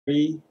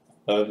3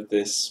 of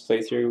this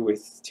playthrough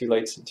with 2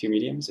 lights and 2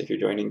 mediums if you're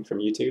joining from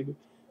YouTube.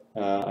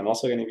 I'm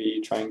also going to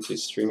be trying to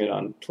stream it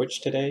on Twitch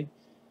today,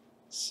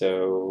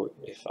 so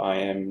if I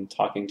am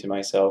talking to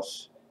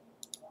myself,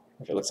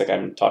 if it looks like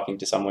I'm talking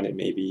to someone, it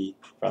may be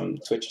from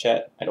Twitch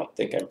chat. I don't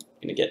think I'm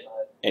going to get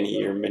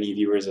any or many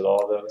viewers at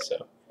all though,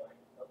 so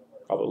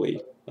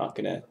probably not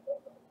going to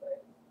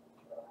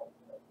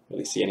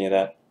really see any of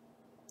that.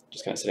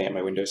 Just kind of sitting at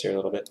my windows here a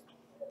little bit.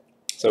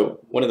 So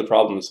one of the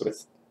problems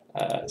with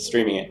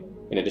streaming it,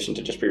 in addition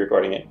to just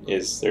pre-recording it,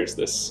 is there's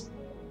this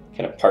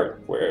kind of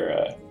part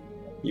where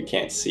you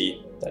can't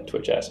see that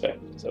Twitch aspect.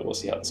 So we'll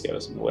see how this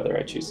goes and whether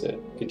I choose to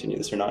continue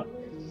this or not.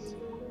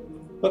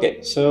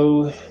 Okay,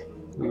 so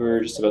we were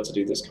just about to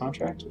do this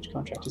contract. Which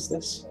contract is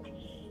this?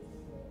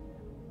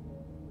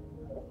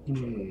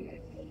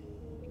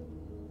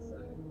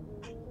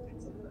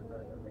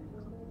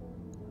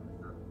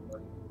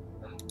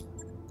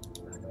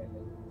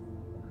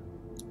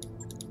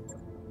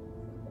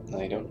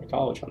 I don't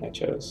recall which one I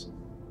chose.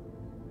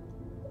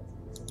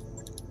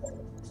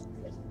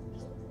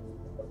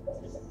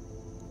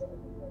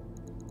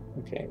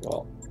 Okay,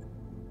 well,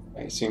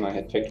 I assume I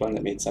had picked one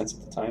that made sense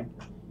at the time.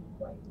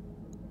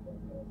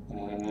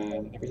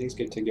 Everything's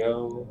good to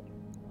go.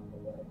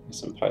 There's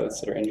some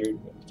pilots that are injured,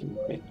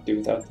 but we can do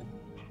without them.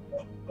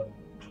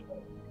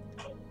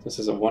 This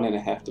is a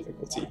 1.5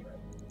 difficulty.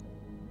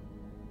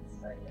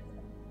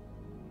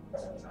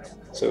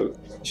 So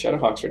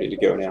Shadowhawk's ready to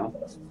go now.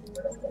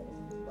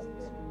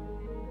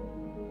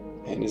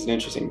 And it's an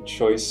interesting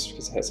choice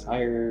because it has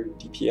higher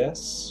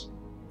DPS.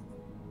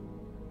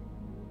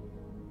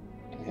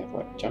 And I have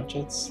what, jump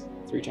jets?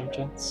 3 jump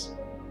jets?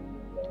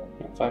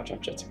 No, 5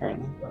 jump jets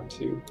apparently. 1,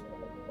 2,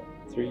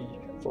 3,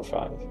 4,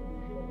 5.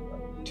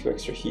 2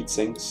 extra heat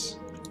sinks.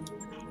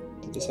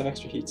 Did this have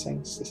extra heat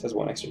sinks? This has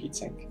 1 extra heat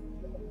sink.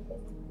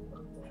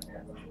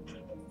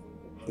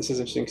 This is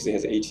interesting because it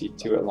has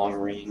AT2 at long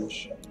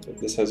range, but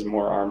this has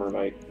more armor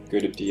by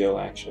good of deal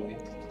actually.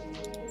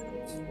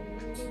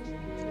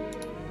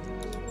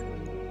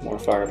 More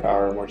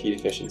firepower, more heat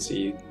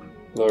efficiency,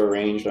 lower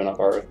range, but I'm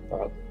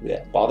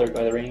not bothered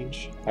by the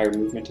range. Higher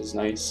movement is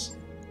nice.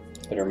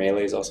 Better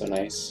melee is also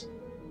nice.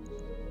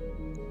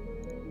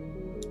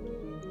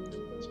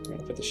 So we're going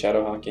to put the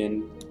Shadowhawk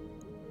in.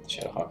 The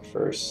Shadowhawk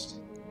first.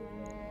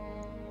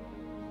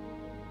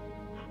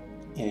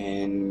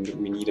 And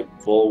we need a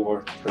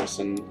bulwark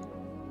person.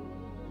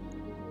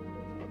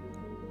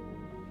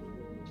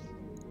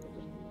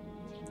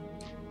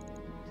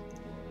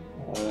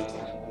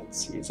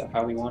 Let's see, is that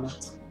how we want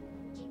it?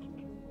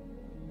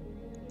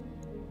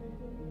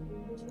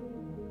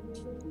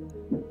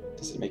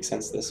 Does it make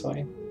sense this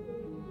way?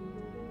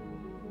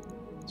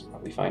 It's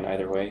probably fine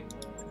either way.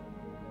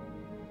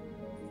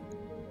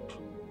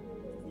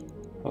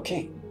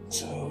 Okay,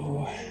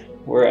 so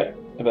we're at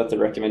about the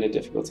recommended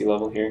difficulty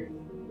level here.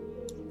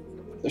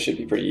 This should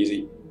be pretty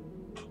easy.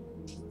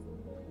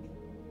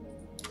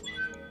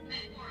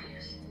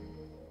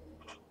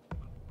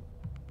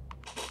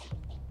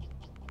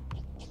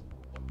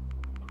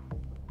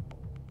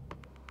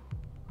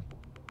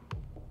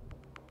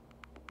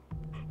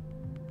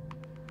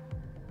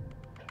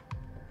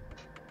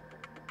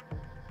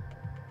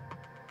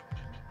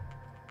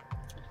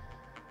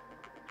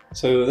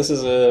 So this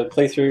is a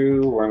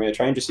playthrough where I'm going to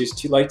try and just use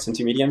 2 lights and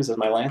 2 mediums as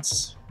my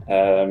lance.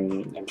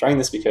 I'm trying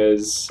this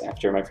because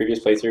after my previous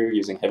playthrough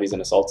using heavies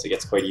and assaults it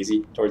gets quite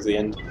easy towards the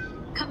end.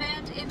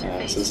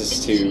 So this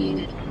is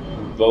to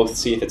both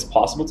see if it's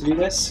possible to do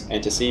this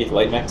and to see if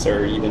light mechs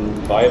are even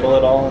viable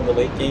at all in the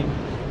late game.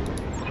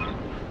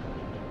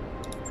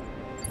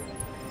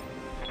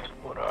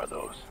 What are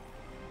those?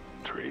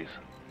 Trees?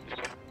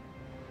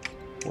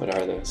 What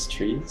are those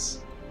trees?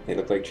 They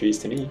look like trees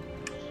to me.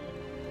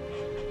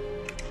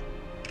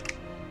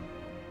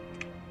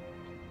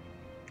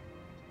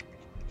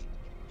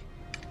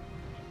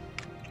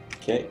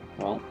 Okay,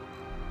 well,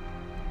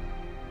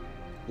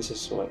 this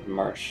is what,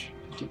 marsh,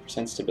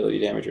 50% stability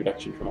damage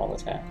reduction from all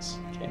attacks.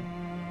 Okay,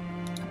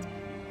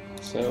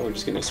 so we're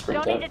just gonna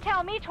sprint up. Don't need to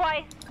tell me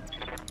twice.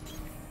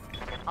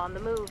 On the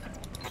move.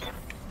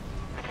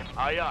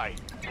 Aye, aye.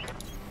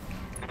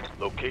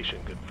 Location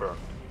confirmed.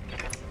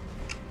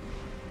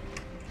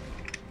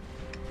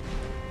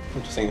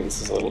 Interesting that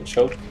this is a little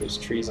choke. There's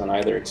trees on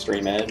either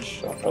extreme edge,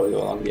 so I'll probably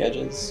go along the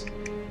edges.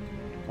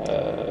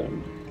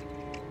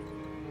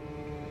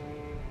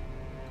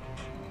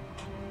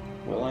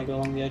 Will I go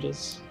along the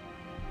edges?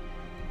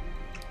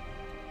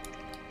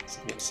 Does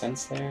it make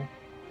sense there?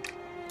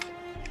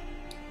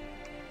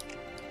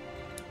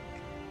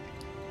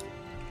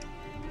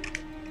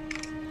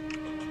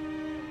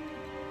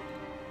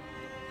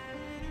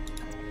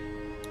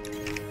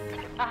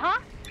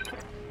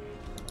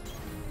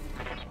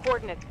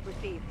 Coordinates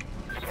received.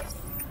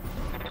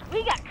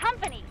 We got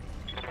company.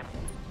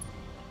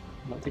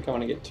 I don't think I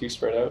want to get too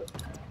spread out.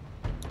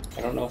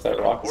 I don't know if that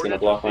rock is going to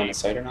block line of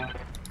sight or not.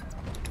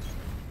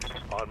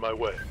 On my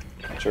way.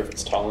 Not sure if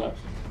it's tall enough.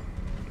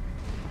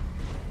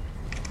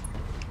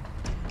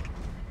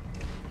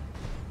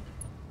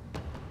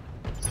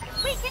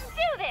 We can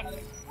do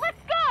this!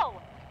 Let's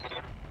go!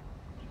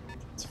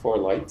 4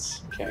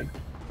 lights, okay.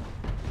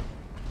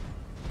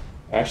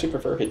 I actually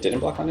prefer if it didn't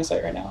block on his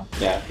sight right now.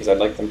 Yeah, because I'd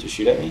like them to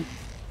shoot at me.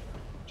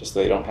 Just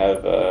so they don't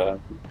have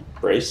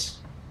brace.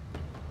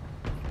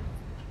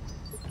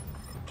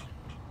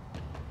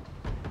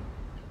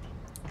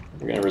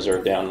 We're going to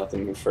reserve down, let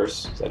them move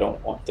first, because I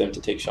don't want them to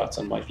take shots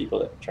on my people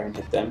that try and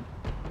hit them.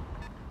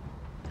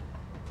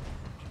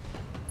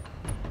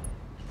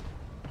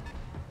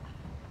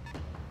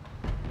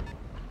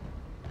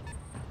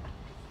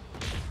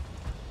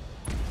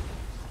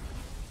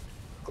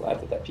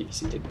 Glad that that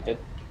PPC didn't hit.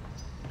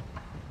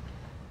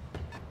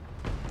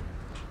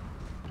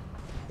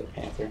 The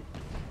Panther.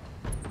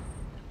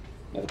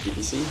 Another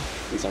PPC.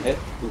 Please don't hit.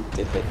 Ooh,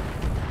 did hit.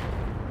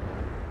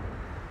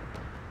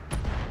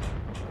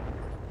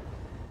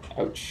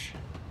 Ouch.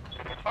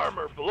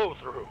 Armor blow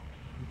through.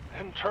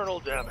 Internal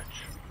damage.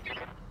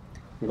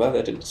 I'm glad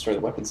that didn't destroy the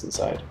weapons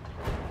inside.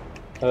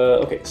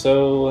 Okay,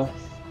 so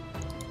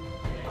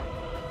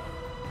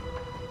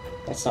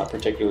that's not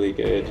particularly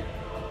good.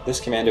 This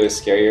commando is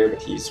scarier,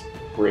 but he's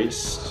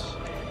braced,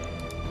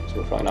 so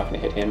we're probably not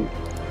going to hit him.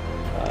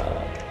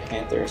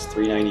 Panther is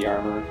 390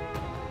 armor.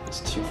 It's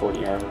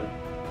 240 armor.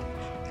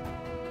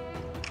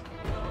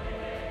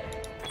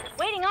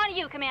 Waiting on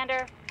you,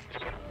 Commander.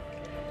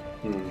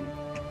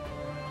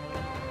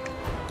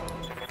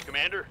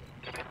 Commander?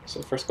 So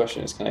the first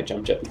question is, can I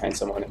jump jet behind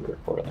someone and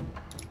report them?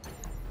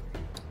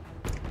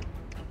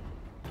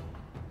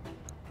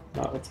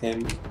 Not with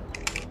him.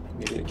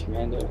 Maybe the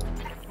commando.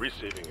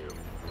 Receiving you.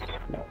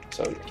 No,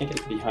 so I can't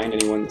get behind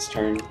anyone this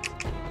turn.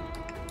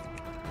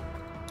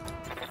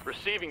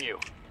 Receiving you.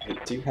 I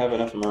do have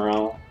enough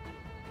morale.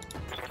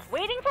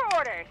 Waiting for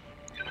orders.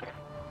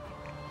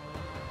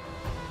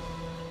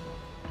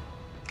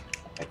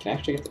 I can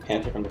actually get the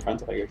Panther from the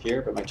front if I go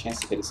here, but my chance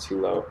to hit is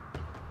too low.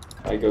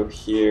 If I go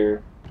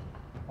here,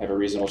 I have a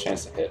reasonable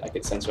chance to hit. I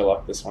could sensor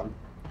lock this one.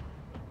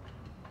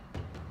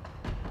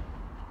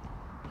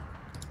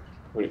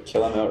 Would it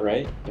kill him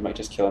outright? It might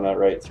just kill him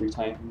outright 3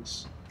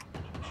 times.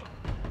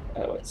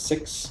 What,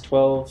 6,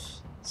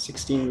 12,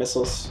 16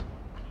 missiles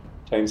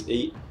times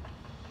 8,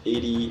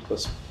 80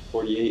 plus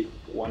 48,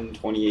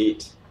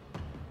 128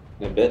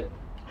 and a bit.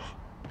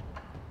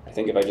 I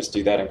think if I just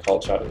do that and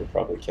call shot, it would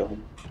probably kill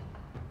him.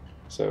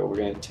 So we're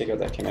going to take out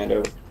that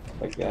commando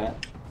like that.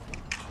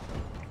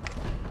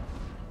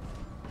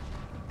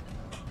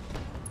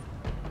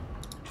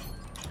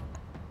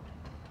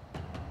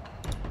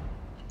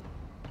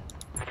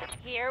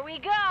 Here we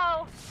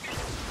go.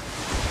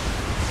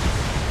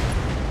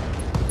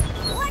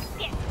 Let's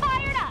get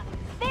fired up.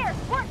 There's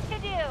work to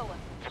do.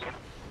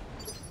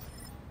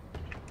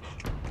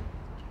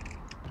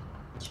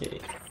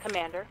 Okay.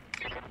 Commander.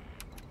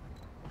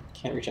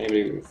 Can't reach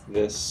anybody with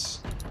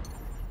this.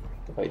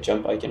 If I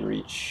jump, I can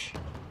reach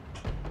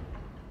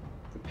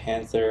the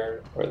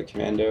Panther or the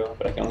Commando,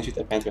 but I can only shoot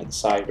that Panther on the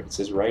side, but it's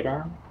his right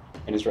arm,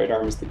 and his right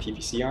arm is the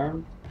PPC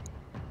arm.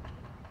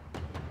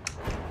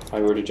 If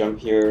I were to jump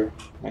here,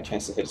 my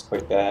chance to hit is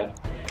quite bad.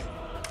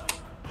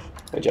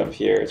 If I jump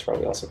here, it's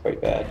probably also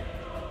quite bad.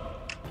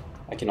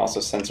 I can also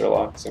sensor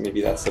lock, so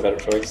maybe that's the better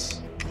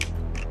choice.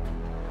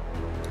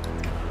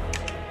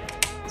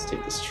 Let's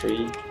take this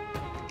tree.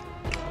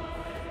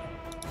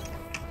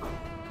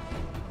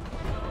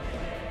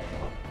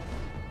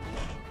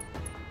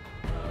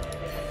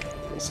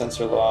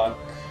 Sensor lock.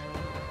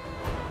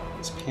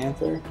 This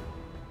Panther.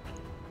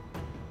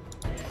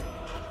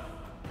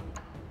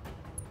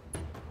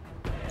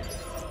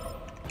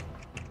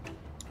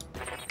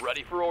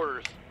 Ready for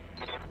orders.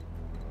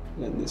 And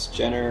then this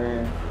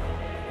Jenner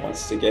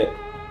wants to get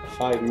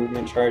 5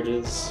 movement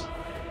charges.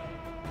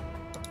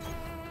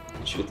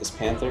 And shoot this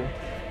Panther.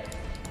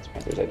 This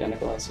Panther's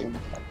identical, I assume.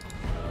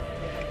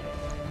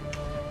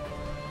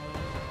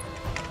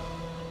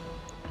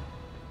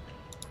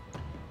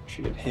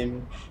 Shoot at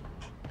him.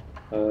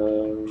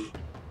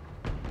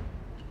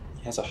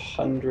 He has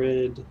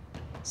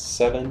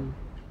 107,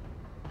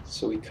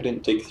 so we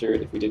couldn't dig through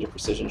it if we did a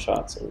precision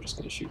shot, so we're just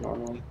going to shoot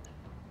normally.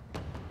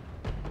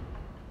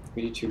 If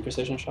we do 2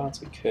 precision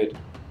shots, we could.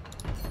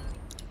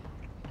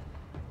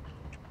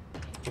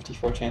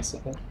 54 chance to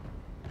hit.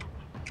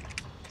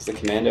 Because the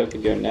Commando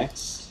could go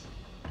next,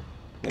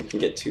 and we can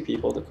get 2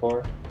 people to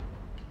core.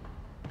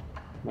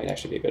 Might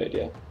actually be a good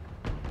idea.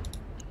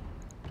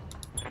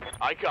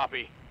 I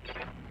copy.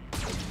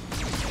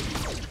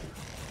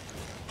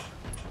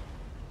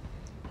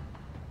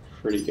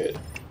 Pretty good.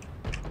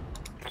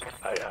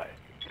 Aye, aye.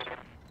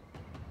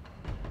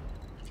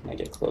 Can I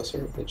get closer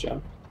with the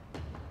jump?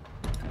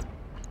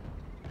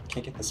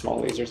 Can't get the small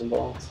lasers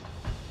involved.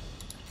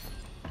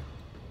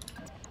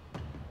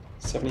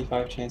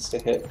 75 chance to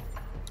hit,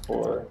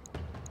 or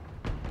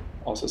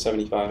also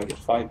 75. I get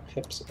 5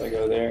 pips if I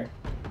go there.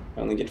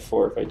 I only get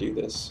 4 if I do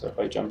this, so if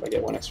I jump I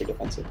get 1 extra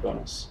defensive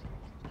bonus.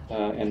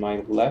 And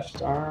my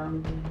left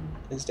arm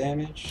is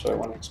damaged, so I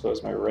want to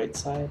expose my right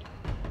side.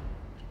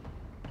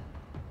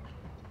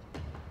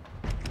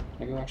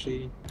 Can I go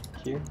actually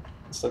here?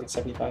 I still get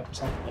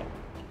 75%? Yeah.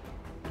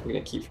 I'm going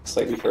to keep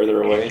slightly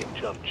further away.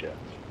 Jump jet.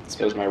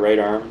 Expose my right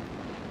arm.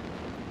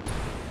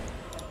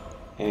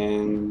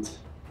 And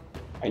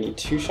I need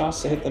 2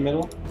 shots to hit the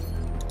middle.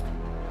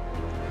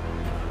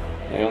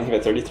 And I only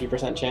have a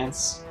 33%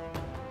 chance.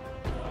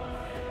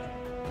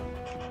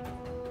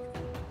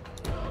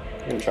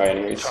 I'm gonna try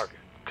anyways. Target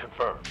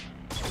confirmed.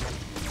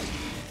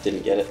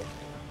 Didn't get it.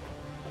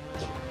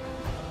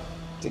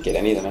 Didn't get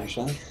any of them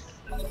actually.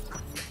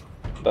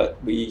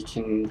 But we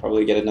can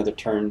probably get another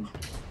turn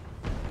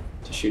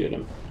to shoot at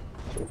him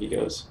before he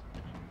goes.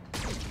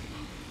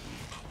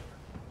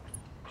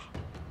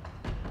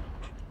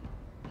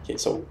 Okay,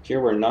 so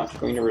here we're not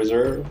going to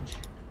reserve.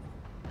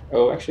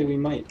 Oh, actually we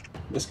might.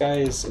 This guy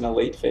is in a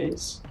late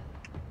phase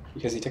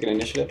because he took an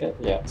initiative hit.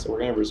 Yeah, so we're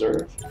going to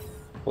reserve.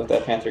 Let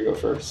that Panther go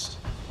first.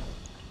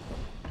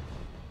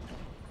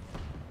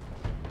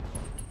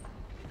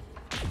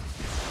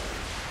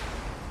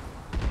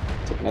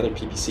 Took another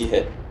PPC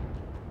hit.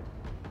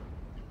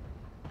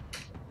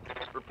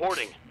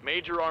 Reporting.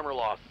 Major armor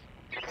loss.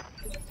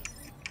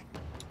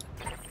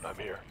 I'm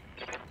here.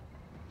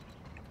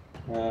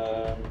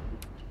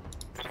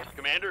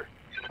 Commander?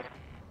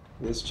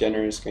 This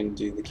Jenner is going to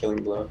do the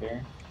killing blow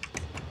here.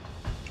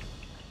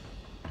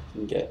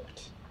 And get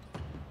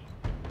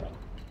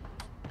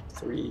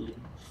 3,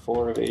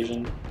 4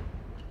 evasion.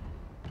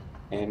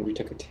 And we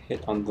took a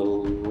hit on the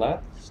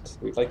left.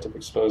 We'd like to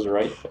expose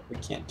right, but we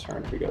can't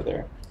turn if we go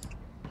there.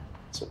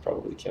 This will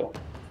probably kill.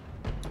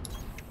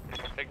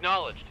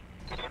 Acknowledged.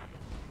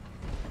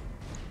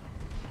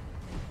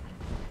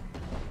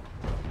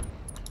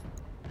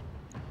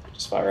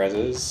 Just fire as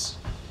is.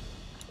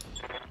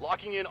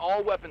 Locking in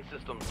all weapon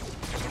systems.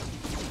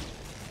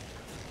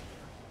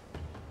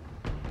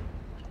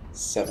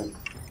 7.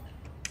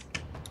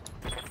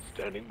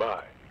 Standing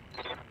by.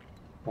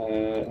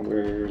 And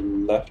we're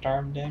left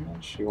arm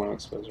damage. We want to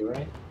expose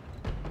right.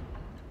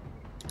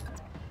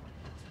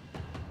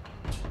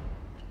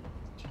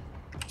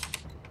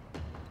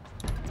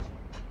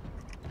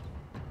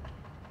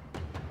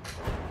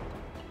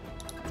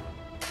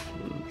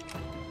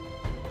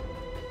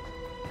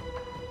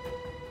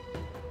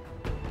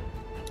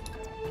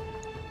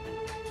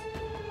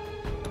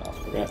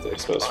 We're gonna have to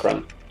expose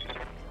front.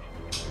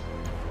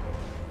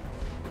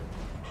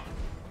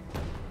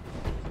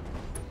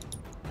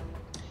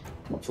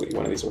 Hopefully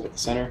one of these will hit the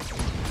center.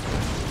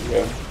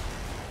 There we go.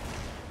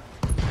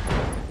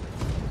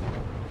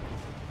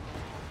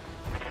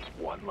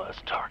 One less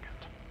target.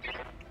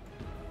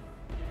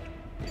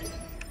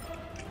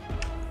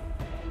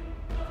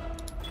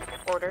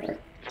 Orders.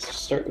 Alright, let's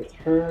start with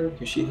her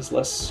because she has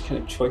less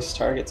kind of choice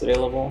targets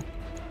available.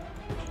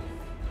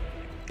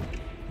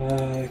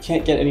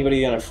 Can't get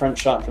anybody on a front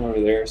shot from over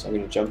there, so I'm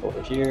going to jump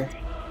over here.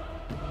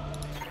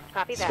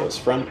 Copy that. Expose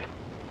front.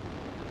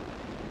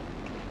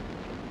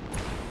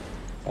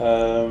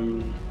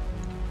 I'm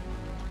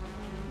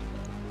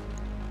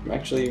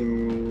actually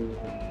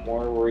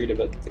more worried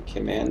about the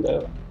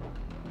commando.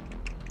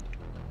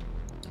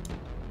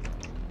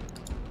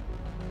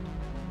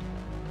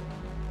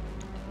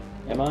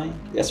 Am I?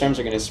 The SRMs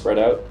are going to spread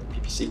out. The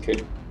PPC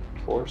could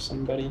core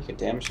somebody, could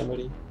damage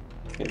somebody.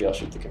 Maybe I'll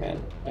shoot the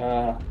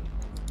commando.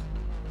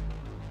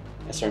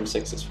 SRM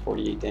 6 is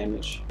 48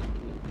 damage.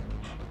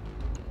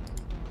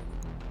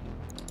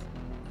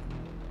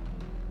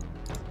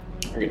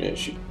 We're gonna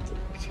shoot the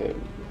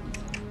kid.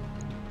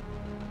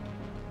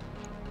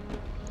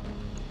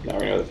 Now we're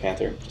gonna go with the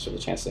Panther, just with a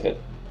chance to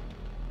hit.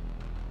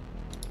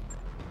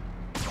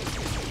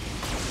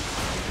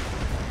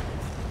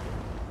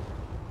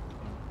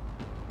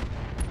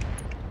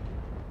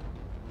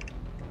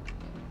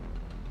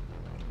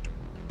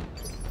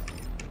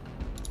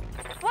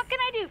 What can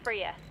I do for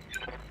you?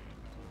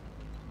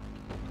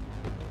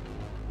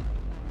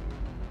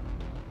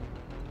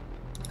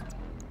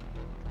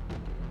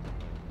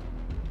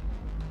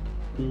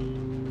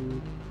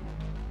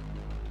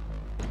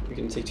 We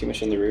can take too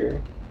much in the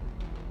rear.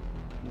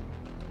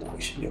 No,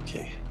 we should be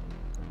okay.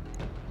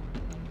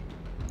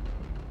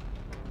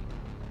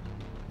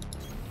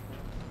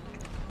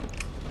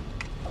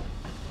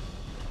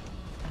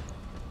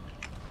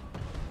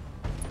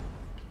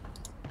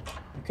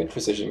 Good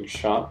precision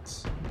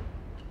shots.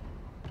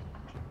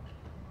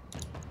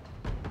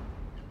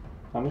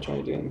 How much am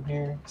I doing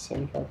here?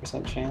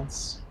 75%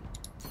 chance.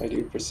 If I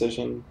do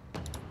precision,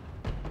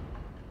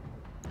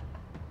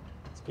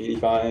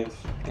 85,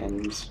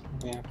 and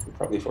yeah, we'll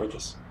probably afford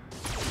this.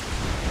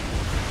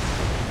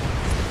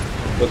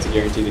 Both to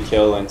guarantee the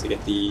kill and to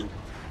get the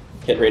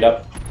hit rate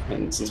up,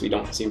 and since we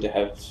don't seem to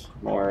have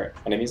more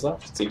enemies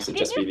left, it seems to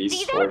just be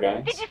these 4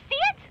 guys. Did you see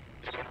it?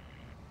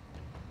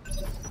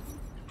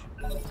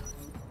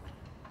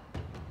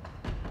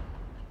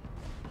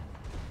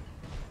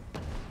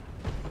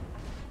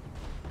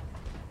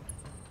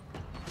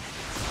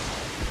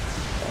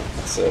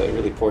 That's a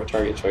really poor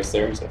target choice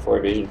there. So 4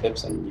 evasion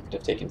pips, and you could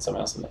have taken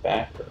someone else in the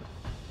back or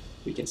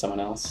weakened someone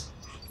else.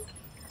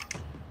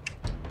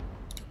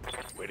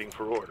 Waiting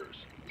for orders.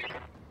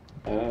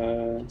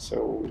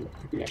 So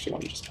we actually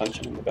want to just punch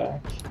him in the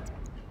back.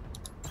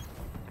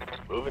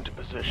 Move into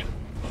position.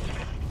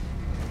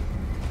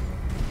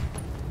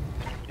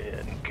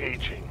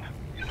 Engaging.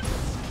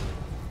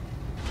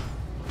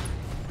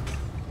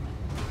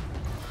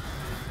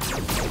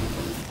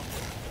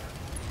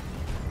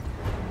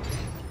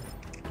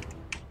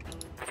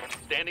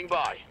 Standing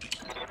by.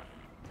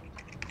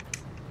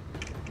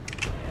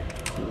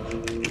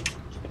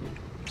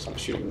 Just want to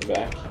shoot him in the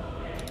back.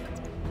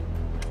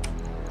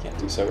 Can't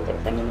do so without a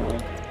friend in the way.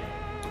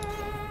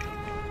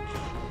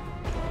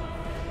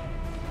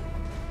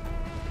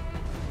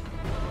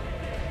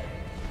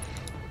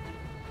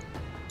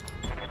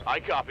 I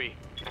copy.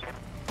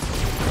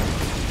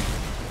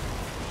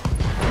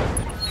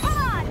 Come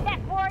on,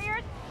 Death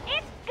Warriors!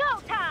 It's go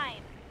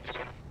time!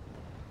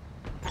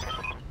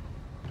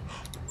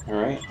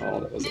 Alright,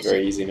 well, that was a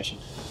very easy mission.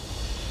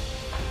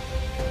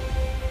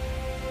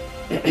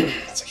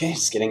 It's okay,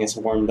 just getting us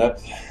warmed up.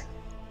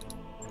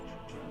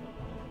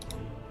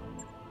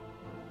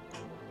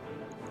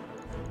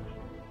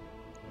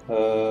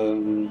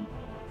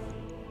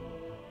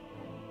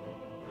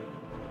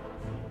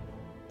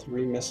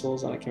 Three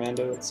missiles on a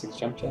commando with 6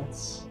 jump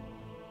jets,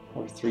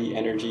 or 3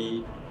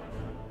 energy,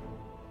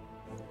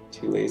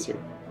 2 laser.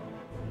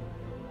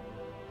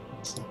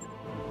 So,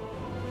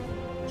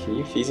 can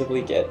you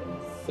feasibly get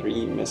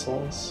 3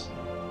 missiles?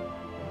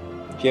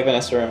 If you have an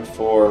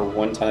SRM-4,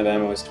 1 ton of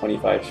ammo is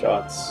 25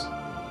 shots.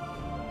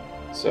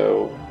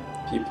 So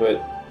if you put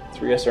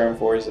 3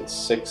 SRM-4s at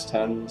 6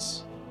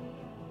 tons,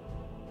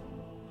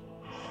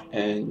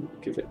 and you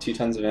could put 2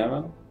 tons of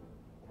ammo,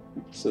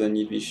 so then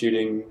you'd be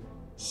shooting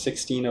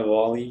 16 a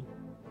volley,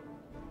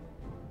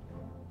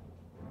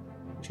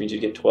 which means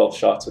you'd get 12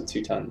 shots with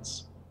 2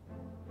 tons.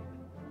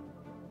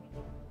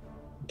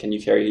 Can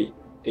you carry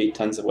 8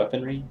 tons of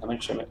weaponry? How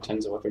much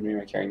tons of weaponry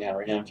am I carrying now?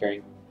 Right now I'm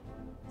carrying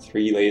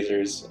 3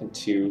 lasers and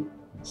 2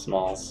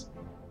 smalls,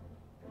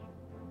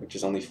 which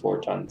is only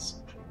 4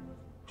 tons.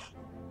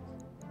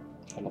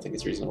 I don't think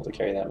it's reasonable to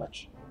carry that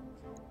much.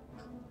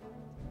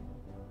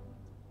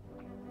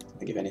 I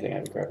think if anything I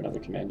would grab another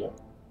commando.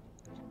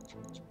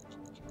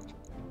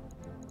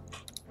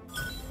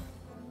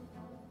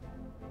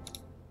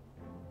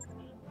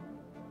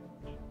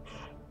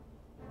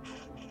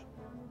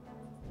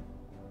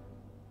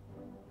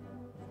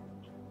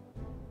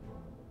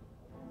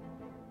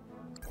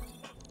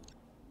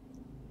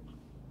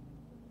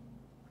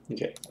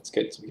 Okay, that's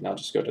good. So we can now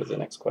just go to the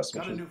next quest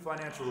Got a mission. new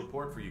financial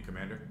report for you,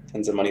 Commander.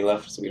 Tons of money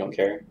left, so we don't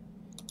care.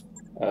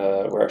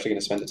 We're actually going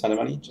to spend a ton of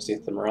money just to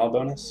get the morale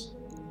bonus.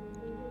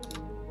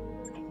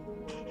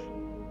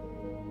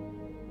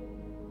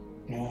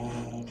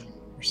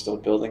 We're still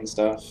building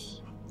stuff.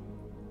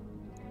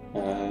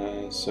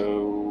 So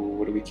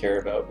what do we care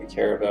about? We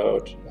care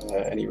about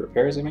any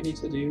repairs we might need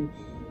to do.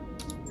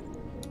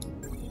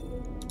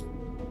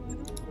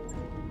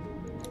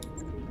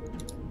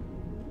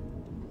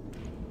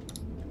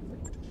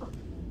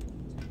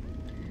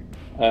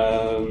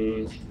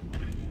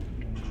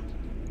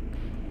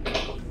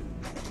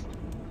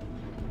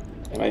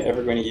 Am I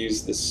ever going to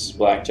use this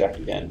blackjack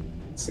again?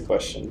 That's the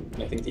question.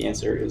 And I think the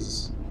answer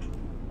is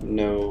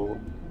no,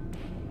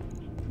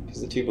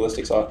 because the 2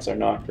 ballistic sockets are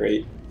not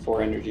great.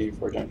 4 energy,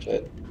 4 jump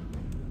jet.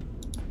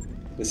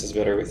 This is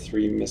better with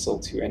 3 missile,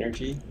 2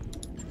 energy.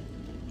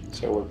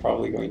 So we're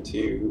probably going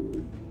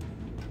to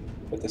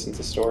put this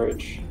into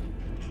storage.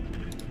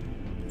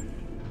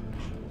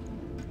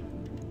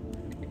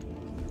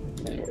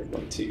 And we're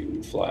going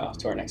to fly off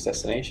to our next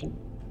destination,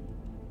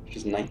 which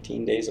is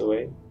 19 days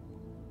away.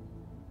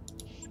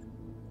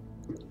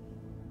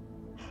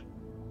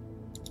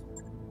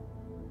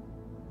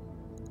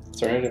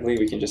 Alternatively,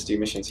 we can just do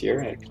missions here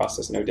and it costs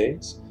us no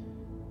days.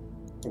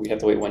 We have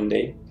to wait 1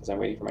 day because I'm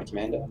waiting for my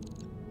commando.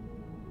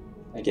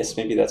 I guess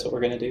maybe that's what we're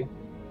going to do.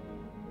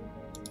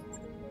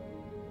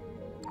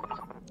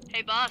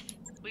 Hey boss,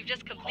 we've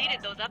just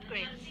completed those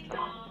upgrades.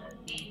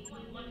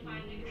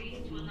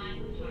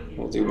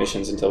 We'll do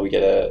missions until we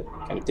get a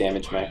kind of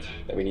damage mech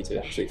that we need to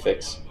actually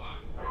fix.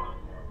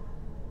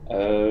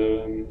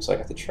 So I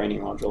got the training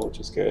module, which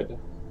is good.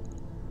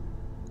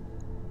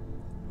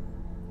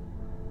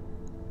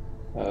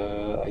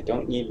 I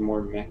don't need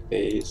more mech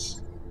bays.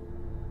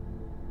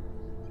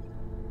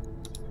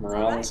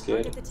 Morale is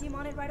good. Get the team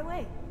on it right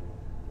away.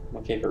 I'm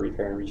okay for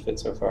repair and refit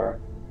so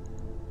far.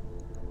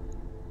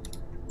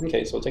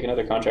 Okay, so we'll take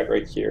another contract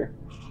right here,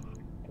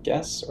 I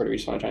guess, or do we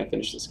just want to try and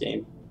finish this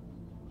game?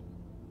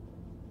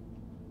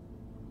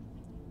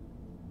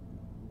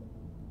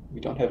 We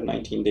don't have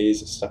 19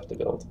 days of stuff to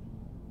build.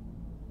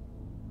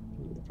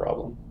 The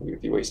problem. We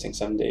would be wasting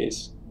some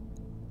days.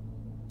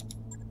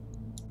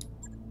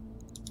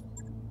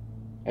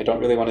 I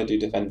don't really want to do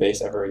defend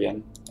base ever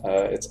again.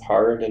 It's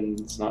hard and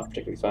it's not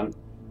particularly fun.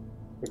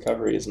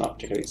 Recovery is not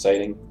particularly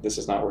exciting. This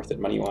is not worth it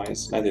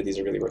money-wise. Neither of these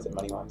are really worth it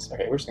money-wise.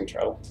 Okay, we're just going to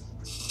travel.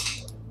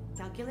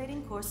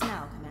 Calculating course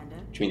now,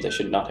 Commander. Which means I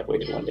should not have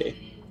waited 1 day.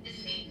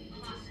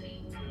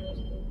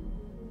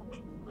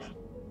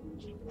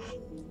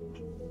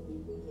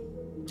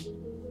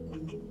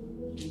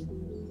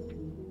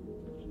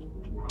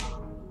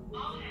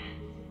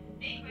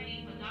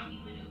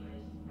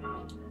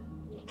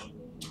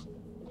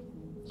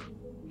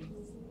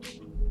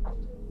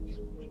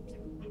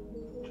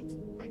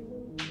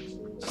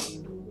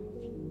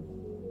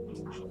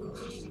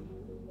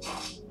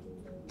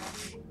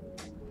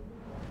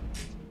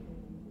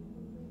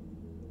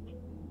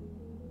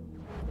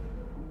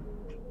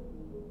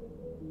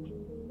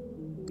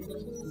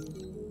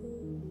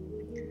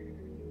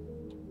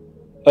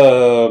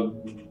 I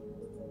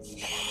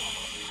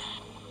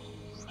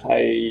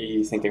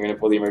think I'm going to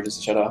pull the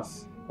emergency shut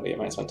off. I'll get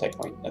 -1 tech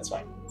point. That's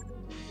fine.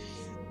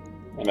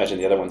 I imagine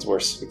the other one's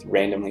worse, with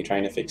randomly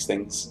trying to fix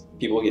things.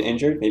 People will get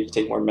injured. Maybe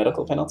take more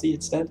medical penalty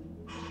instead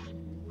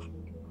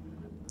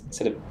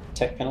of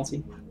tech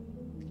penalty.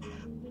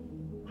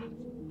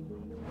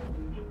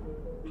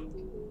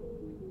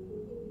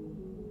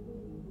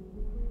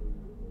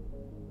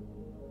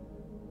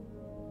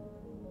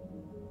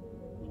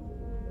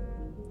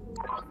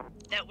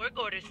 That work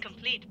order's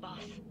complete,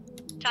 boss.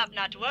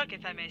 Top-notch work,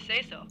 if I may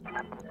say so.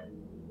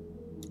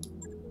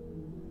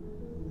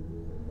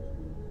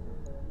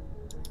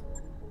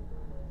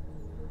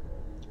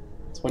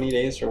 20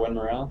 days for 1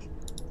 morale.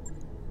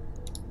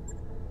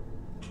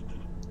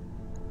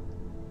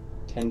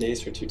 10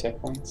 days for 2 tech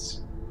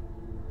points.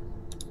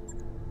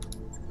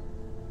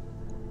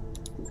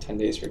 10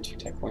 days for 2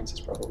 tech points is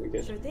probably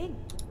good. Sure thing.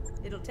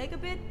 It'll take a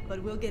bit,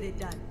 but we'll get it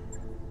done.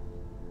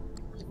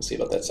 We'll see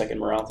about that second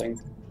morale thing.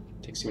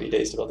 Takes too many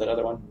days to build that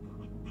other one.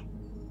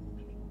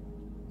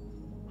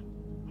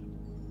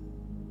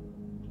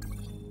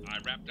 I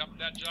wrapped up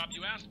that job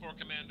you asked for,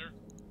 Commander.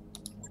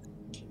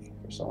 Okay,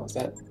 first of all, is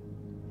that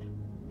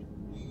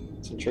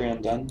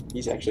Centurion done?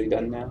 He's actually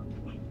done now.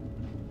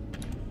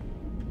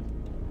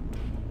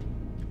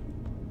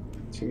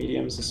 2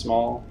 mediums, a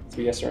small,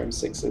 3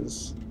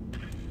 SRM6s.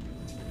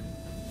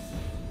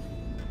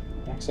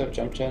 Max out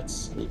jump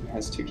jets, and he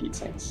has 2 heat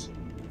sinks.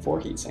 4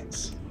 heat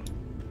sinks.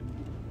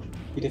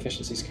 Heat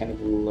efficiency is kind of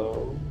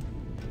low.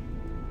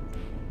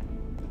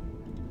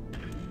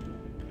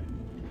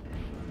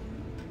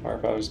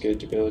 Firepower is good,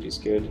 durability is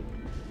good.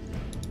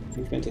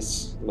 Movement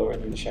is lower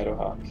than the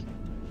Shadowhawk.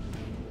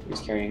 He's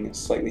carrying a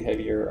slightly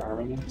heavier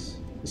armament.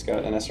 He's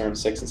got an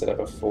SRM6 instead of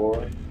a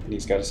 4, and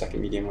he's got a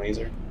second medium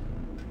laser.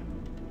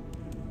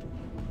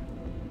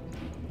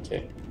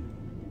 Okay.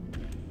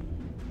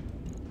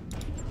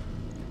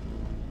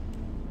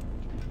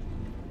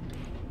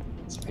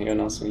 Does anyone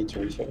else need to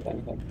refit with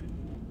anything?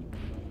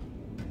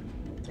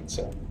 I don't think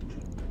so.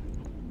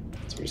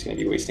 So we're just going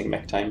to be wasting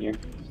mech time here.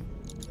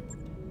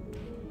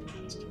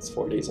 It's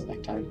 4 days of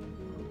mech time.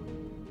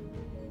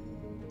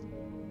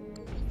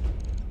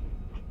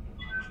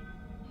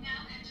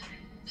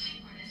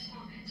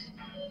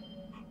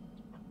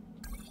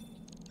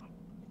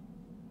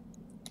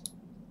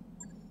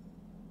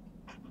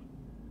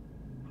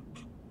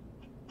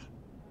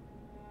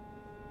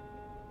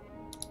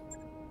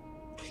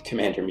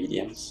 Commander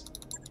mediums.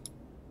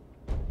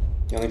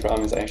 The only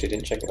problem is I actually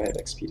didn't check if I had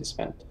XP to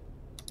spend.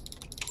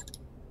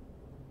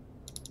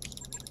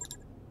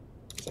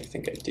 Because I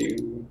think I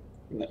do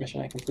from that mission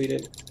I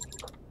completed.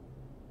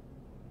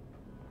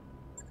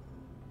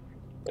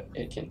 But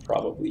it can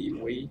probably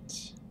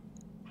wait.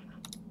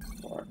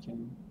 Or it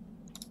can...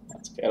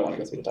 That's okay, I don't want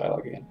to go through the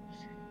dialogue again.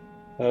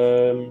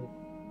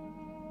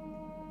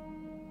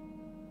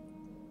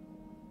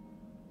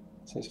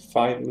 It says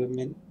 5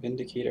 movement.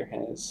 Vindicator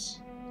has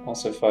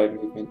also 5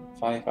 movement,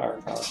 5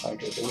 firepower, 5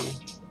 durability.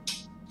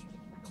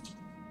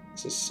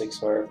 This is 6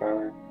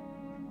 firepower.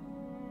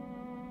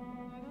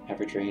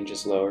 Average range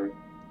is lower.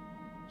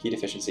 Heat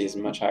efficiency is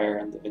much higher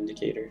on the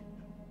Vindicator.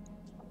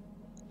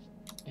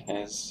 It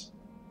has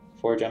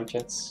 4 jump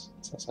jets.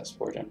 This also has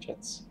 4 jump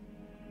jets.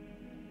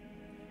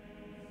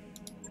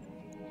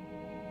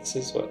 This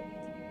is what?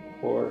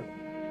 4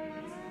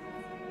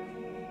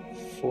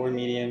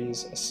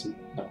 mediums,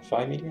 no,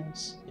 5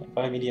 mediums? Yeah,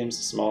 5 mediums,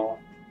 a small,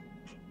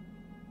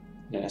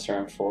 and an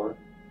SRM4.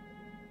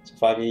 So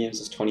 5 mediums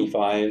is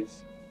 25,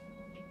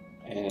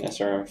 and an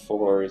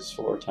SRM4 is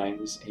 4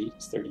 times 8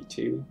 is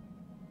 32.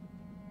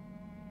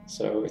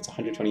 So it's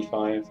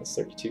 125, that's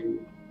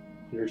 32,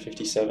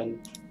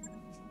 157.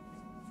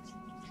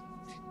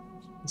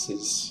 This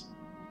is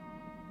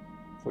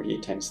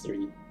 48 times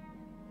 3.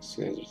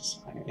 So those are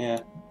just higher. Yeah,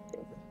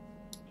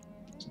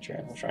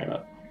 we'll try them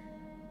out.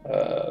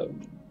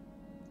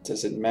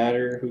 Does it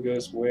matter who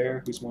goes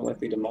where? Who's more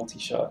likely to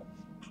multi-shot?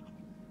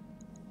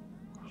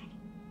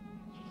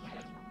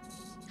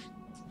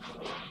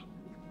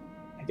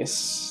 I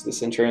guess the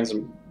Centurion's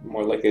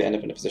more likely to end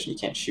up in a position you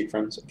can't shoot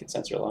from, so it can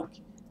sensor lock.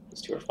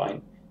 Those 2 are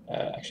fine.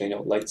 Actually,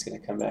 no, Light's going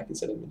to come back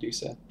instead of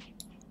Medusa.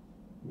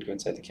 I'm go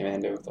inside the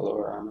Commando with the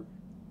lower armor.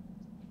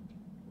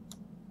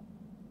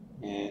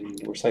 And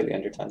we're slightly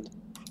undertonned.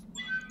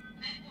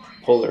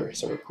 Polar,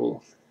 so we're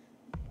cool.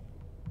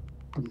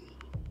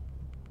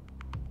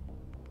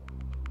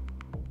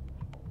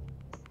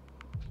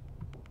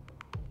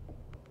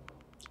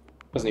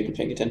 Wasn't even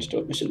paying attention to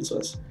what mission this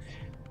was.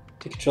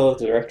 Take control of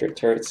the Directorate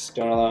turrets.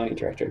 Don't allow any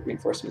Directorate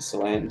reinforcements to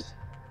land.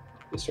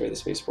 Destroy the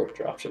spaceport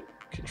dropship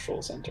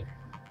control center.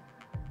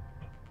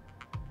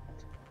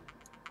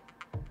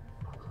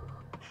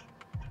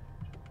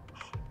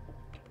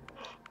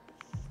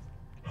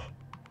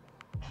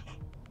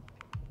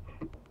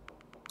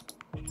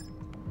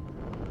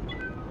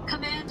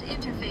 Command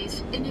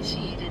interface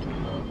initiated.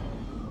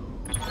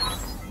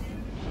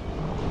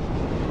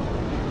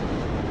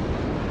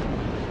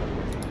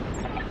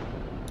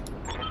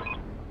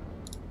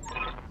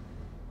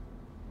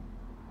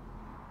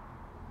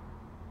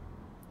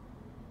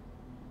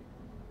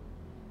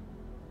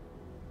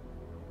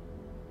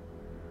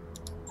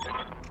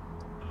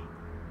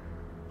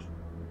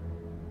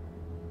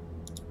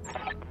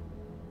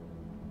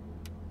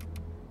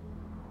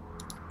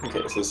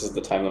 Okay, so this is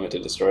the time limit to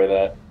destroy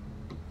that.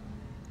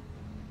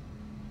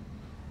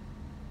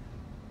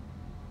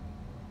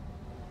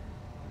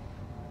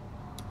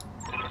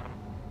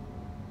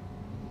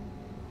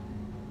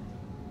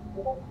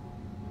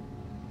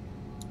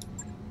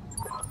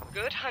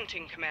 Good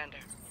hunting, Commander.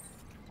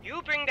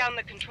 You bring down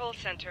the control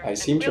center. I and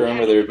seem to we'll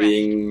remember handle there the rest.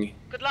 being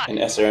Good luck. an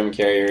SRM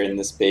carrier in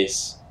this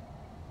base,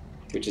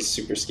 which is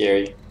super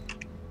scary.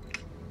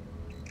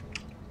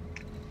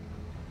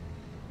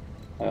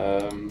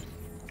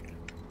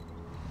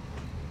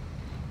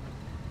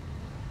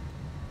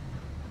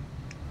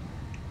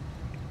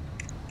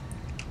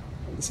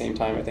 At the same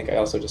time, I think I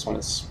also just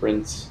want to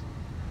sprint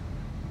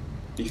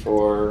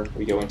before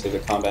we go into the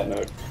combat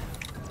mode.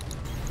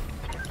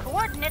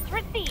 Coordinates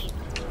received.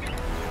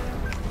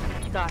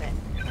 Got it.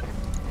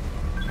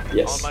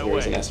 Yes, On my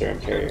there's way. an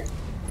SRM carrier.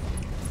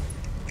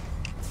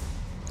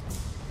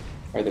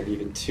 Are there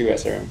even 2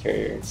 SRM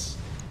carriers?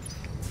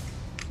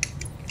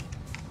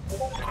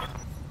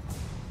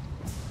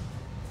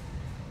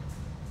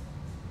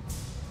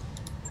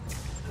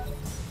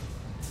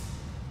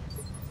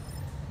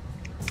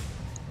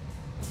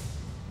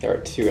 There are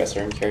 2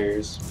 SRM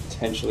carriers,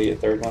 potentially a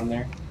third one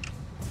there.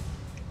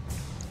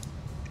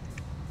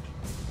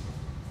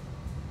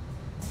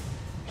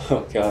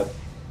 Oh god.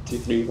 2,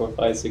 3, 4,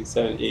 5, 6,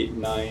 7, 8,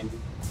 9.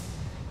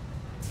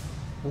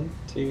 1,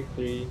 2,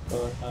 3,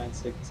 4, 5,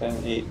 6,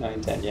 7, 8,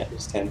 9, 10. Yeah,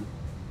 there's 10.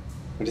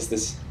 What is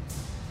this?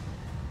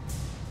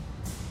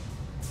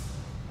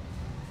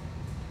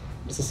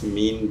 What is this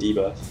mean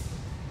debuff?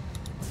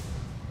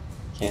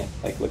 Can't,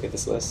 like, look at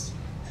this list.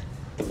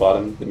 At the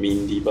bottom, the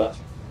mean debuff.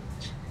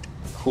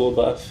 Cool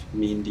buff,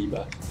 mean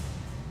debuff.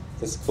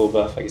 This is cool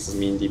buff, I guess this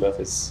mean debuff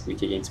is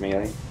weak against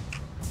melee.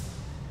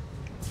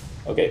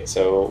 Okay,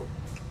 so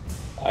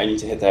I need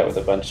to hit that with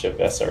a bunch of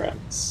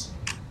SRMs.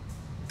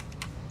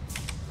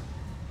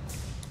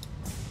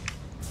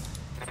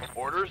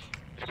 Orders?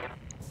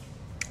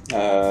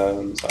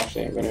 So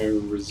actually I'm going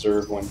to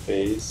reserve one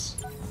phase.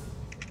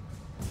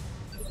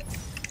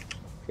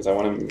 Because I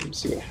want to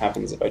see what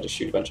happens if I just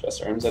shoot a bunch of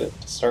SRMs at it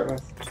to start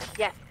with.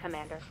 Yes,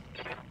 Commander.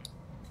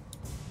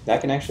 That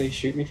can actually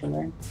shoot me from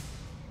there?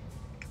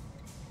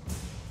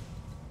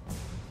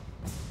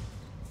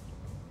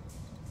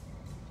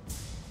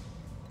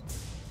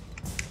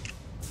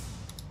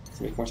 Does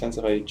it make more sense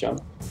if I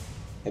jump?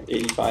 I have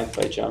 85 if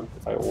I jump.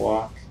 If I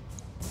walk,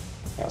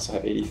 I also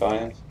have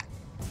 85.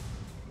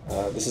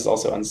 This is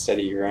also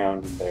unsteady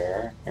ground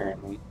there,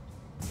 apparently.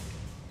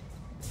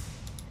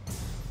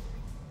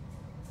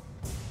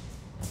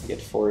 I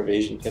get 4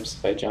 evasion pips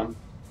if I jump.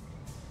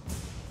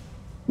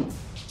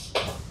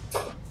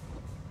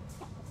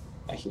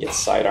 I can get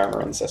side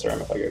armor on this SRM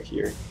if I go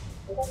here.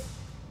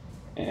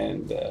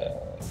 And I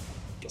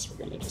guess we're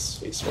going to just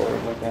space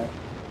forward like that.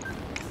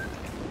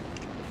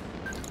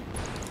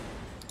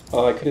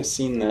 Oh, I could have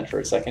seen that for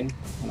a second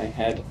when I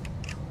had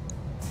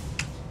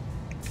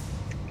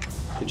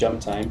the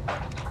jump time.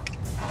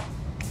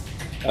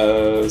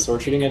 So we're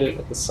shooting at it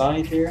at the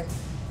side here.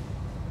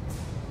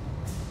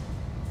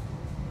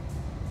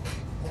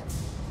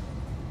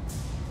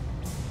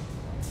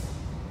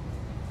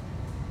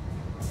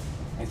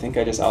 I think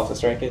I just alpha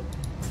strike it,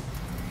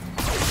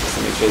 just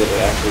to make sure that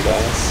it actually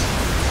dies.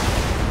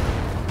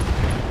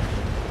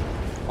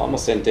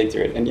 Almost didn't dig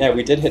through it. And yeah,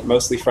 we did hit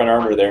mostly front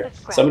armor there.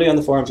 Somebody on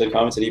the forums had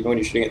commented even when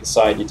you're shooting at the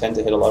side, you tend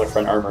to hit a lot of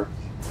front armor.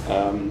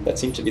 That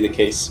seemed to be the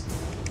case.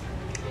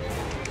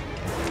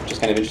 Which is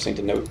kind of interesting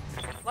to note.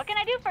 What can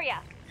I do for you?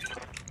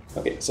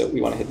 Okay, so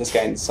we want to hit this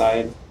guy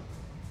inside.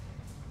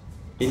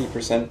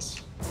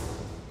 80%.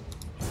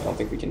 I don't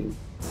think we can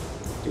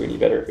do any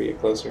better if we get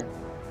closer.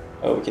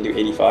 Oh, we can do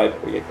 85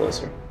 if we get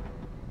closer.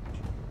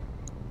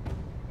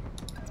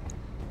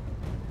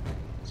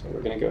 So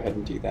we're going to go ahead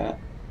and do that.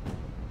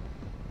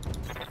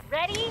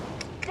 Ready,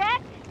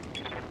 set.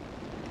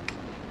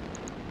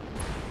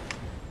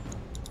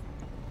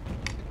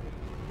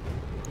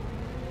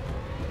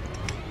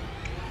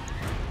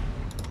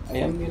 I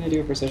am going to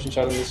do a precision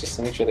shot on these just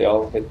to make sure they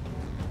all hit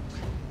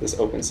this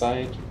open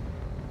side.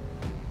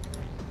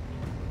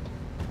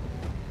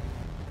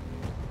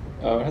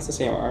 Oh, it has the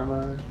same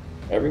armor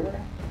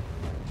everywhere?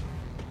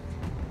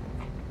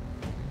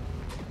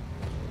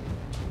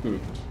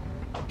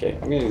 Okay,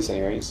 I'm gonna do this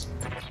anyways.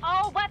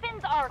 All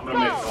weapons are I'm gonna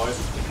make go. noise.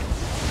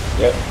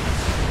 Yep.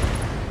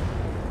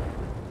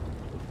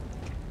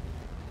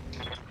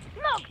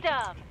 Smoked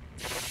them.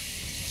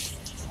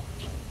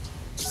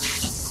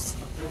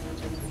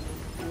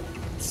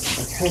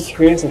 I'm kind of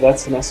curious if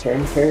that's an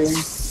SRM carrier.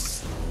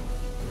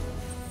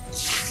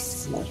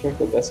 I'm not sure if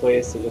the best way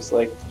is to just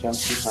like jump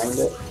behind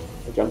it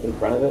or jump in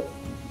front of it.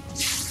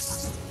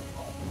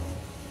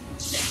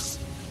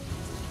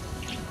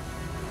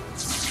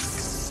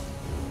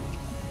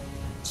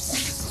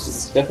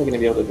 It's definitely going to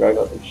be able to drive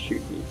up and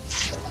shoot me.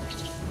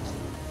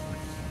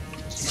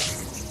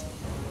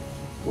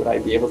 Would I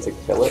be able to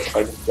kill it if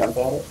I just jump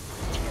at it?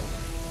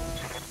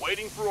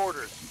 Waiting for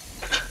orders.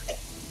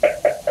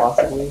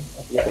 Possibly. I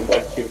think I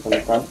can shoot it from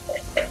the front.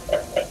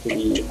 To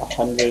be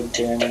 100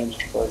 damage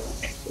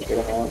plus a good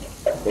amount.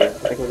 Okay, I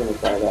think we're gonna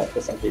try that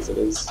just in case it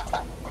is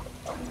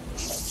a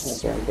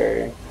certain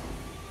barrier.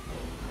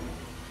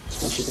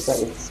 Can she get that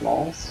with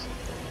smalls?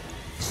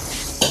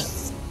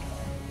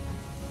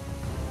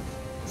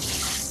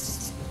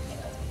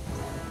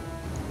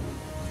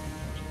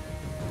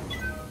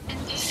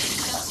 Engaging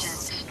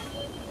subject.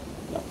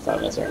 No, it's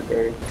not a certain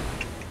barrier.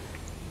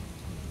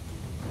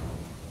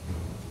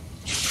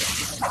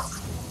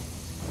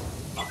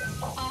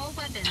 All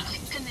weapons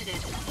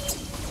committed.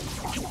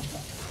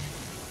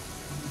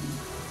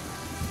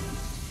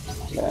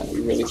 Man,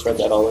 we really spread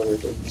that all over,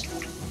 didn't we?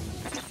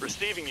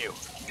 Receiving you.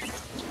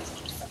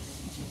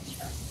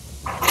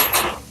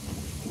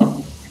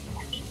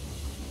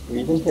 We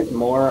even hit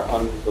more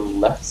on the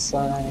left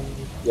side.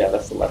 Yeah,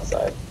 that's the left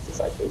side. It's the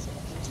side facing.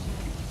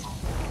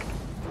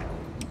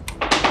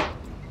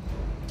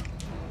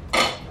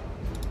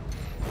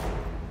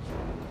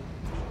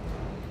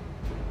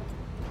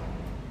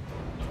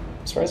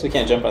 I'm surprised we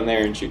can't jump on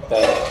there and shoot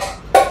that.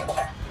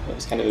 That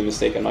was kind of a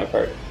mistake on my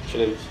part.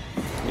 Should have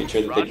made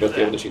sure that they'd both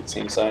be able to shoot the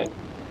same side.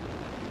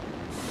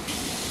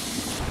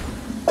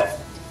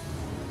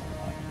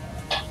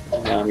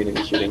 And now I'm going to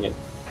be shooting it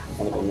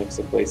kind of a mix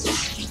of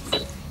places.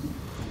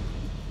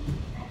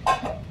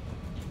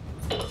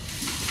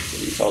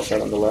 Maybe fall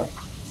shot on the left.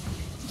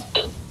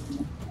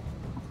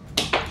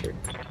 Sure.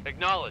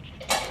 Acknowledged.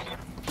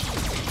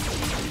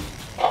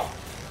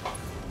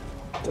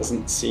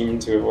 Doesn't seem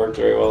to have worked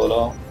very well at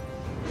all.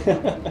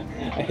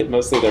 I hit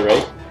mostly the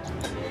right.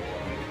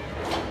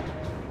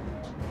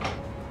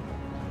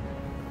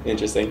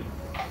 Interesting.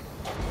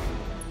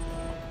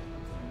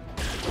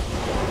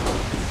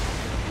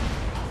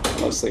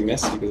 Mostly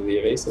missed because of the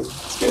evasive.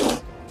 It's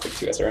good. Took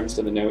 2 SRMs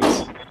to the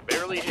nose.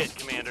 Barely hit,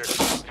 Commander.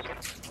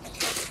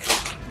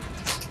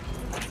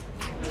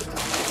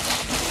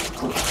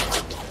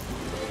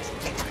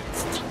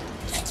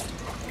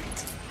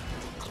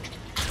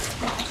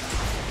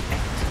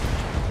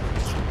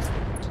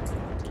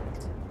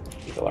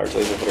 The large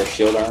laser hit our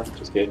shield arm,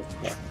 which is good.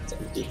 Yeah, it's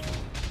empty.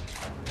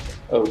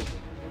 Oh.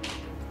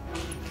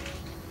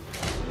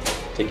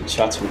 Taking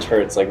shots from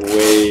turrets like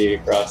way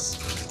across.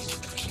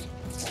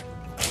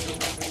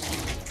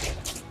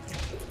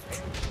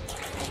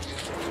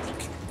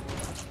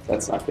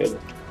 That's not good.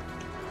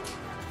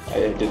 I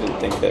didn't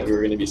think that we were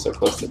going to be so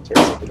close to the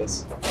turrets after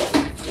this.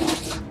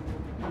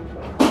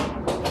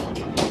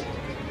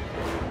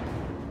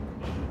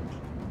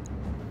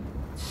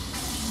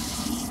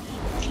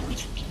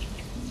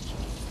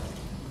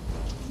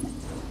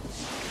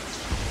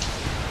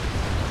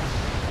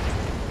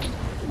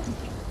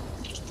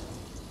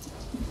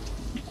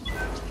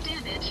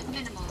 Damage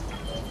minimal.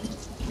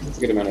 It's a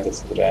good amount of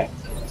hits to the back.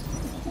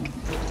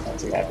 Not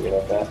too happy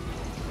about that.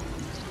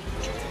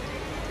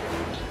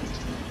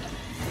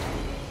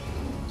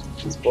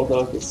 This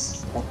Bulldog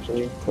is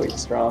actually quite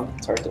strong.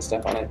 It's hard to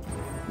step on it.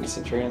 The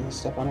Centurion will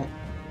step on it.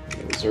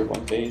 You reserve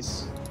 1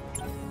 phase.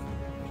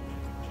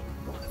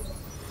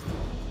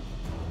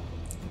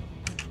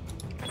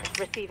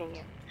 Receiving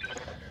you.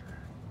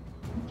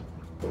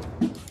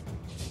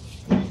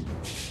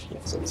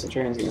 Yeah, so the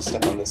Centurion's gonna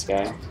step on this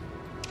guy.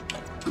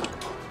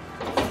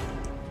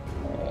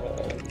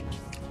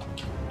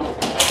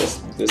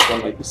 Just this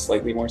one might be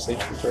slightly more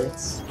safe for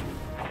turrets.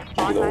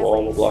 Maybe the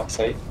wall will block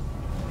sight.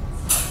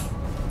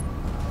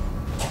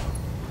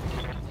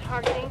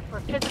 Targeting for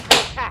physical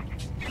attack.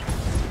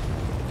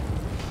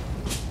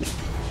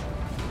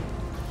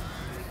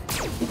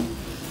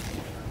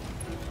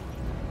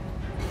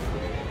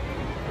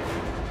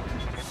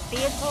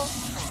 Vehicle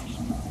crashed.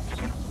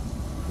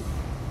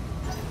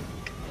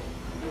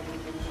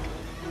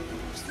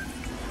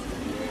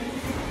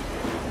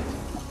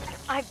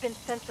 I've been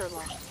sensor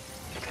locked.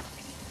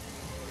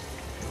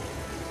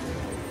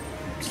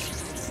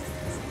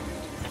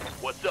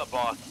 What's up,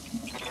 boss?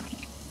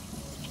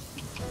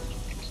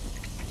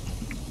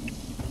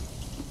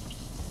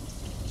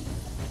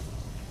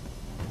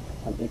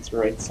 On its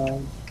right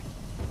side.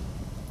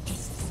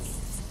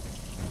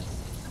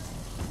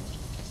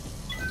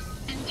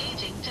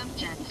 Engaging jump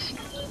jets.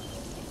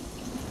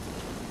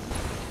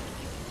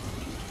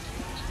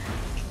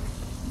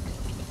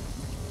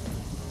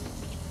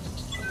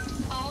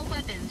 All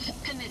weapons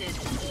committed.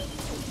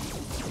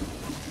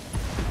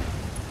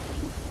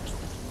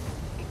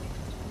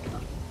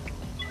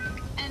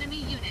 Enemy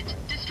unit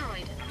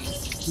destroyed.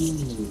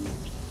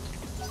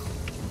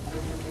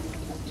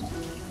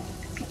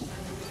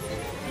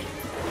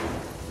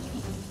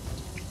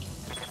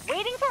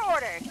 Waiting for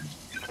orders.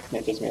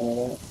 Can't just melee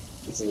that.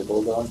 This is a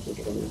Bulldog, look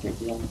at the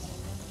tanky ones.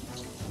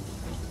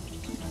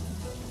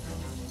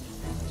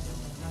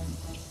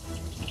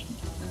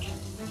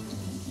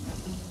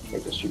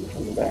 Like just shoot it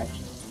from the back.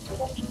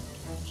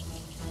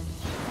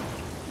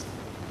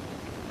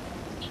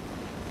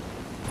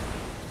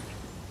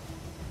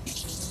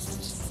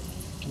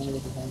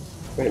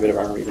 Quite a bit of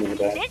armor even in the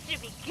back. This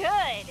should be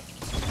good.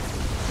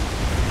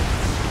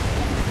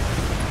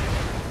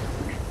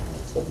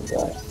 Let's look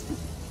inside.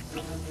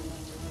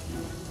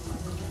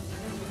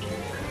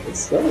 It's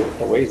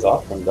still a ways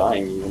off from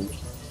dying even.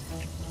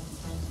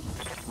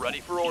 Ready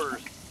for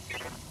orders.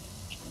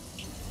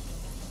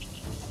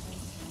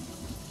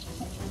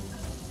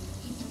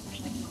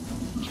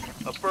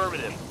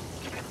 Affirmative.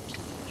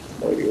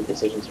 Probably do a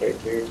precision strike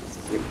here just to see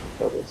if we can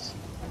kill this.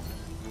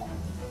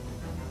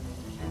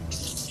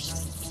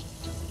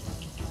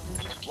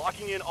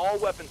 Locking in all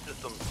weapon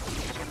systems.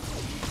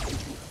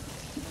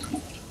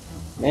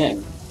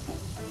 Man,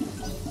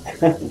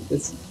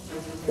 it's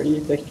pretty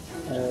thick,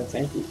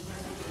 tanky.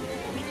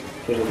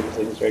 Should have the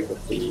precision strike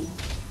with the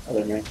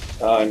other mech.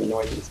 Oh, I'm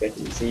annoyed that this guy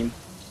can be seen.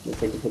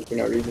 Looks like he hit for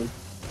no reason.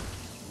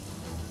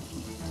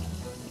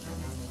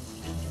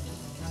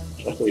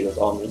 Luckily, that's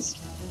all missed. I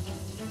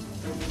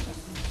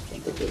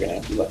think we're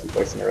gonna be lucky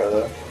twice in a row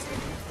though.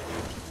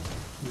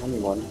 Only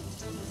one.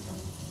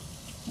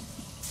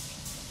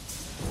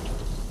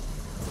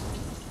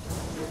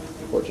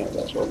 Unfortunate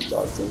that Golden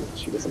Dog's going to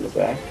shoot us in the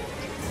back.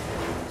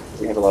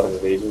 We have a lot of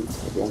evasion,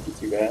 so it won't be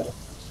too bad.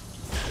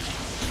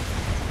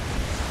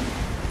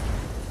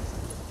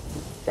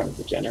 Front of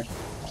the Jenner,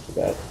 not too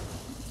bad.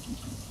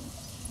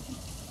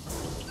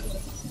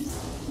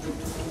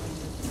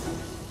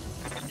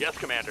 Yes,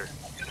 Commander.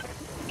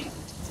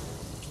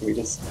 Can we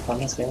just calm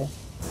this guy?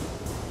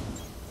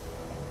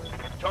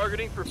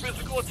 Targeting for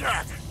physical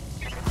attack.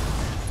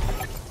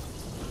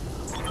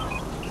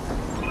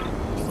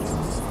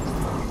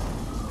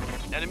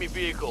 Enemy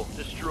vehicle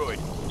destroyed.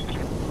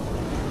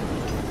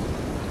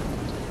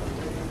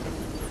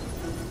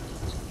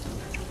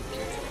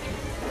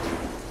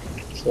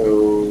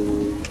 So,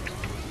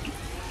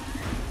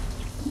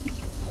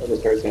 the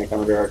turret's going to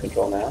come under our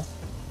control now.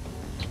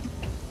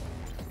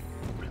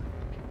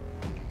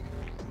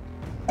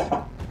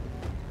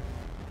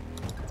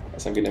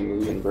 Guess I'm going to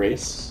move and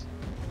brace.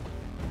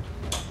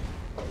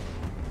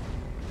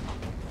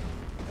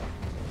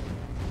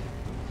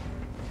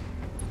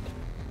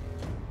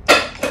 I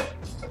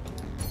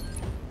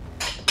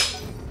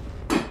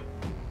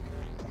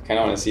kind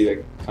of want to see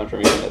the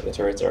confirmation that the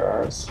turrets are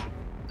ours.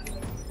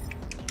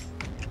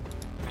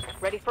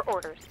 Ready for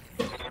orders.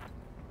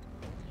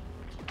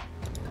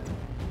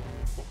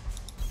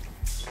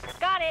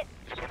 Got it.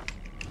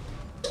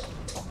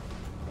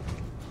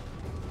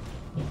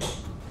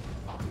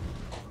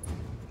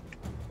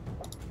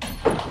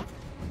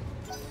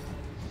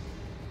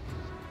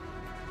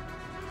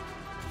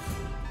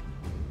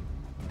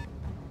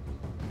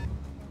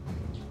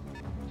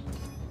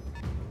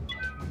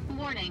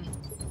 Warning.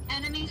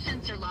 Enemy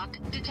sensor lock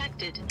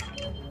detected.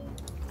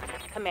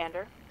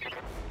 Commander.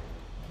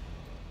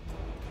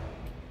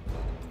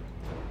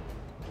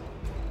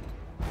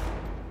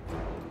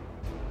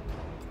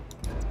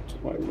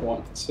 I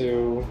want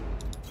to...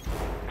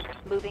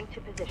 Moving to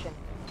position.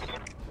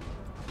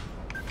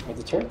 Are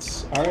the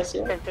turrets ours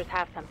yet? Sensors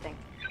have something.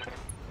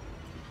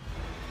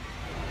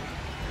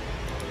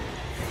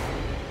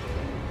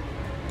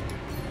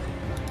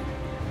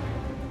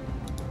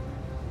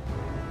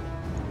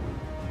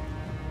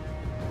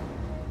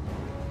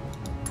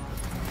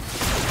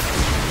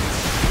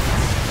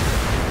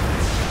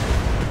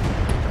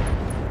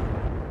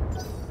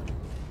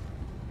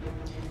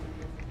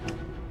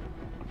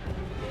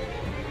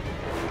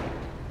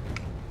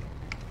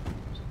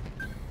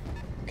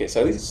 Okay,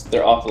 so at least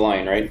they're off the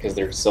line, right? Because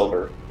they're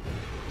silver,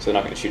 so they're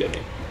not going to shoot at me.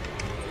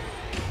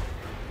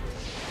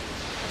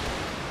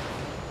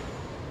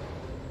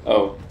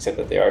 Oh, except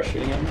that they are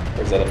shooting at me?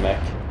 Or is that a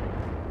mech?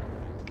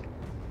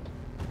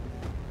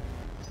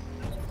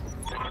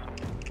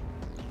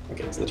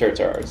 Okay, so the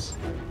turrets are ours.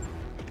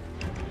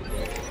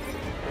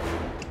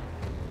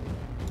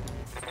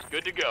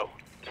 Good to go.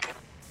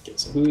 Okay,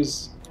 so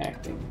who's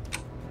acting?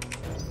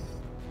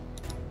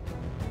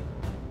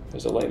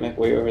 There's a light mech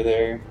way over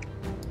there.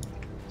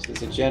 So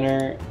there's a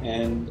Jenner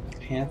and a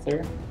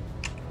Panther.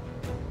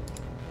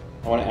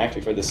 I want to act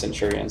before the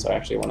Centurion, so I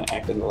actually want to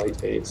act in the light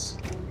phase.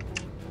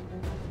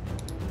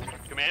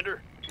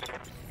 Commander.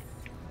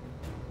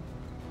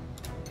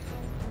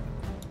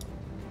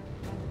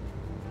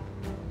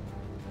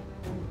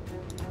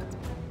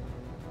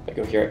 If I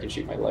go here, I can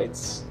shoot my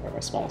lights, or my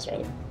smalls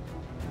rather.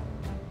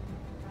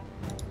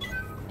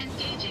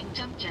 Engaging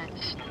jump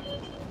jets.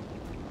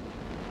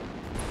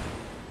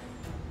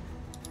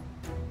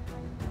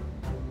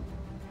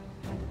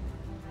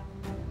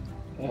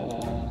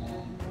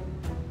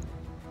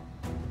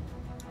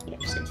 Yeah,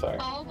 I'm just gonna fire.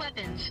 All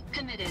weapons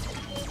committed.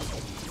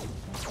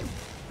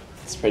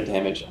 Spread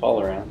damage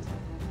all around.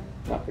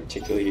 Not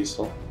particularly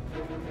useful.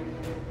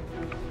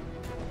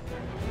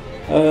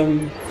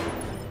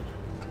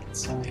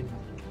 It's fine.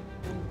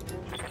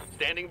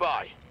 Standing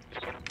by.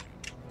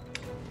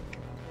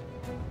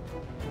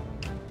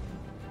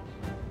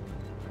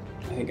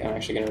 I think I'm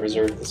actually going to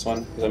reserve this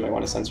one because I might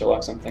want to sensor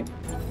lock something.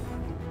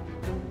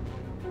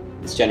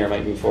 This Jenner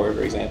might move forward,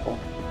 for example.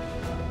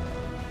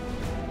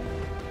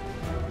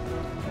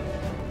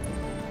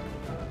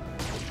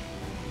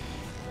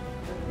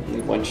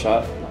 Only one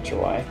shot, I'm not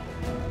sure why.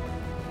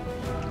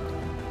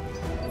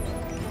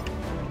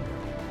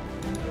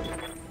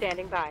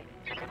 Standing by.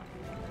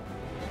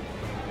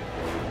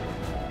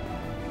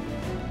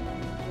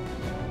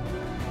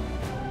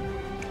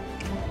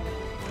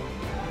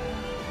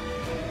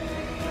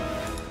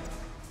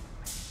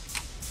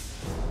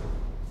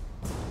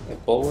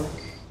 Bulwark,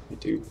 I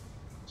do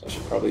So I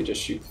should probably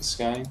just shoot this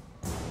guy.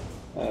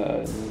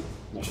 I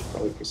should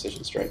probably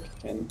precision strike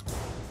him.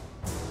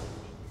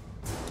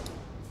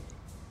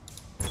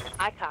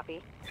 I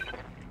copy.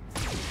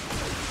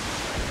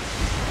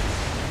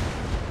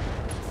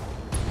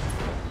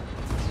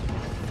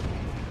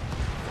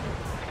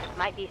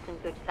 Might be some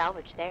good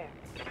salvage there.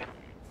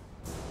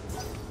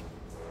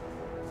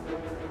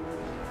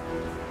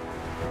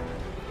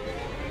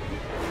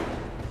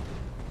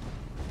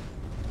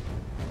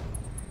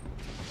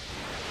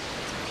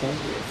 Okay,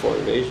 we have 4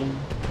 evasion.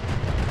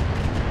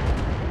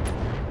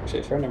 Actually,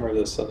 a fair number of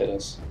those still hit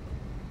us.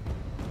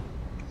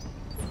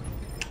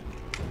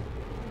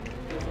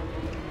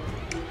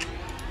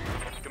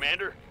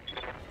 Commander?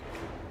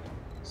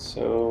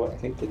 So I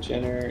think the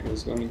Jenner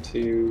is going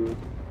to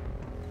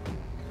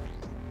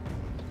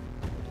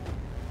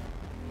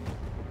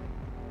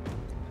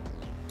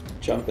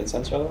jump and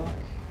sensor lock.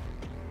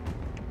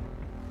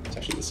 It's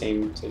actually the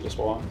same to just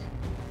walk,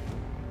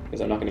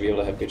 because I'm not going to be able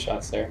to have good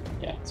shots there.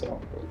 Yeah,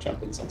 so we'll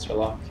jump and sensor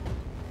lock.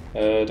 Do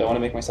I want to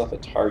make myself a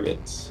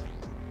target?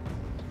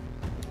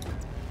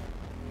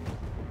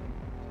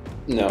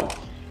 No.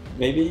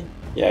 Maybe?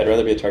 Yeah, I'd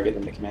rather be a target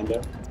than the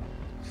commando.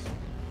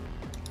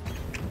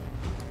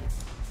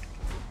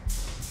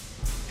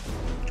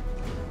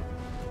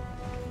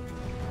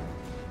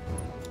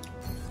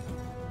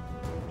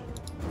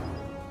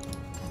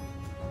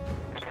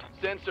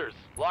 Sensors,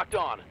 locked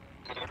on.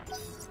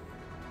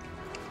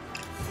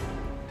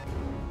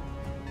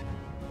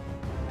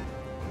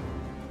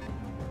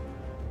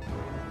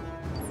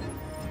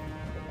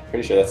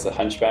 Pretty sure that's the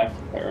Hunchback,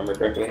 if I remember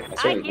correctly. I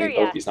certainly hear hope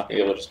ya. he's not going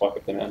to be able to just walk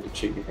up the mountain and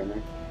shoot me from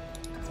there.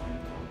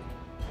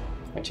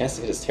 My chance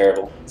to hit is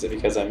terrible. Is it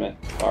because I'm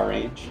at far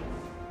range?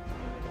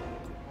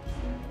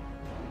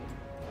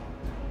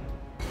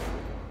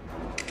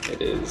 It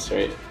is,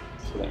 right?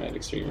 So I'm at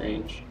extreme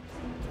range.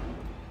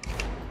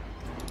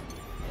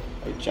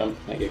 I jump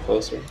and I get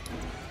closer.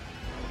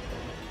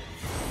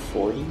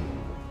 40?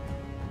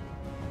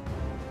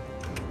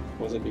 What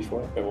was it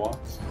before? If I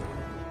walked?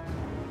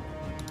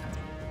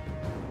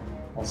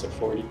 Also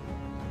 40.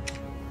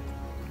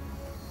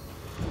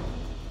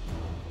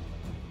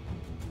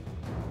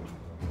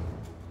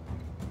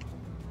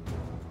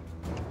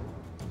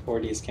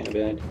 Is kind of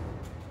bad.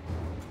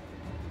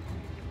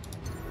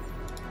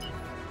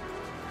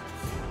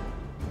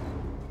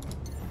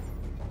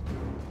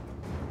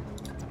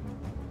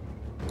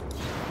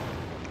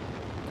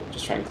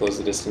 Just try and close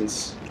the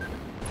distance,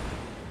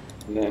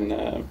 and then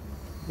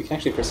we can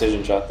actually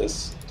precision shot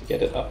this to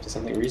get it up to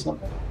something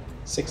reasonable.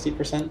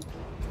 60%.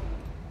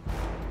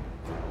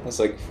 That's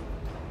like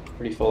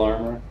pretty full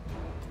armor.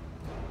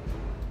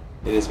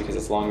 It is because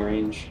it's long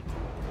range.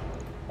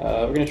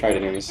 We're gonna try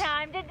it anyways.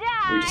 Time to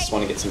die! We just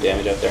want to get some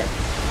damage out there.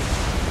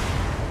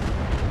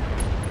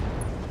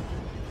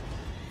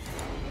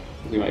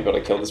 We might be able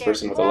to kill this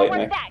person with a light Where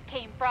mech that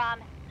came from.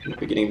 in the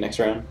beginning of the next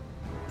round.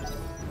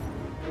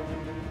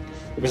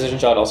 The precision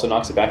shot also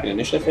knocks it back in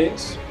initiative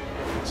phase,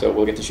 so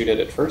we'll get to shoot at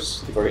it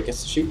first before it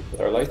gets to shoot with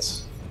our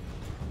lights.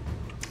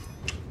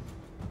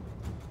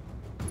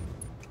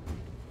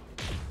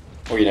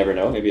 Or you never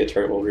know, maybe a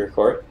turret will rear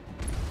court.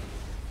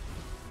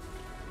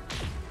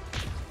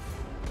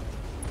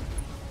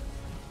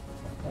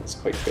 That's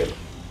quite good.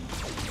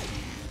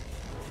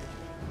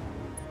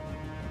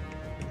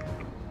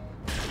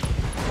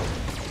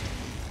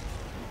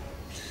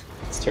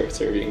 These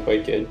turrets are being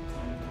quite good.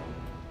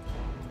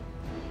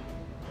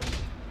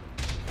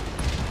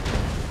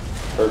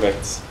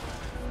 Perfect.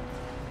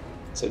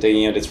 So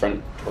taking out its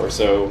front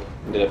torso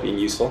ended up being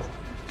useful.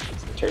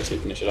 So the turrets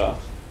could finish it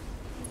off.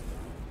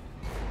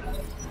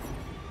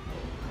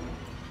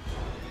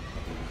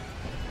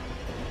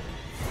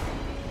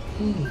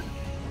 The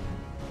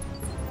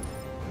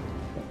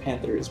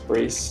Panther is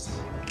braced.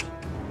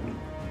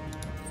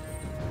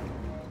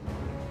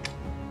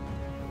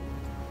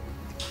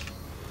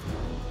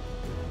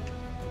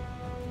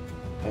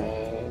 I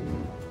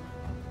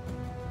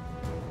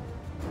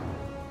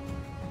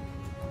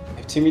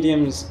have 2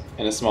 mediums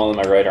and a small in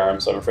my right arm,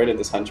 so I'm afraid of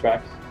this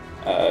Hunchback.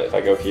 If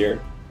I go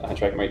here, the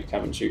Hunchback might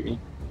come and shoot me.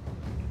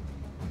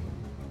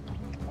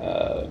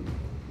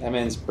 That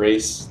man's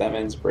braced, that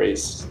man's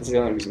braced. This is the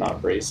only one who's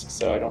not braced,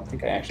 so I don't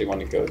think I actually want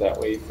to go that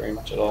way very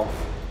much at all.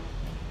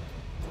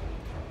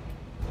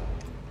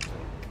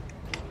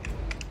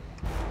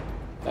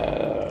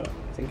 I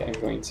think I'm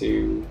going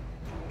to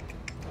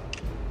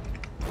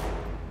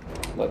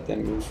let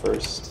them move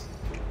first.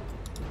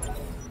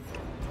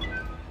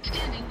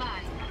 Standing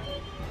by.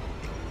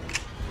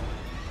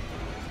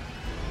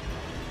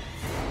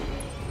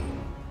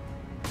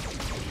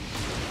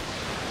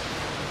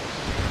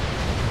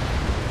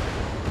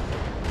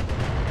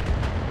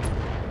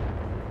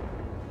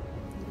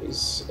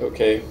 It's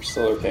okay, we're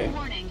still okay.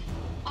 Warning.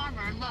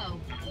 Armor low.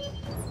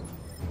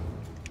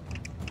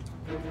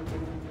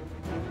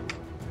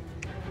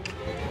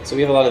 So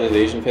we have a lot of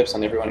evasion pips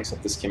on everyone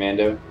except this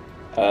commando.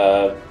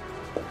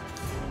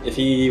 If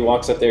he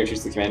walks up there and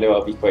shoots the commando,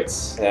 I'll be quite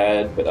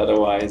sad, but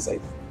otherwise I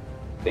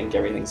think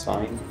everything's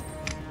fine.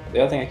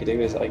 The other thing I could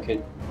do is I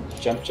could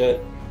jump jet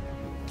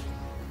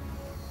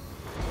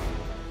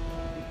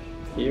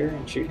here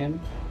and shoot him.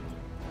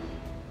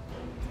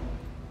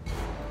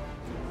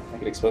 I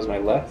could expose my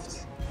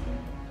left.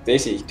 If the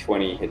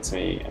AC-20 hits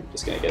me, I'm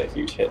just going to get a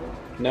huge hit.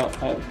 No,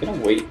 I'm going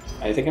to wait.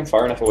 I think I'm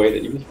far enough away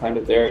that even if you climbed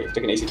it there, if you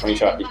took an AC-20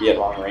 shot, you'd be at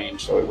long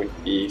range, so it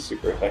wouldn't be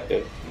super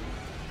effective.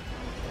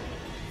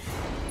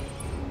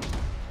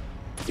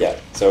 Yeah,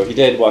 so he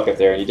did walk up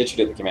there, and he did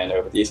shoot at the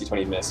commando, but the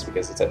AC-20 missed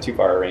because it's at too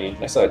far a range.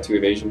 And I still had 2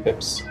 evasion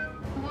pips.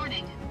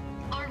 Warning.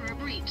 Armor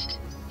breached.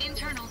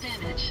 Internal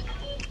damage.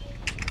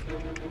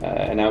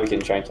 And now we can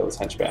try and kill this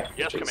henchback,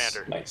 Yes, which is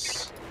Commander.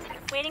 nice.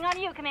 Waiting on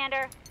you,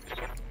 Commander.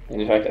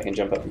 And in fact, I can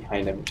jump up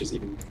behind him, which is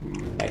even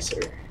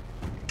nicer.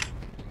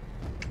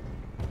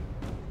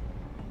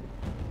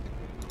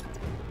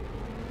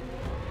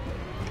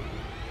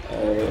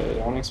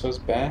 Home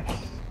exposed back?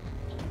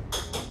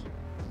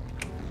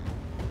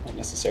 Not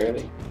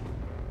necessarily.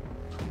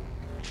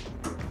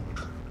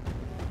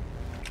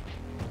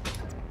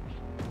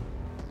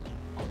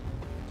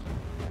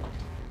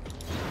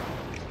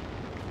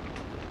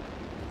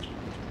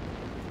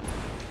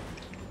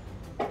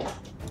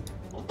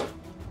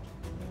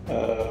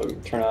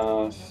 Turn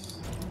off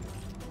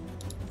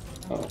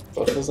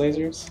both of those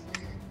lasers.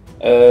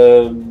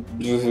 Do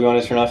we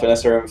want to turn off an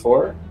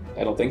SRM-4?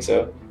 I don't think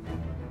so.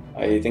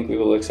 I think we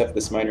will accept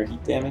this minor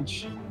heat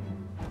damage.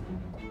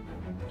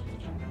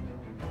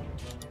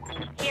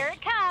 Here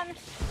it comes.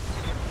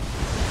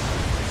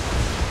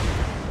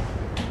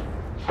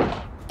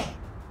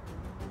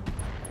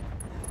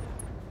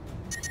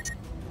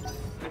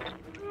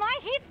 My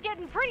heat's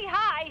getting pretty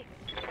high.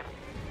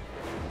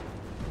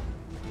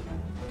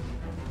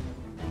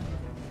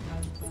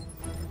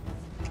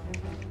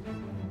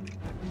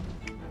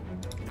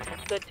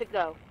 Good to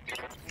go.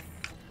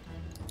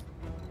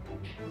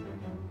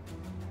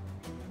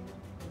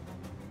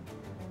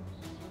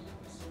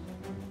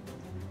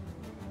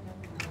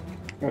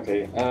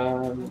 Okay,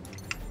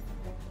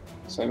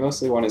 so I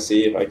mostly want to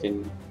see if I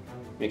can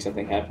make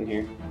something happen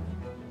here.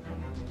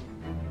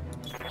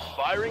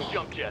 Firing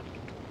jump jet.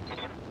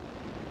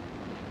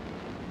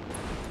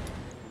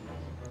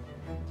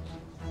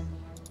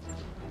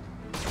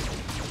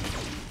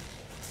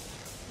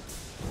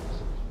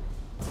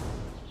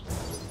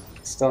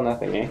 Still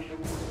nothing, eh?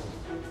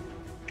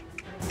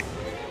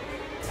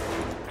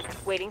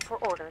 Waiting for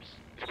orders.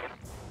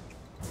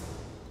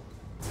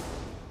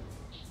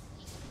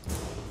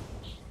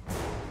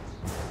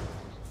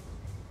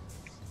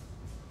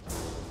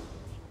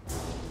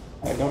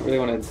 I don't really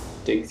want to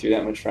dig through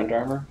that much front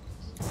armor.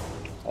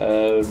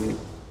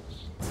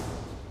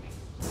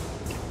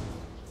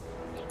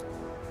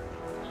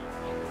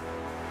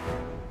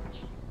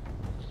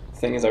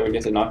 Thing is, I would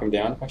get to knock him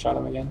down if I shot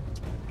him again.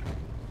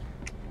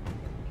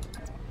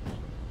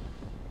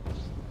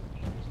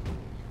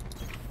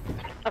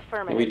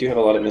 And we do have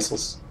a lot of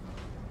missiles.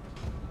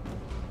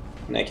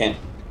 And I can't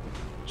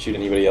shoot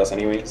anybody else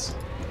anyways.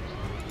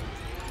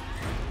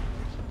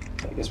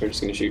 I guess we're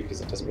just going to shoot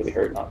because it doesn't really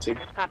hurt not to.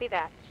 Copy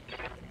that.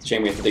 It's a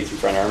shame we have to dig through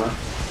front armor.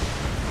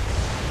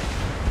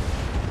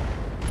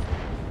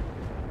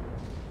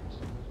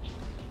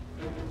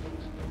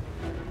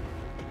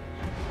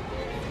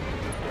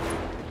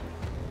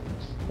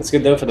 That's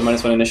good though for the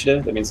 -1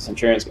 initiative. That means the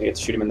Centurion's going to get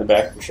to shoot him in the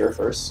back for sure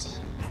first.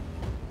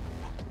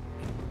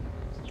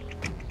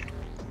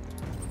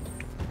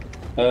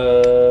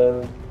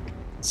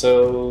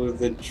 So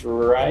the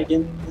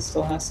dragon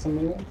still has to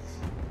move?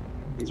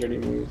 He's already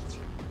moved.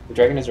 The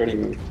dragon has already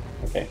moved.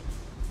 Okay.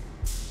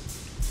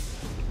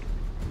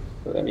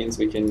 So that means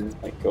we can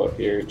like go up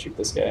here and shoot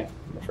this guy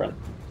in the front.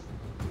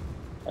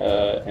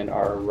 And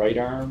our right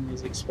arm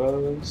is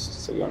exposed,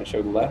 so we want to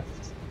show left.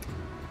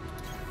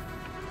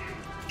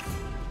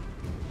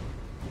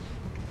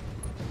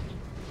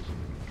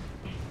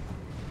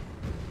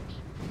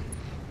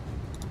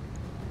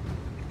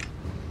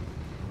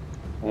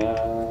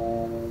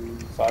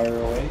 Fire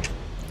away.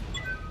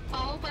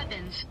 All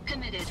weapons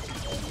committed.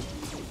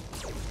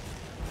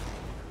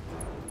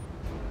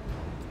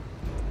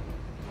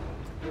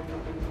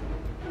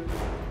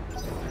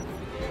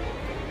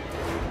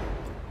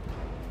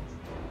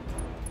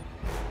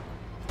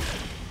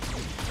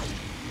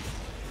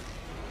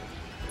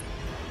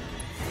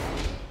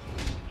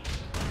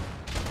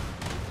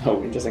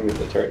 Oh, interesting that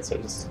the turrets are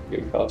just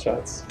getting call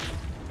shots.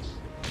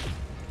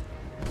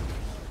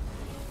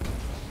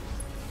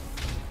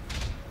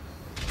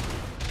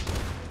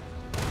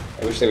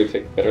 I wish they would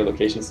pick better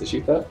locations to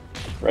shoot that.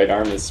 Right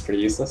arm is pretty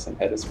useless and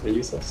head is pretty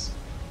useless.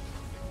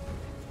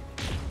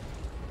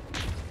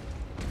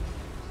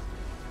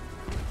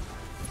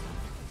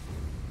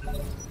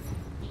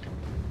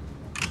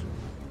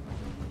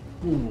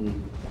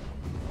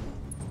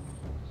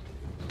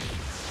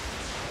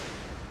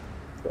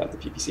 Glad the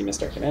PPC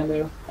missed our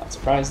commando. Not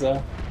surprised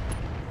though.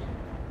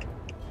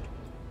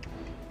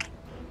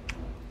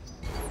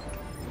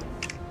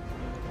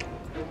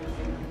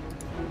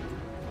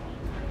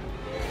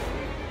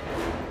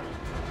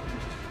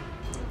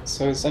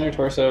 So his center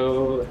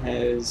torso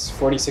has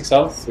 46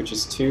 health, which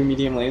is 2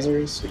 medium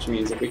lasers, which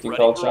means if we can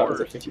call shot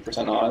with a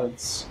 50%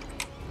 odds,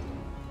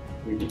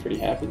 we'd be pretty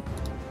happy.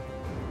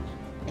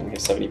 And we have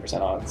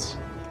 70% odds,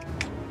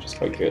 which is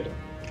quite good.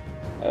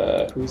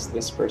 Who's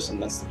this person?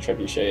 That's the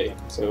trebuchet.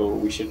 So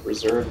we should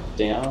reserve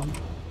down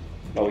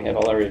while we have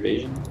all our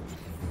evasion.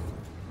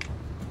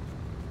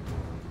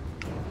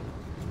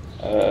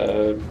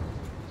 Can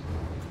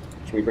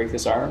we break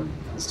this arm?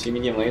 These 2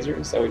 medium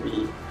lasers? That would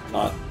be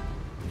not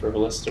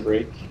frivolous to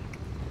break.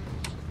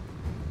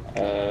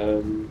 Yeah,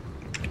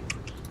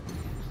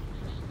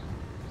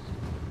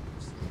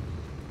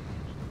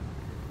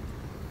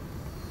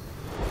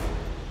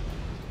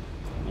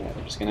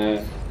 we're just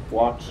gonna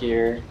walk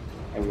here,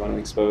 and we want to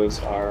expose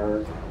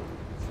our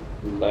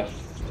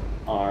left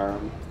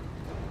arm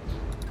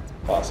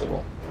if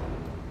possible.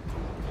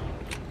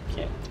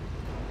 Can't.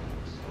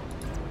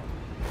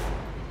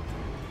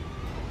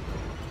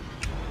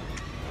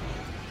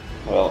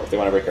 Well, if they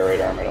want to break our right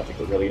arm, I don't think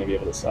we're really going to be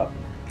able to stop.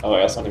 Oh,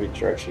 I also want to make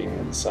sure actually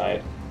on the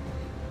side.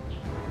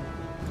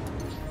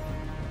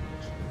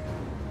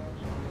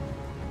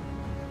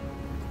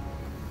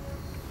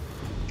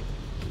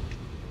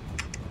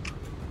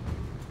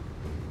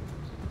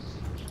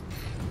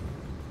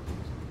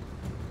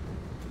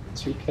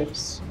 Two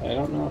pips? I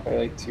don't know if I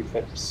like 2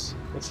 pips.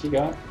 What's he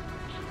got?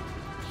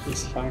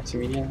 He's 5 2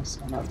 mediums?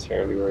 I'm not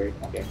terribly worried.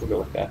 Okay, we'll go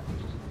with that.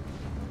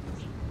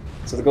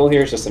 So the goal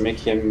here is just to make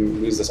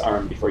him lose this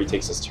arm before he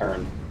takes his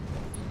turn.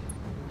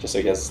 Just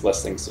so he has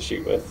less things to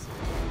shoot with.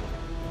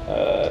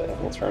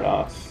 We'll turn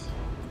off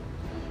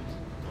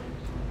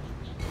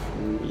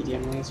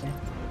medium laser.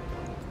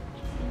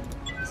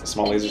 The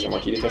small lasers are more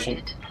heat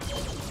efficient.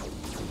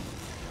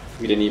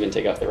 We didn't even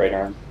take off the right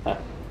arm. Huh.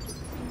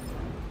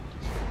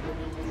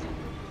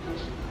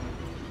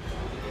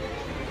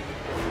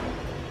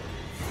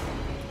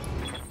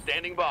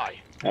 Standing by.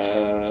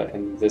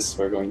 And this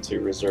we're going to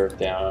reserve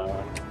down,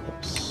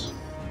 oops,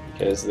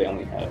 because they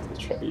only have the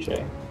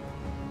trebuchet.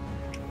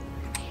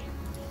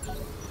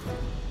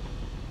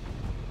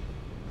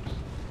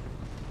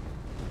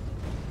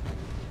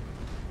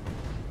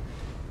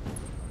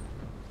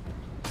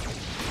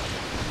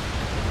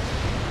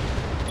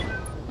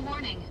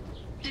 Warning.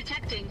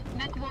 Detecting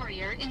mech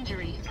warrior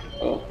injury.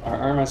 Oh, our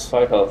arm has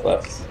 5 health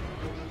left.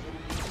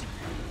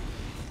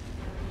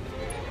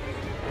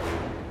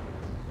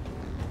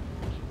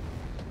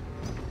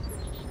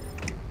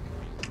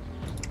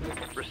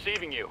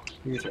 Receiving you.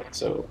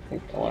 So I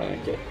think I want to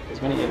get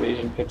as many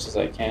evasion pips as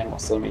I can while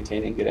still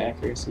maintaining good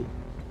accuracy.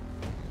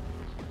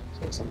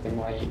 So something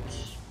like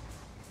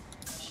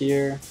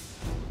here,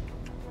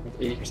 with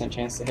 80%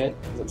 chance to hit.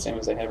 Is it the same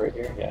as I have right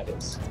here? Yeah, it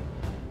is.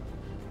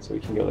 So we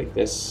can go like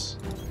this,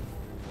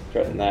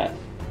 threaten that,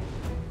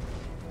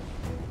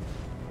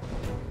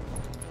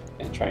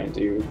 and try and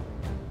do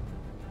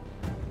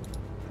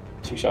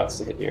 2 shots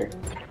to hit here.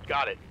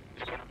 Got it.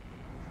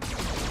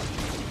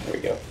 There we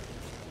go.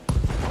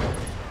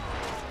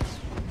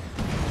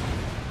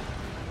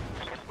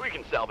 We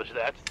can salvage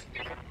that.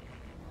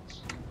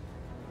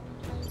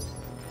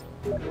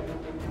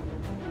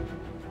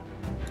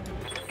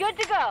 Good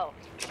to go.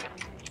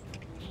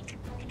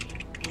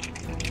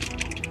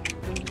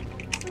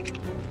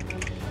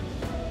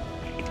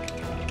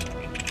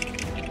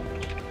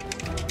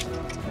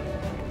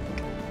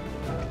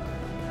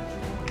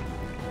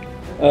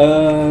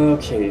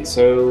 Okay,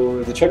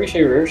 so the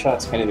trebuchet rear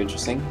shot's kind of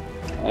interesting.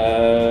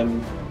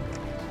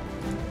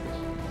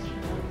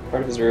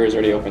 Part of his rear is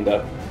already opened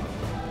up.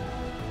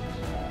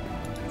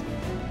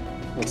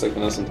 Looks like the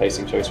most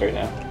enticing choice right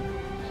now.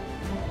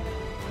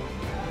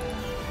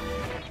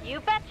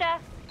 You betcha.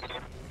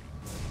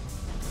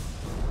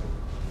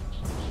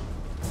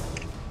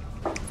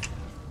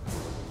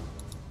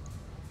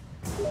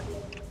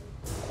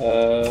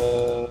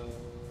 We're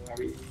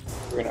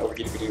gonna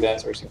overheat if we do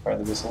that, so we're just gonna fire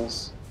the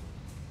missiles.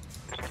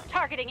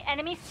 Targeting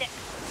enemy 6.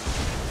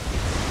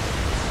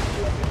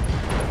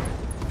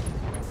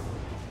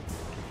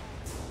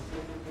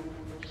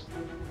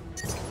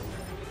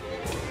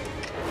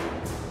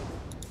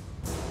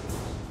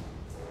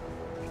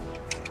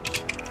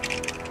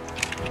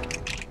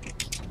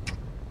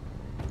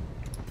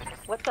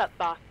 What's up,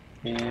 boss?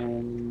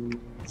 And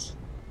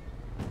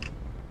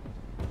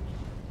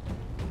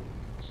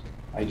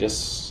I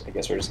guess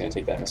we're just gonna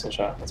take that missile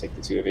shot. I'll take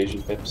the 2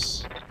 evasion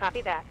pips.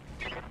 Copy that.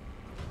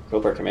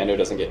 Hope our commando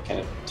doesn't get kind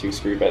of too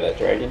screwed by that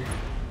dragon.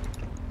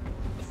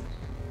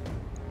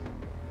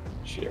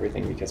 Shoot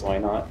everything because why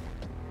not?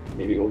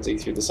 Maybe we'll dig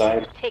through the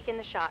side. Taking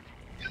the shot.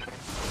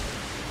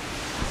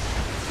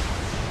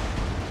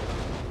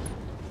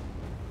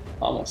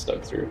 Almost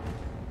dug through.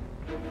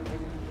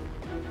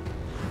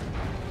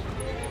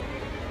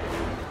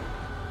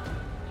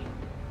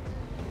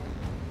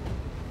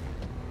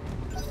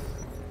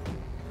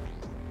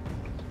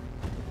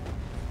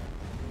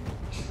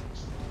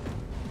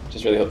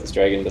 Just really hope this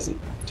dragon doesn't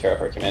tear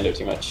up our commando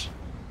too much.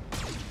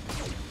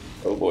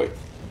 Oh boy.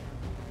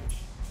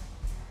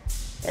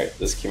 Alright,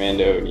 this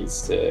commando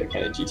needs to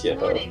kind of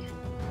GTFO. Warning.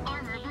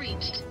 Armor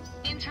breached.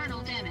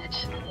 Internal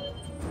damage.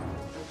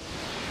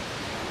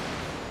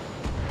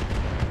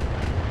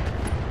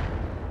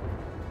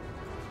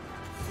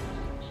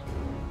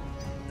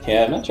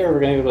 Yeah, I'm not sure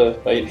we're going to be able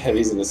to fight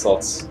heavies and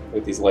assaults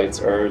with these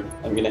lights, or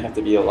I'm going to have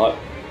to be a lot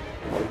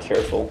more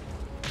careful.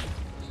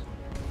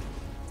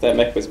 If that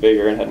mech was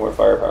bigger and had more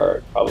firepower,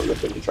 it probably would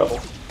put in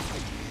trouble.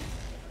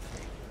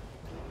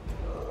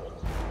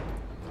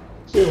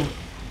 Ew.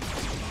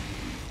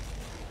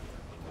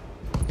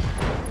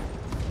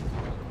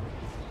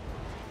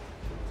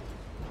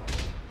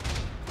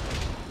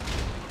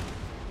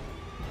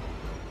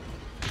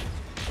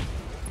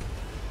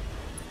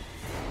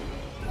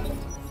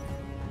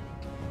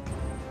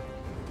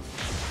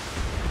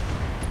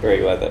 Very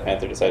glad that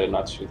Panther decided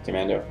not to shoot the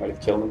Commando. Might have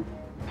killed him.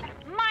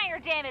 Minor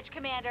damage,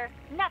 Commander.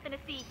 Nothing to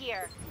see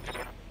here.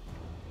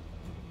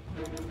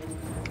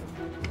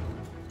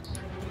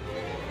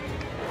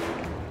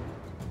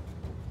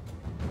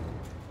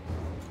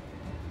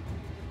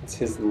 It's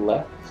his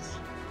left.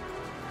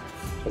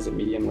 Has a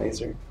medium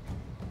laser.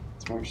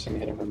 It's more interesting to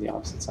hit him from the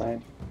opposite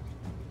side.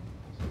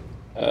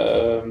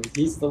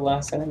 He's the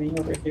last enemy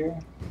over here.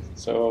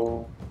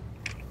 So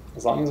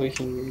as long as we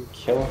can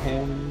kill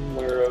him,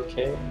 we're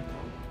okay.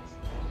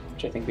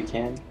 Which I think we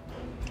can.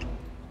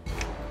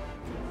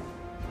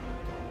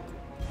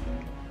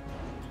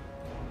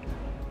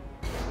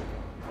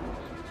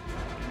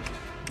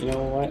 You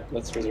know what?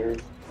 Let's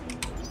reserve.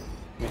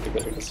 Make a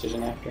better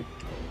decision after.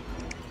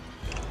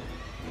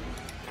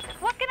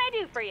 What can I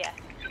do for you?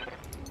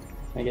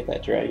 Can I get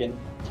that dragon?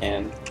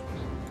 Can.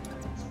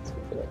 Let's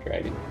go for that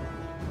dragon.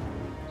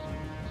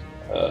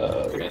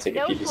 We're gonna take a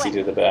No PPC sweat.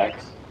 to the back.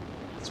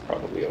 It's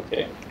probably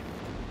okay.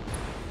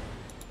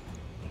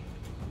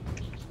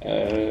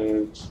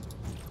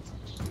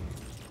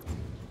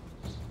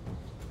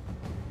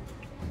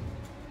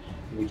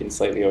 We can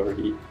slightly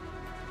overheat.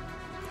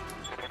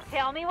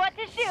 Tell me what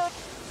to shoot.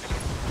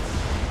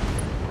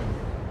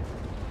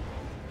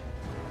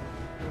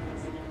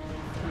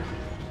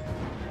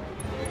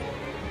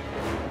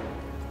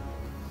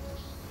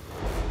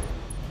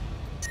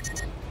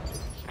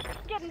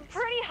 Getting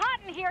pretty hot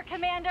in here,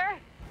 Commander.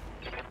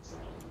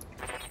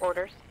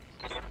 Orders.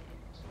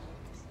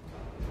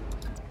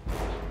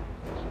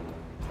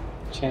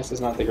 Chance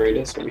is not the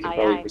greatest, but we can Aye,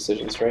 probably aye.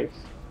 precision strike.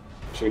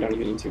 Actually, we don't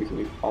even need to. We can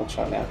do all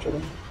shot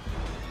naturally.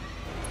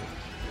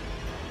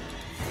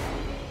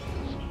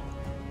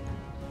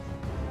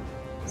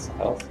 His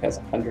health has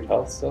 100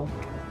 health still.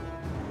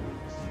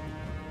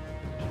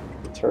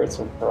 The turrets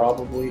will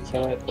probably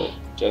kill it, but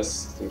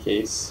just in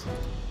case.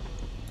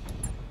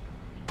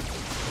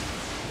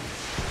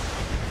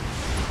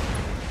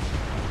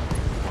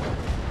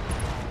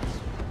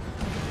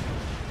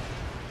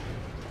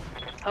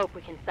 Hope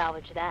we can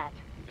salvage that.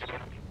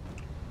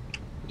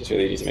 Just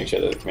really need to make sure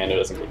that the Commando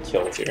doesn't get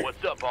killed here.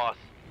 What's up, boss?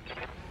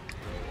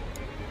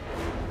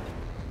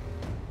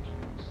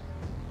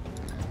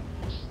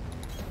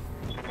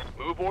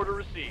 Move order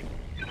received.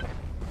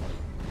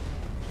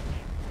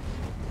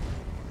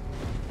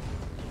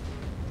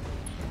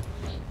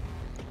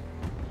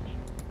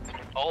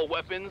 All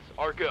weapons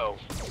are go.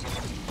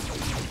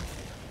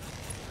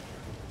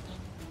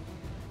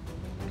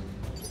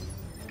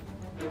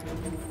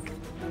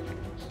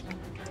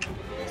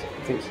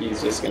 I think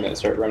he's just going to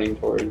start running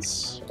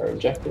towards our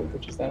objective,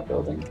 which is that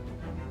building.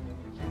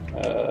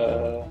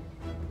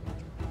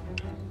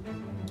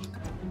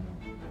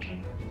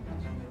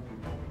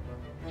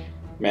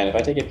 Man, if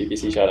I take a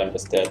PPC shot, I'm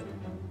just dead.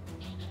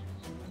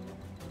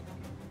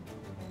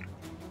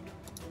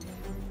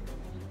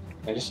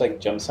 I just like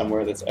jump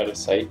somewhere that's out of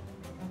sight.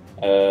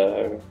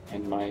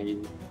 And my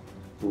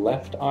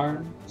left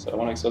arm, so I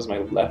want to expose my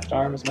left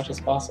arm as much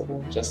as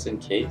possible, just in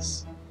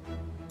case.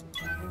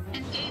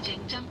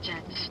 Engaging jump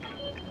jet.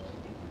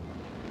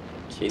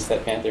 In case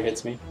that Panther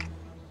hits me.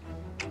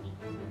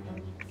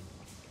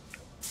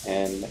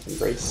 And I can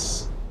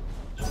brace.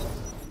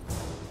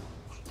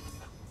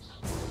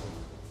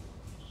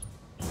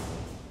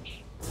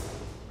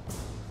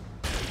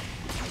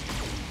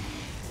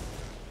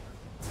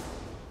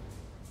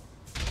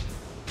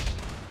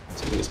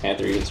 So this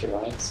Panther even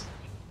survives.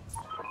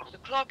 The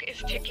clock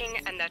is ticking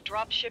and that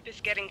dropship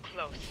is getting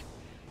close.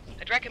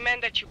 I'd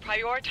recommend that you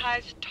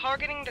prioritize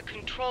targeting the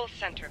control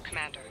center,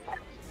 Commander.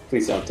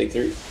 Please don't take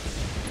through.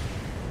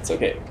 It's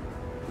okay.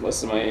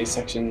 Most of my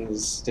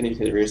sections didn't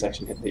even hit the rear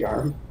section, hit the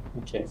arm.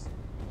 Okay.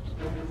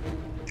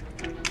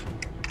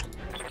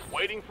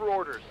 Waiting for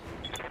orders.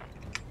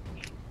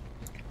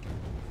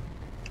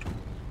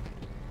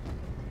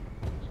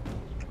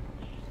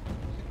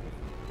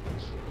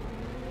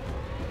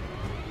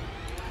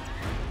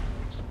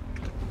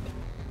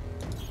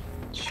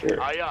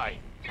 Sure. Aye, aye.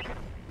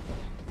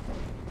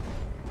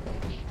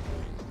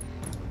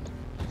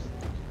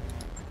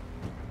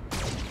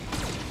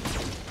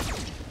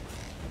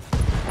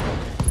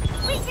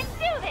 We can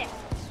do this!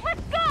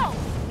 Let's go!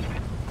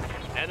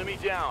 Enemy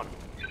down.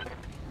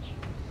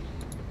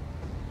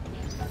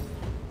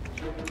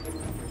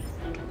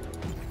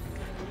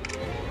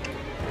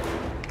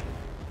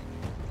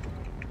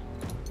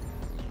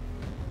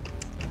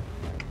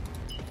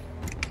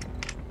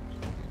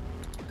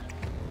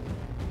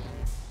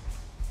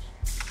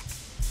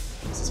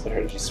 This is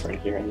better to just run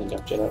here and then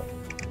jump jet up.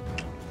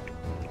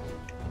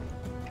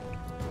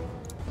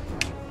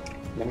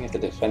 then we have to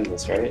defend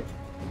this, right?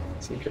 I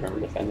seem to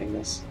remember defending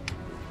this.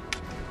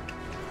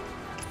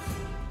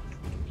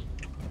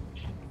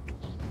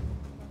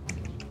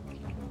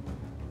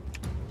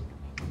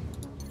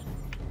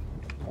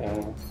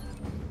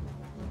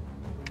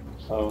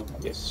 Oh, I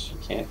guess she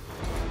can't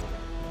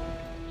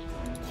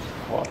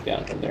walk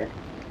down from there.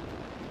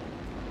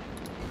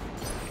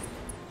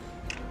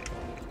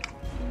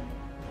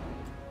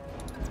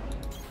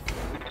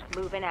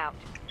 Moving out.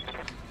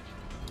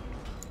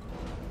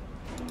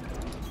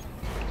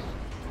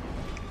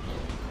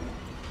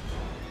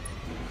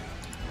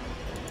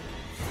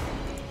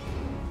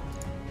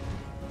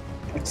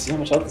 I'd like to see how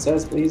much health this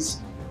has,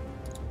 please.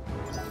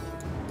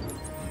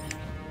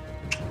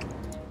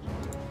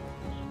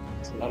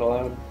 Is it not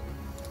allowed?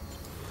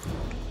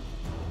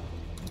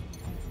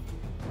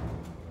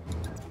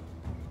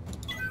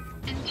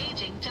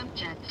 Engaging jump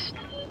jets.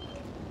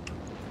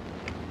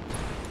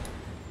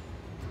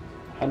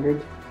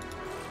 100?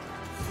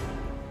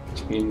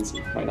 Which means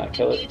you might not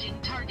kill it. Engaging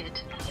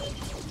target.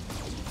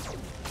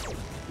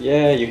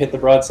 Yeah, you hit the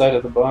broadside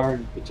of the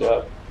barn. Good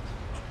job.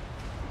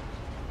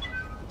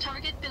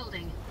 Target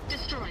building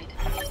destroyed.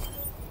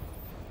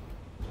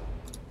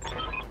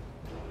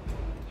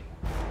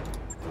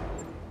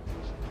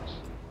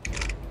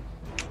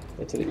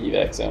 Get to the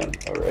evac zone.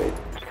 Alright.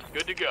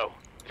 Good to go.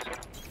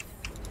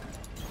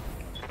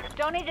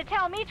 Don't need to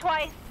tell me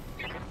twice.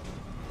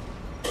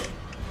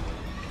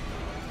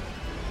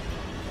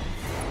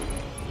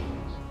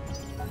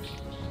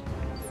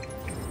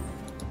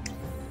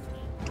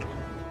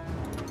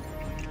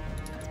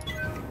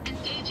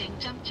 Engaging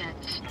jump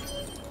jets.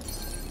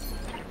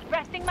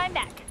 Resting my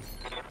mech.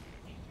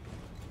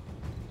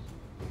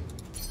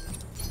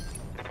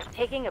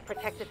 Taking a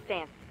protective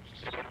stance.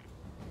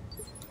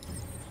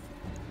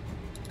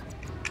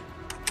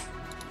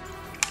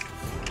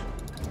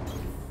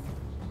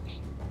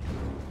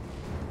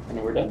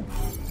 And we're done.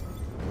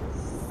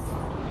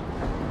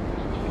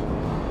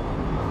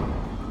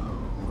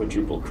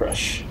 Quadruple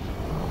crush.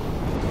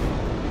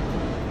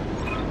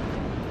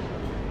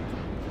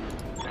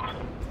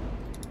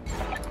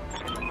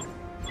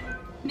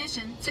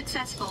 Mission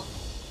successful.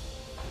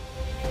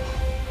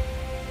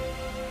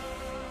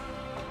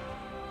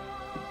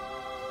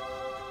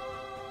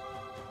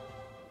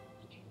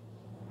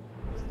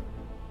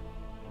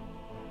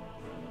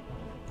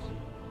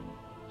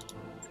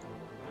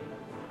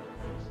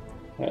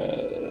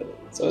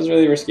 So it was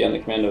really risky on the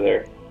commando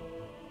there.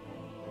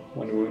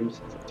 One wound,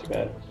 too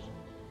bad.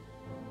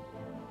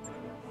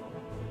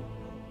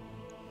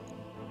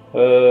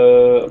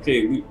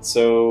 Okay, loot.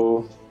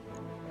 So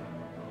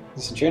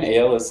the Centurion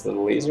AL is the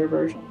laser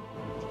version.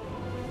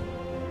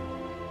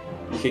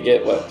 You could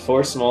get what?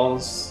 4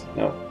 smalls?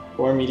 No,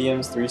 4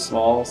 mediums, 3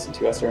 smalls, and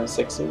 2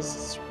 SRM6s.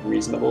 It's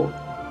reasonable.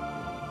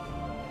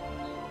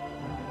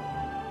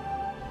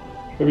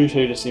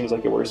 Trebuchet just seems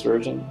like a worse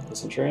version of the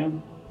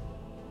Centurion.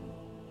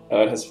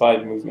 It has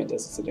 5 movement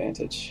as its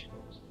advantage.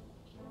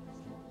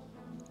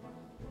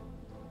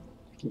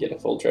 I can get a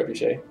full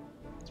trebuchet.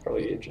 It's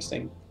probably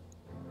interesting.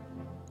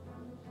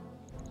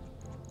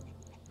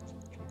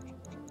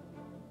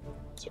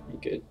 It's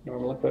pretty good.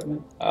 Normal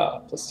equipment.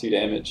 Plus 2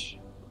 damage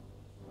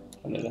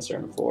on an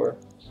SRM4.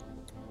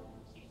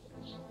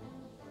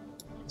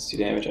 Plus 2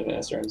 damage on an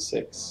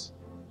SRM6.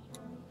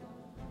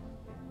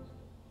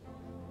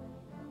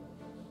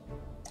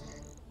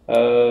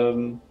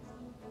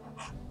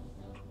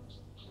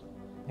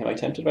 Am I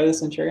tempted by the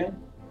Centurion?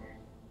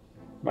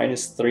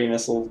 Minus 3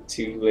 missile,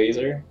 2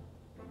 laser.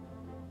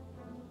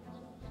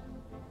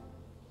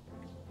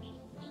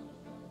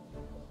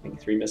 I think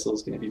 3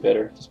 missiles is going to be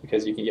better, just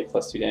because you can get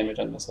plus 2 damage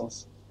on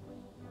missiles.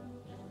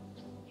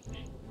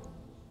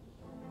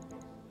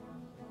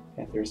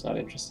 Panther's not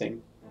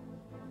interesting.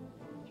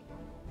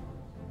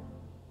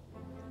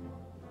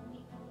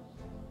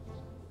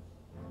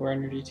 Four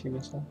energy, 2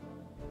 missile.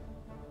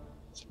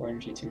 It's 4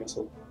 energy, 2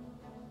 missile.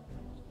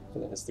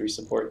 But that has 3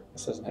 support.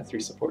 This doesn't have 3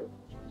 support.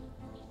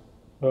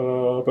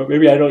 But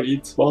maybe I don't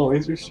need small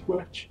lasers too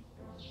much.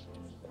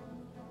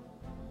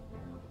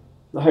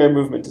 The higher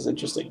movement is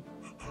interesting.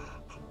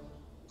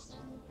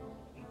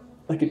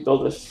 I could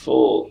build a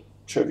full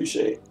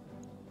trebuchet.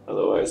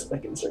 Otherwise, I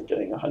can start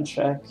getting a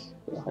hunchback.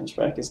 But a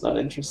hunchback is not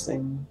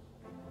interesting.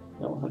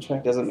 No, a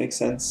hunchback doesn't make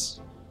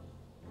sense.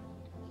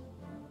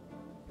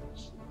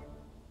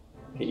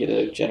 I could get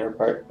a Jenner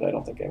part, but I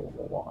don't think I would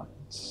want.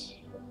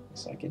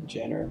 Second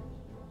Jenner.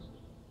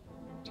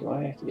 Do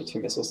I? I can get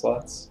 2 missile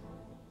slots.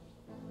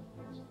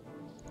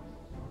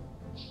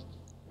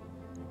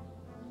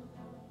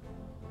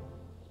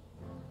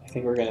 I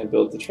think we're going to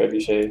build the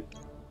trebuchet,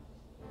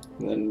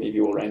 and then maybe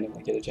we'll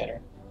randomly get a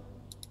Jenner.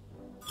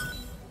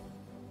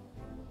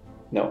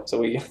 No, so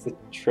we got the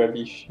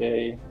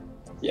trebuchet.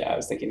 Yeah, I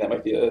was thinking that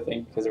might be the other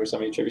thing, because there were so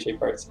many trebuchet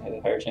parts, I had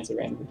a higher chance of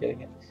randomly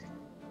getting it.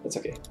 That's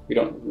okay. We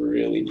don't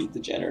really need the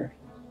Jenner.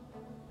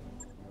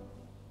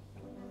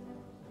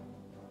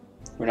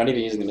 We're not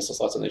even using the missile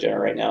slots on the Jenner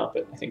right now,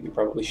 but I think we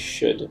probably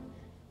should.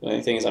 The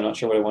only thing is I'm not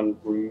sure what I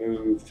want to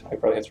remove. I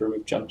probably have to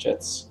remove jump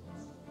jets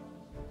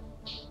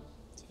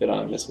to fit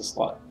on a missile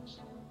slot.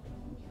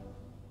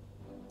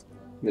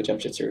 The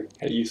jump jets are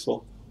kind of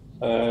useful.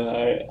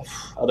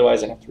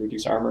 Otherwise, I have to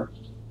reduce armor.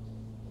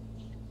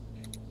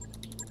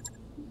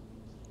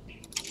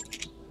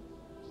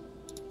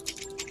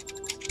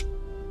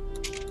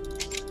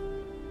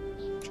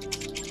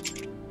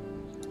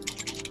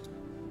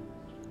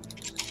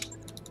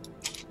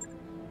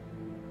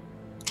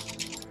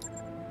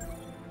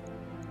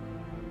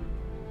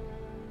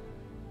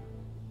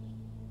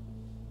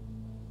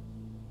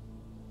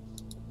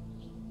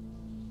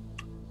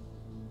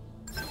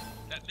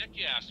 That mech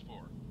you asked for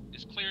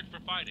is cleared for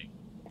fighting.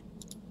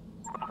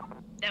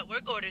 That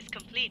work order's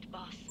complete,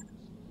 boss.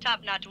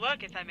 Top-notch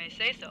work, if I may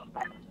say so.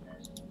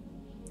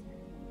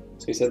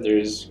 So you said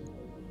there's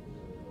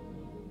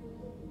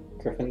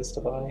griffins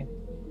to buy.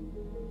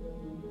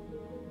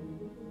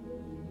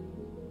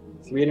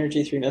 3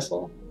 energy, 3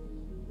 missile,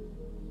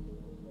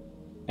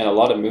 and a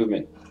lot of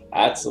movement.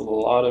 That's a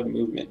lot of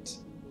movement.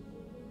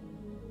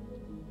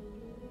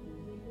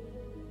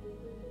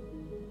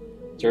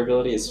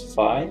 Durability is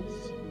 5.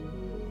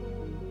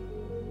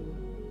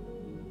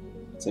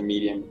 It's a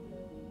medium.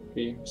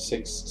 3,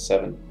 6,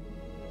 7.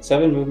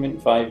 7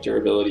 movement, 5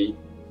 durability.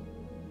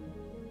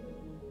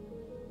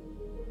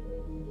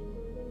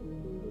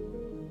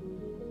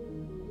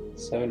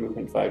 Seven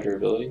movement, 5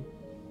 durability.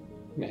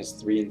 And it has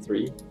 3 and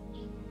 3.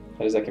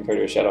 How does that compare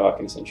to a Shadowhawk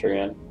and a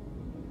Centurion?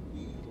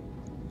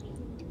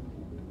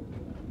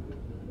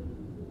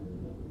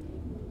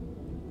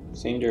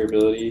 Same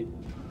durability.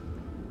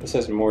 This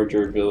has more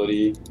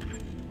durability.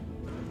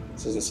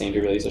 This is the same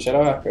durability. So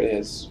Shadowhawk already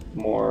has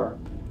more.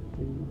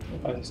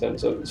 5, 6, 7.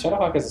 So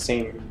Shadowhawk has the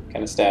same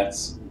kind of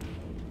stats.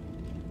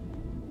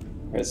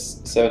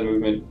 It's 7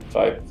 movement,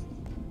 5.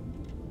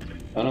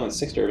 Oh no, it's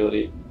 6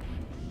 durability.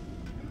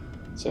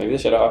 So maybe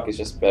the Shadowhawk is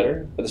just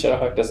better, but the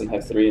Shadowhawk doesn't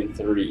have 3 and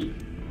 3.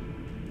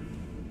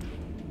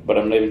 But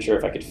I'm not even sure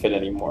if I could fit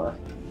any more.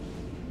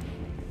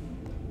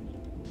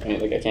 I mean,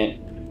 like, I can't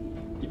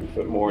even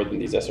put more than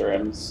these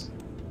SRMs.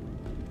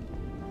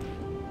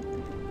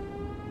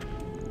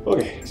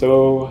 Okay,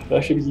 so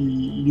that should be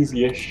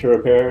easy-ish to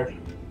repair.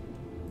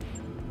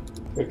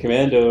 The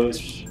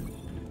commandos,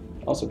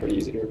 also pretty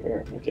easy to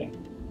repair. Okay.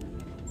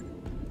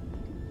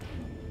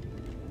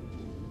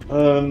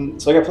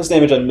 So I got plus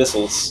damage on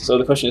missiles. So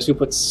the question is, who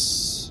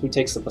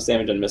takes the plus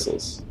damage on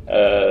missiles?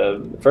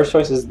 The first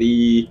choice is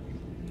the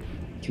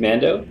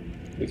commando.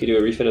 We could do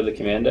a refit of the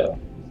commando,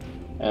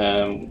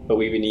 but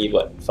we would need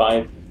what,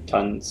 5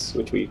 tons,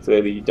 which we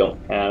clearly don't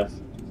have.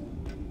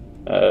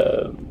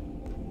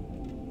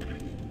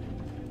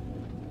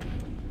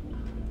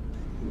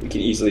 We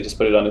can easily just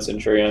put it on a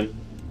Centurion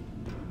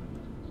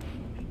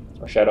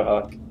or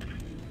Shadowhawk.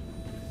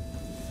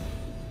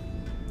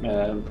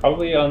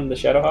 Probably on the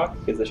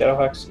Shadowhawk, because the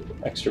Shadowhawk's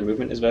extra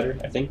movement is better.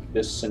 I think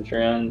this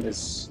Centurion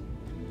is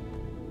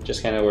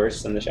just kind of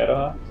worse than the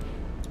Shadowhawk.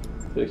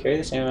 Do they carry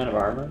the same amount of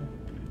armor?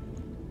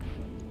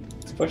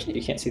 Unfortunately,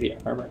 you can't see the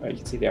armor. Oh, you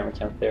can see the armor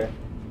count there.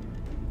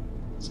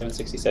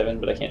 767,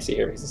 but I can't see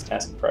here because it's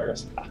task in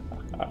progress.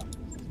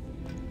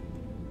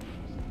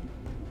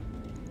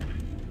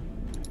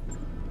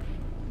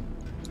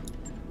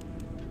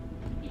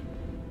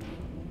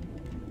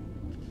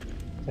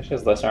 It actually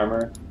has less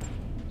armor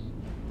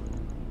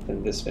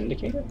than this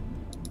Vindicator,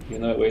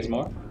 even though it weighs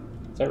more.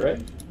 Is that right?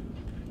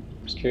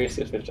 I'm just curious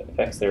if it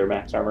affects their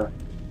max armor.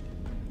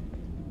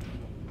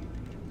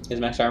 His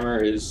max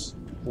armor is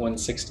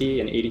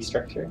 160 and 80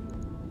 structure.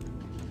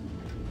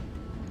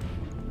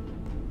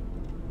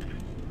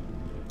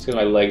 It's because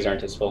my legs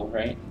aren't as full,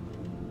 right?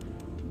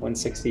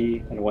 160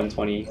 and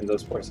 120 in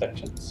those 4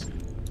 sections.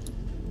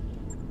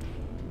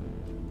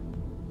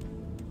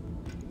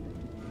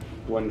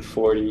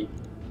 140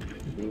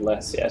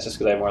 less, yeah, it's just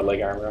because I have more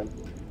leg armor on.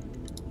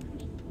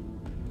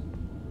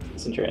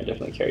 Centurion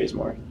definitely carries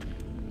more.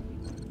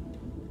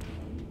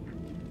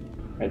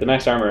 Right, the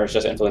max armor is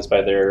just influenced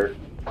by their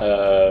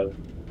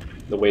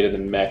the weight of the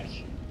mech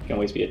can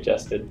always be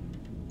adjusted.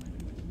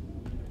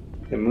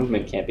 The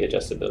movement can't be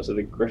adjusted though, so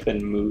the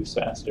Griffin moves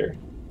faster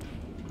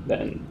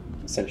than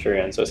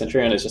Centurion. So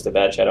Centurion is just a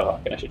bad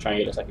Shadowhawk, and I should try and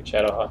get a second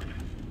Shadowhawk.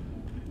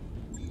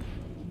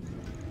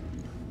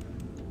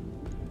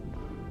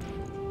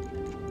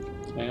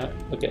 Hang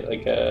on, look at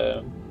like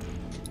a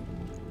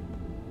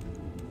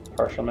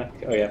partial mech.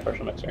 Oh yeah,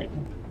 partial mechs right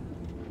now.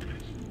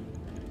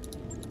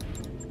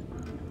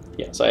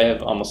 Yeah, so I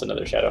have almost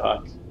another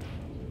Shadowhawk.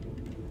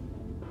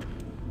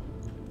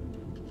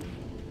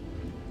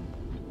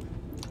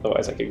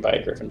 Otherwise I could buy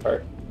a Griffin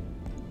part.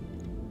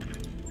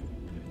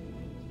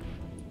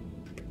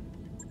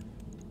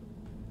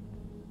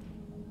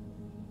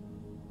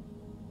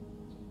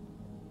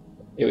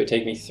 It would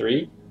take me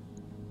 3.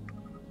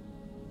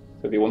 So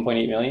it would be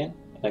 1.8 million,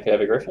 and I could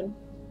have a Griffin.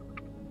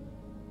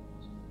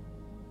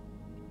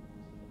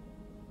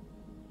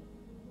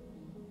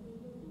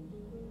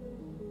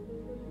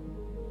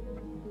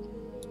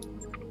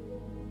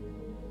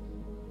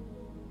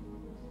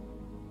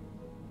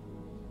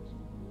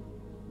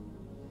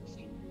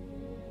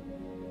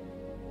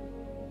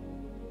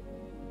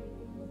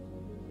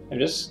 I'm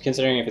just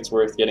considering if it's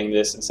worth getting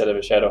this instead of a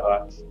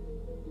Shadowhawk.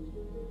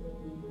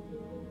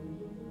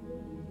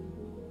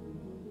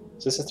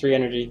 So this is 3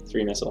 energy,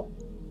 3 missile.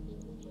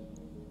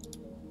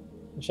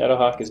 The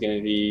Shadowhawk is going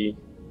to be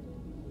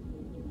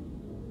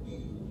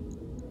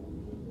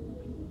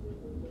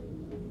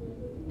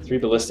 3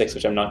 ballistics,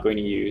 which I'm not going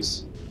to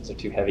use because they're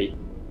too heavy.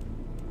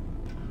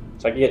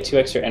 So I can get 2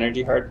 extra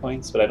energy hard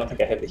points, but I don't think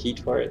I have the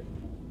heat for it.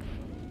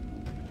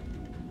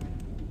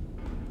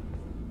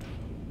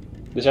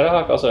 The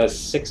Shadowhawk also has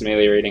 6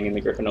 melee rating, and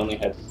the Griffin only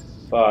had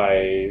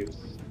 5.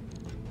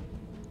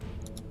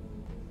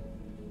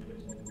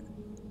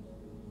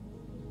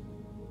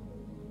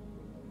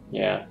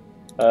 Yeah.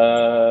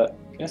 I'm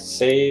gonna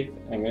save.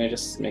 I'm gonna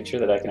just make sure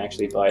that I can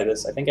actually buy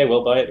this. I think I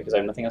will buy it because I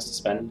have nothing else to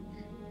spend.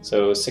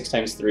 So 6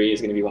 times 3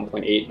 is gonna be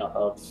 1.8, and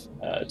I'll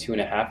have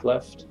 2.5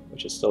 left,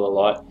 which is still a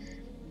lot.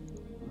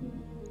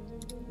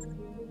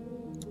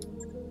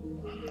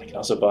 I can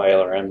also buy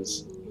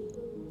LRMs.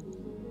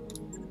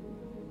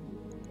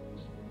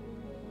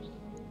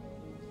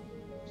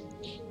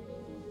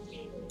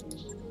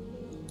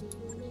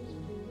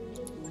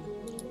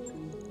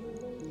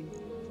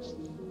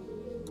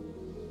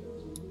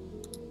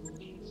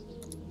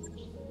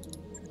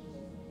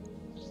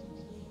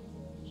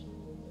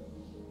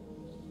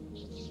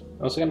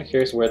 I'm also kind of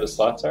curious where the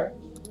slots are.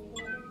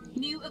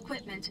 New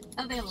equipment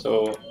available.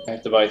 So I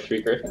have to buy 3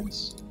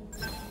 Griffins.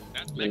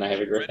 That And I have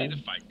a makes you ready Griffin.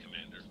 to fight,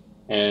 Commander.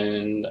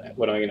 And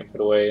what am I going to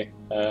put away?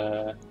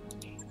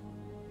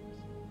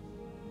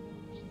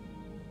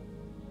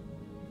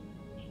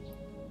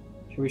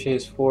 Trebuchet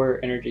is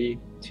 4 energy,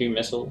 2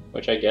 missile,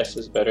 which I guess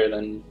is better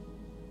than...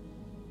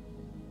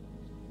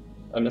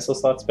 A missile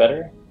slot's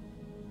better?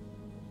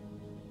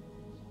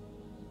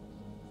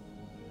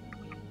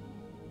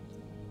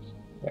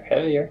 They're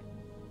heavier.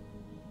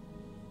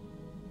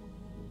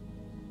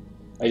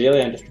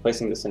 Ideally, I'm just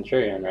replacing the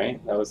Centurion, right?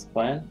 That was the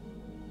plan?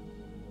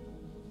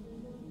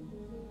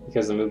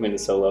 Because the movement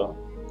is so low.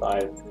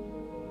 5.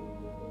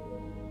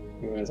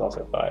 Movement is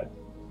also 5.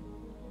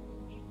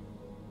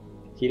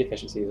 Heat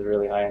efficiency is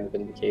really high on the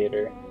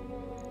Vindicator.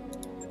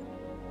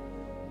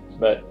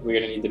 But we're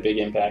going to need the big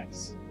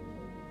impacts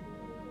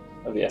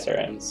of the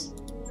SRMs.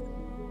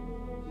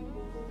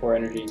 4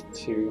 energy,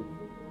 2.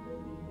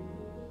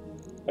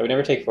 I would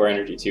never take 4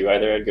 energy 2.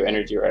 Either I'd go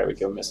energy or I would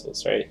go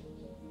missiles, right?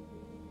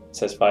 It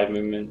says 5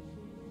 movement.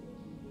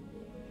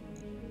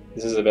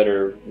 This is a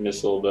better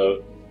missile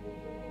boat.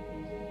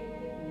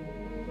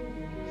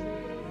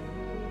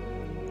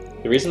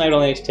 The reason I'd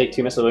only take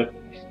 2 missile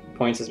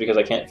points is because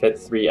I can't fit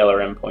 3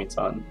 LRM points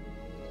on.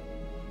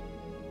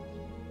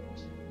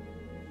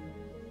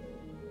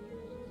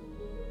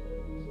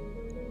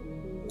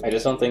 I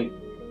just don't think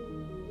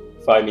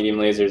 5 medium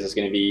lasers is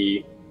going to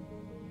be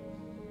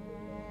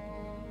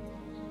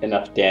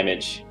enough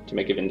damage to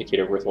make a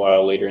Vindicator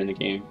worthwhile later in the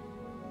game.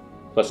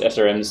 Plus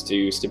SRMs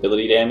do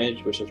stability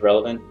damage, which is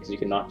relevant because you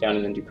can knock down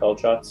and then do called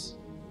shots.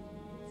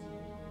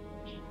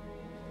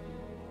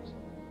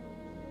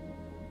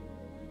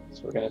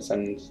 So we're going to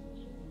send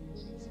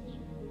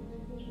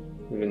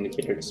the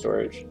Vindicator to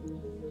storage.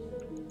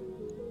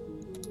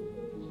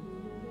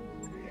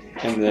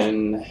 And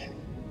then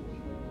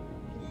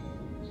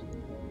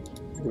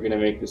we're going to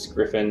make this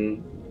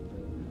Griffin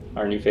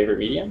our new favorite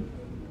medium.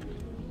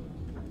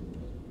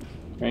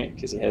 Right?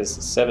 Because he has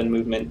 7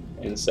 movement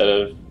instead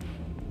of...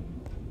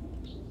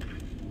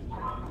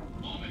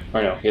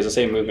 Or no, he has the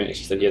same movement, it's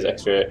just that he has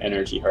extra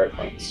energy hard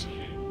points.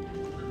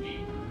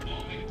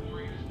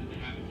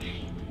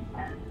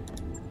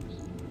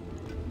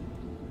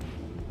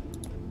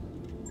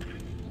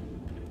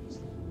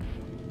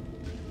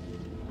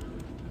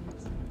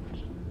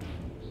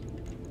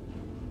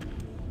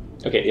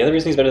 Okay, the other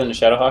reason he's better than the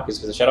Shadowhawk is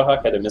because the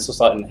Shadowhawk had a missile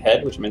slot in the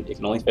head, which meant it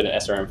can only fit an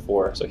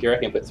SRM-4. So here I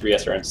can put 3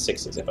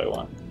 SRM-6s if I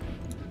want.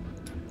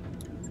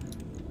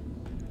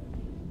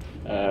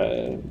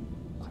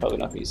 Probably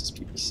not going to use this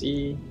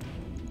PPC.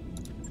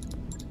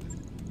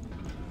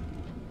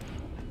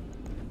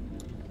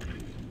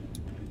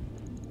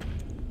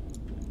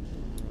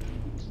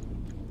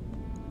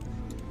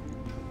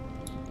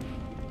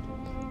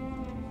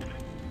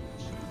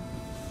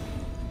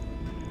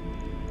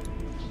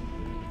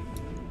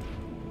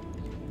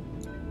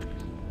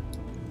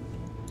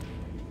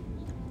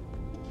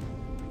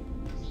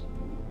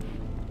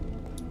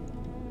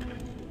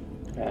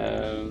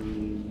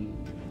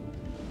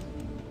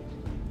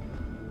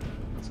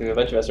 So we have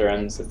a bunch of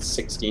SRMs, that's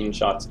 16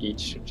 shots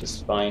each, which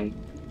is fine.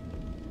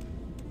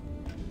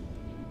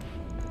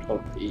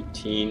 12,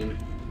 18.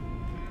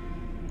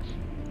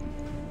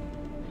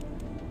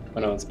 Oh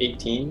no, it's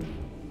 18.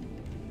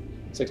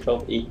 6,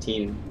 12,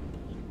 18.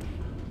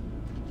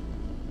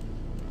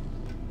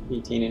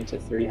 18 into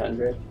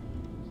 300.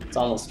 It's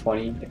almost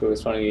 20. If it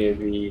was 20, it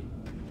would be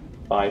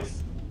 5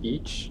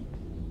 each.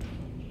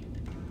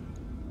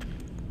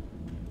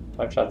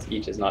 5 shots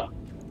each is not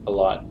a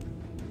lot.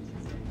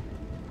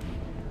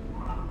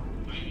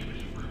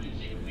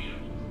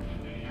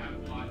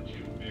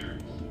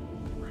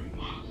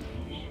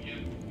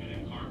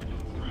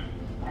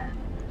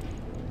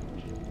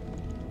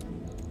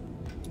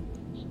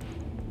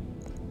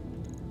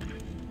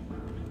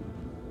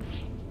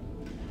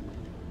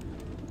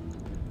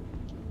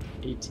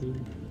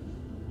 18.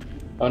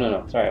 Oh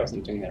no, sorry, I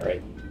wasn't doing that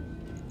right.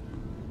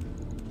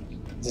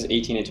 This is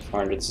 18 into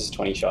 400, this is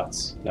 20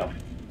 shots. No.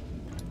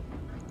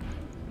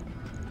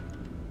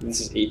 This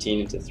is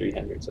 18 into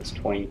 300, so it's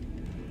 20,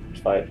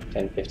 5,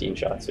 10, 15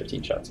 shots.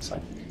 15 shots is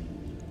fine.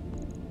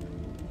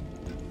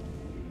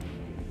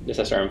 This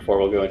SRM4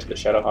 will go into the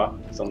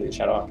Shadowhawk, because only the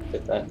Shadowhawk can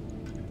fit that.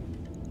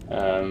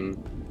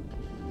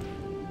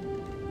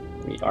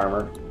 The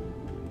armor.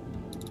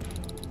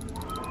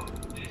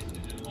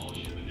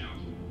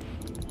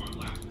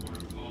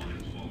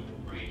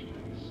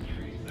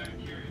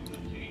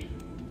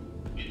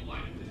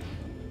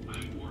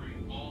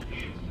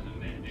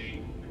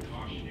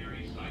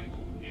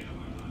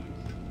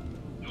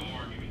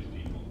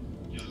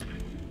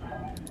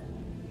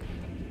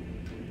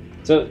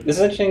 So this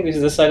is interesting because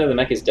this side of the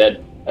mech is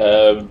dead.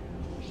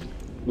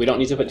 We don't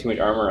need to put too much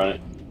armor on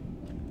it.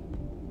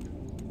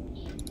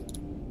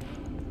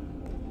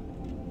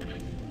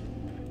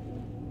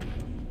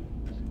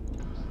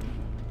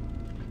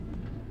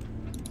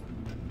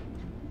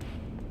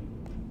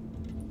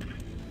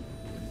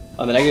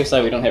 On the negative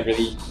side, we don't have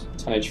really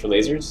tonnage for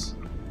lasers,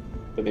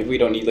 but maybe we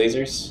don't need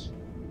lasers.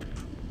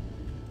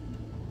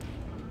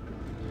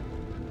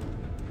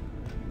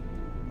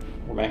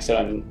 We're maxed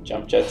out on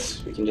jump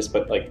jets. We can just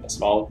put like a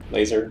small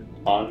laser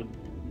on,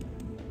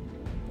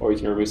 or we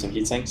can remove some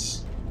heat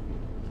sinks.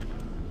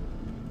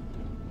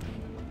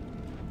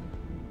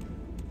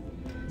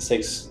 This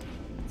takes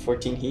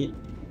 14 heat,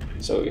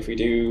 so if we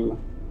do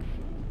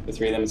the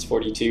 3 of them, it's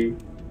 42.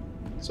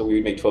 So we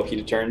would make 12 heat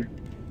a turn.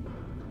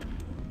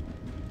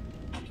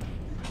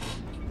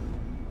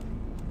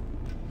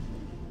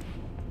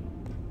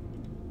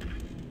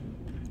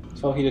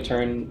 Heat a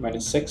turn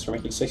minus 6, we're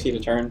making 6 heat a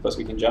turn, plus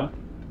we can jump.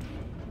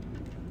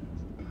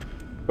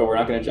 But we're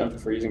not going to jump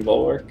if we're using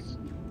Bulwark.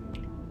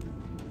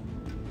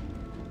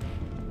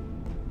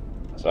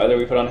 So either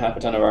we put on half a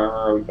ton of armor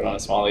or we put on a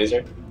small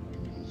laser.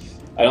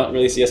 I don't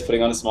really see us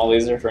putting on a small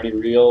laser for any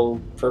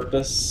real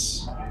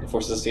purpose. It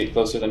forces us to get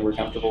closer than we're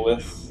comfortable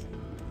with.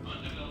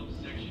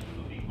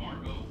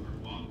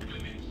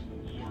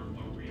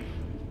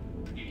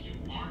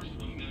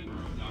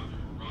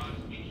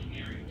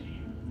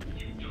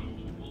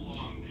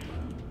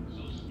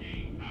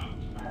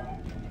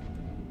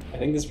 I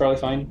think this is probably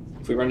fine.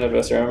 If we run out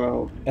of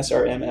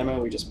SRM ammo,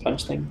 we just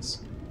punch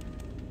things.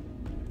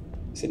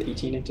 I said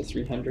 18 into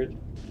 300.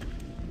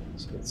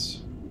 So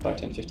it's 5,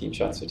 10, 15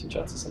 shots, 15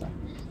 shots is enough.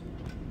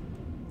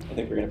 I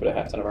think we're going to put a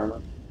half ton of armor,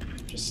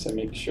 just to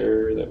make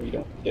sure that we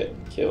don't get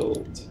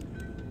killed.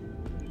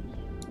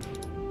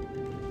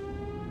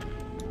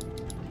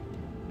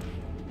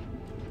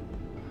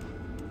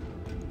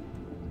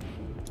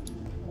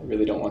 I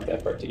really don't want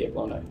that part to get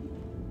blown up.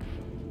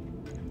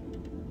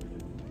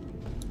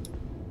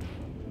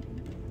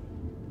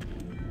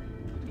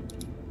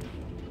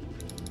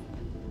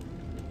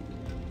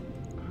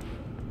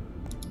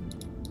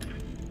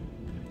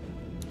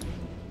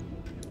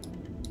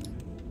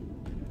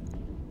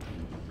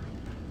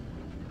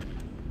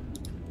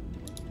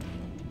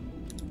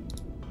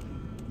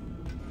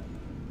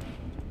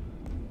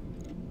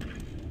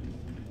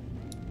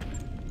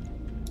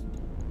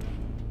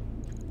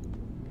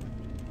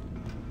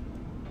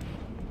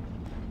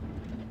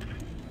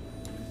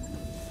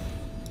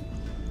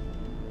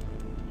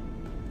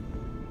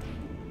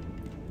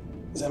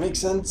 Does that make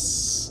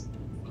sense?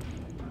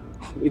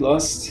 We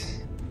lost.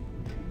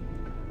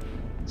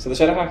 So the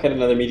Shadowhawk had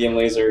another medium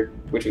laser,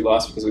 which we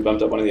lost because we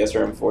bumped up one of the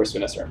SRM4s to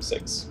an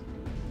SRM6.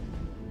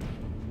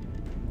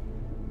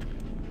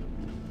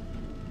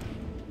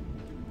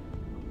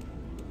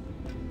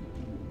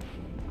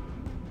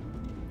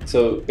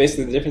 So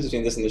basically the difference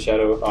between this and the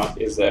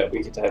Shadowhawk is that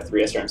we get to have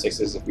 3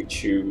 SRM6s if we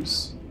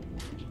choose,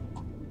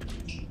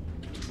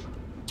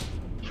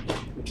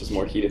 which is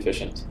more heat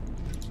efficient.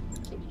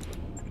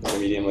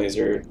 The medium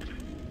laser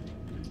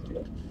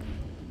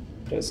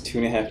does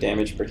 2.5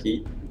 damage per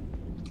heat.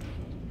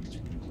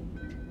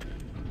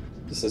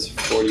 This is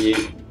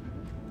 48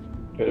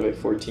 divided by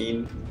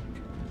 14.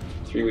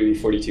 3 would be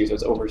 42, so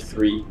it's over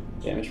 3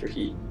 damage per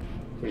heat.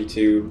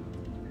 42.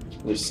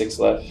 There's 6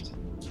 left.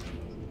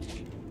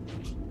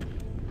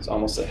 It's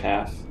almost a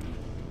half.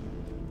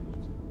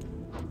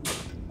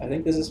 I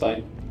think this is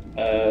fine.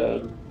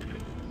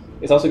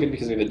 It's also good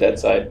because we have a dead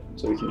side,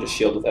 so we can just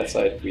shield with that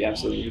side if we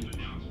absolutely need.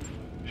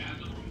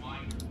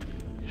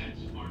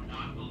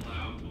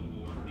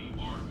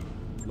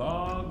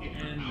 Log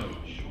and note.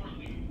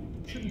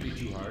 Shouldn't be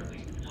too hard.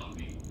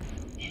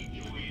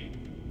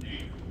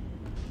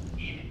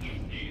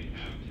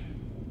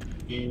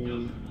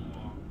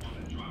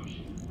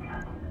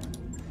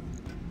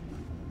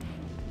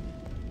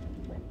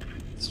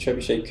 This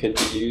trebuchet could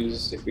be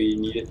used if we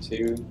need it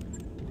to.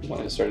 We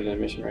want to start a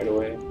mission right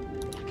away.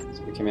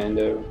 So the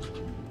commando.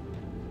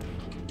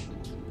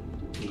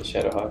 And the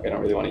Shadowhawk. I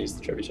don't really want to use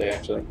the trebuchet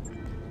actually.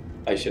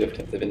 I should have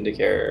kept the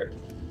Vindicare.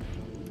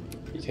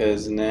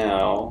 Because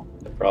now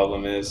the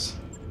problem is,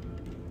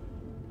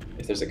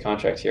 if there's a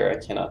contract here, I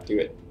cannot do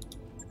it.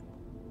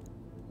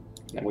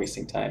 And I'm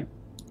wasting time.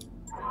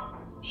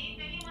 If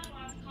anyone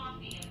wants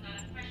coffee, I've got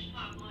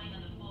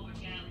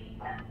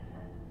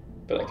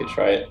but I could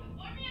try it.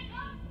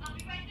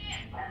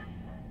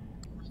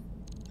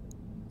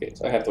 Okay,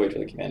 so I have to wait for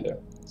the commando.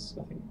 There's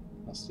nothing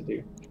else to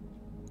do.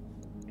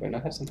 Do I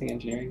not have something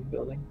engineering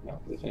building? No,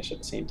 they finish at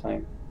the same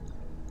time.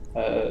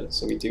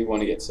 So we do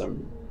want to get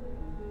some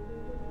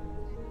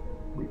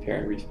repair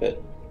and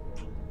refit.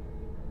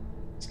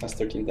 This costs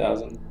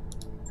 13,000.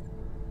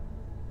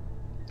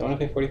 Don't want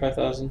to pay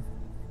 45,000.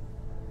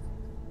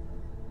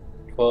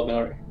 12 an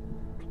hour.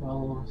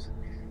 12.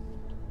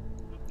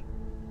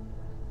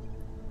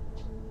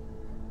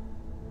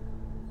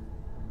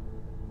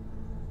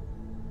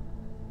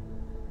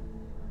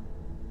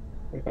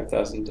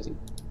 $45,000 doesn't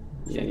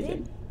mean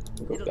anything.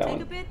 We'll go with that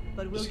one.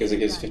 Just because it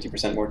gives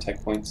 50% more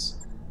tech points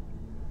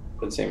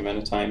for the same amount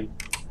of time.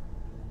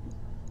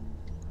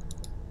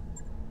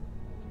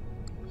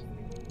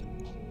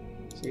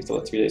 So we have to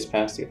let 3 days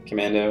pass to get the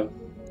commando.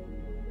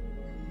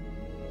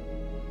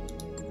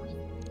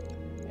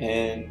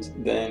 And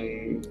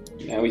then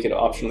now we could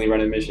optionally run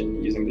a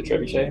mission using the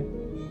trebuchet.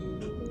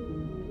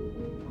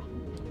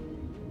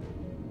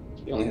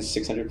 He only has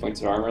 600 points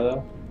of armor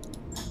though.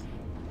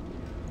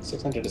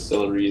 600 is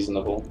still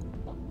reasonable.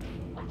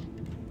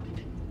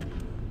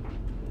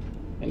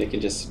 And it can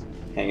just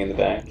hang in the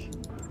back.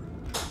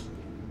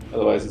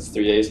 Otherwise it's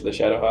 3 days for the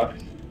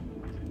Shadowhawk.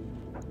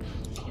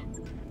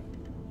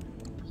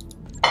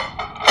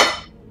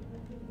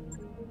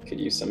 Could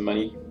use some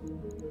money.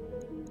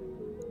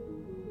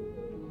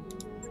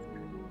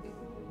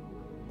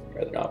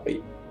 Rather not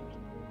wait.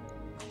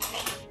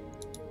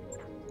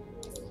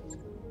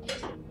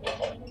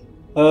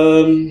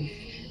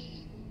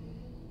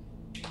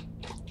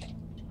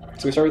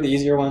 So we start with the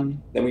easier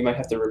one, then we might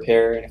have to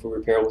repair, and if we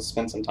repair we'll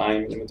spend some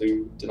time, and then we'll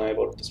do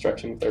deniable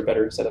destruction with our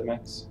better set of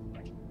mechs.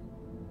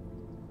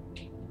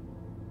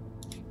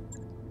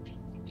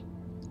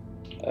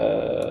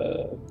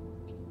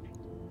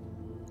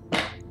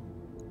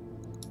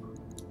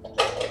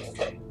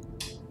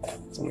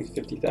 It's only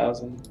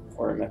 50,000,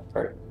 or a mech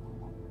part.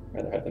 I'd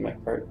rather have the mech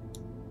part.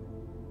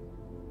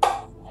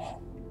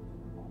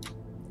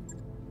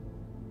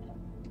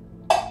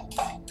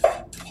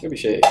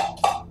 Trebuchet.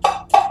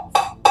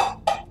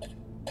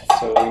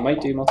 So we might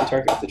do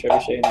multi-target with the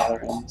trebuchet in the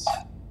other ends.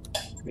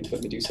 We can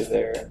put Medusa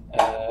there.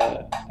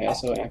 I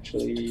also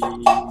actually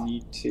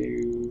need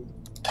to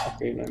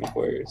upgrade my mech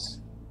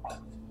warriors.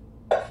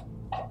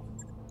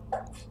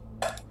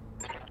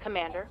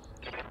 Commander.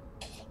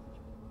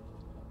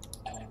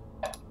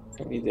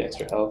 Don't need the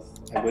extra health.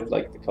 I would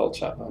like the cult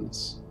shot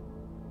bonus.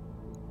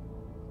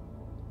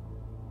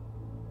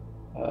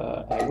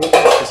 I would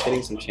like just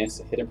getting some chance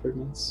to hit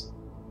improvements.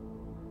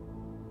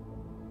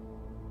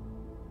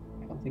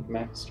 I don't think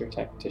Master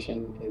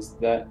Tactician is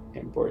that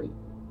important.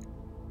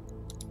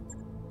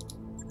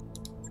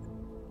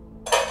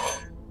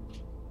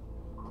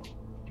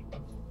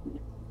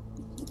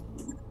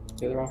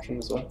 The other option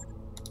was what?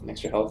 An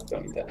extra health,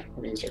 don't need that.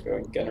 We're going to start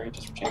going gunnery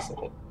just for chance to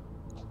hit.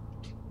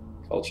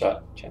 Cold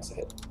shot, chance to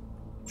hit.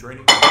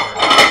 Training.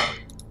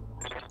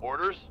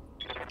 Orders?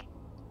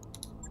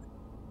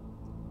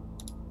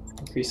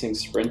 Increasing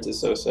sprint is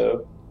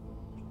so-so.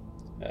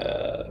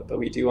 But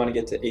we do want to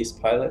get to ace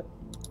pilot.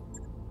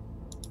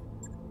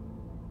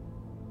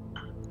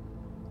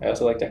 I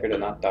also like Decker to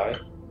not die.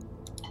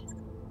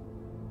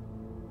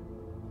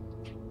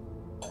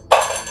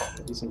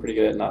 He's pretty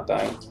good at not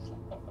dying.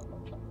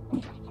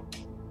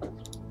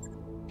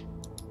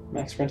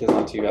 Max sprint is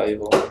not too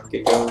valuable.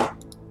 Could go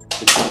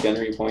the cheap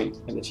gunnery point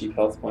and the cheap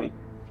health point,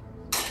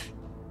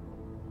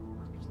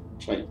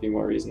 which might be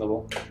more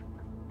reasonable.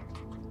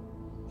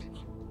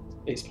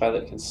 Ace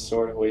pilot can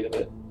sort of wait a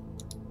bit.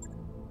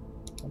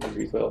 The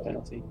recoil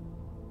penalty.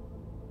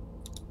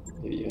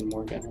 Maybe even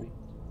more gunnery.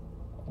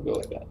 I'll go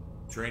like that.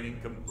 Training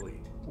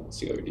complete. Let's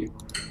see what we do.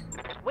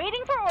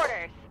 Waiting for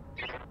orders.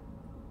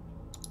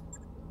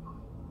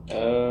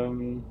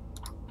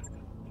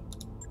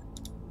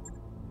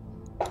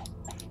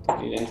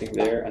 Don't need anything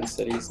there.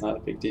 Unsteady is not a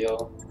big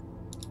deal.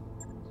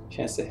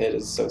 Chance to hit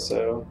is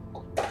so-so.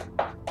 Do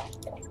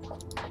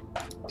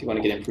you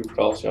want to get improved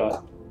call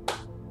shot?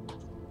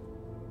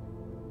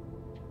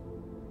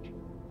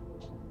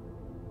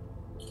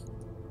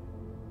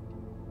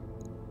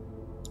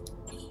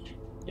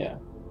 Yeah.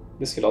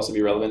 This could also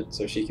be relevant,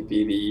 so she could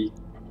be the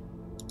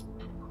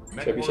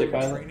trebuchet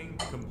pilot. Training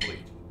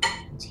complete.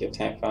 Let's get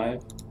tank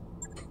 5.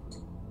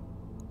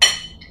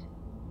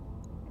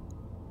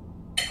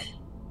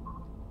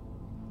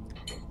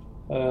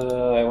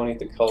 I want to get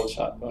the cold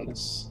shot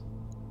bonus,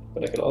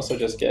 but I could also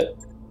just get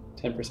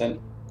 10%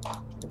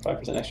 or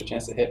 5% extra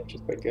chance to hit, which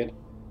is quite good.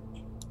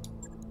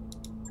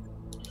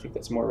 I think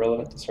that's more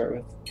relevant to start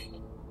with.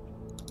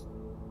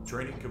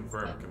 Training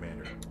confirmed,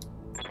 Commander.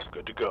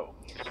 Good to go.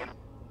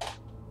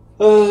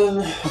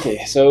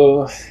 Okay,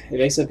 so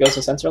evasive goes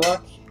to sensor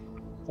lock. Is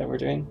that what we're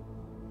doing?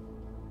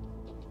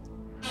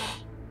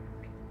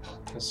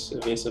 Because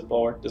evasive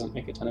bulwark doesn't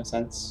make a ton of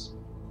sense.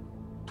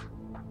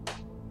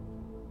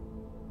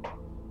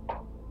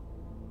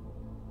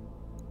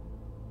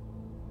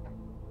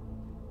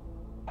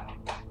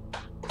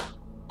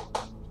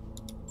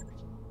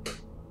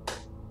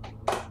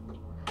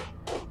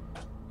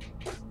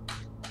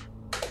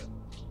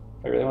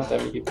 want that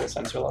many people with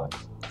sensor lock.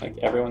 Like,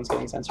 everyone's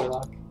getting sensor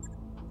lock.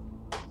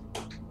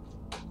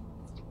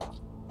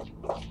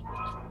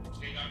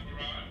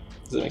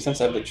 Does it make sense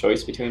to have the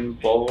choice between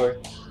bulwark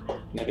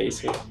and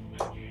evasive?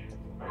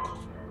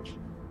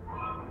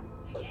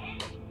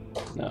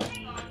 No.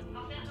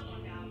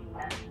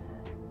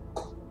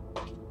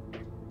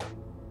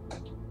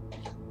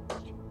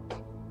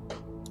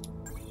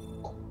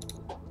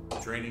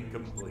 Training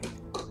complete.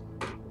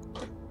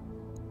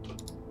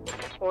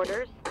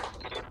 Orders.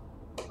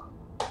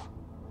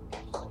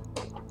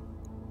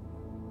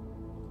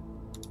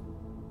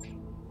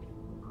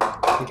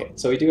 Okay,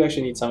 so we do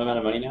actually need some amount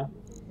of money now.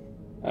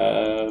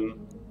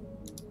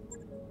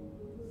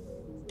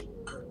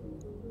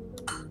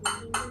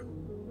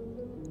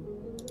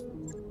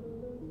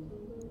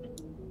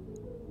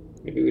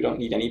 Maybe we don't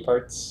need any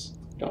parts.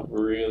 We don't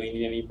really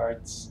need any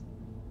parts.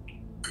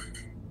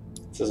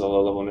 This is a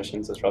low-level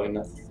mission, so it's probably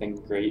nothing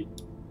great.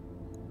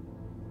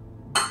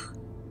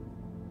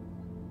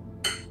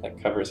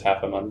 That covers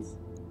half a month.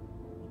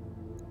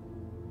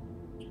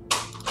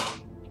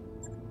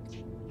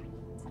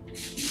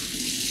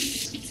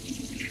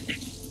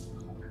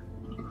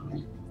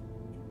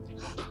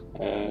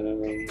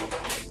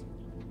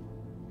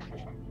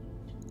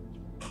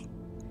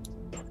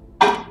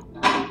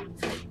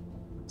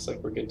 Looks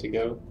like we're good to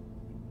go.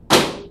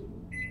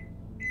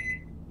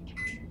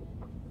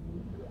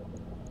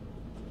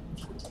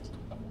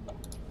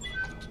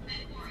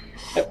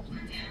 Yep.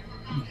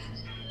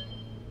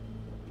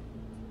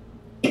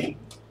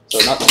 So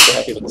I'm not super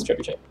happy with this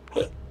trebuchet,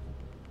 but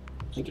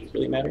I think it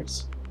really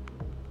matters.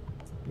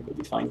 I think we'll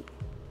be fine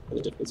for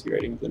the difficulty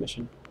rating of the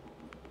mission.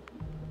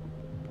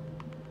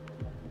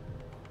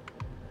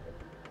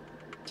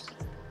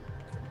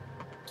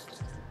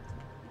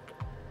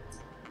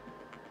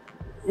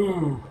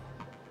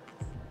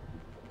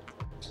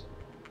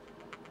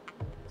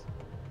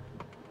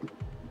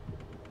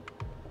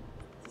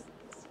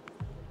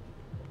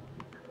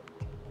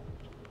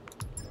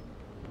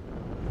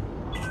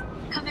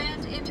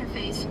 Command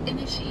interface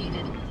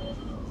initiated.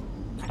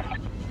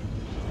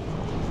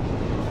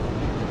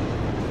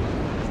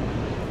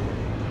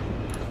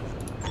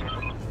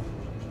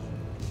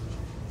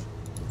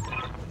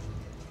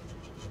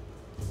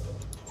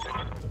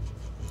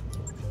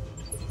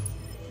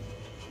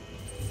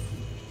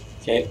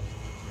 Okay.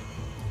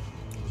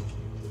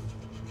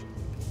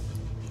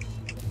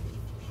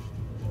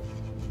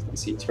 I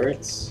see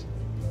turrets.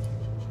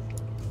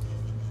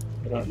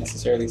 I don't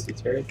necessarily see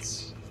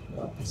turrets.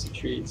 No, I see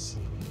trees.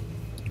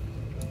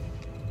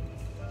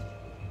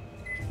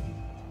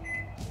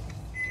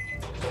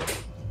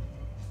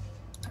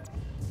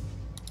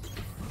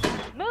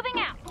 Moving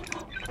out.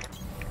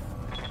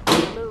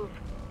 Move.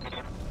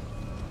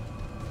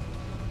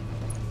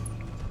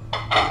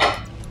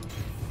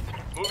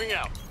 Moving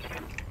out.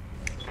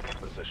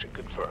 Position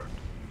confirmed.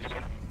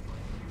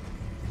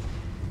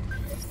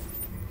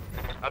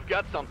 I've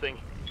got something.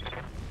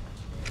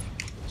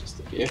 Just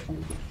a vehicle.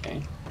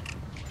 Okay.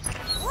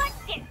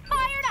 Let's get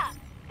fired up.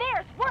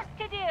 There's work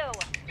to do.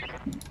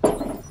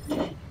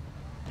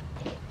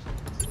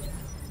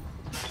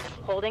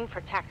 Holding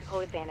for tactical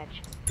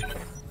advantage.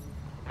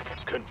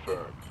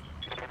 Confirmed.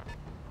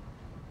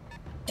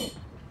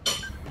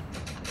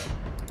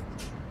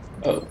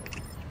 Oh.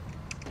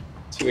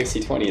 2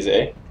 AC-20s,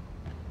 eh?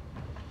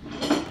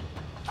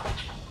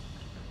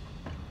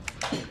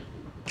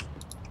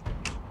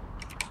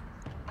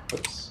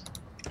 Oops.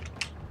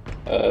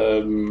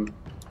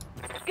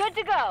 Good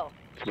to go.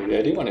 Maybe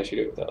I do want to shoot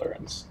it with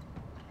LRMs.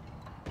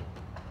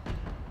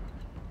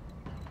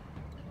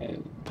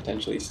 And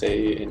potentially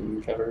stay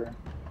in cover,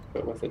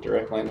 but with a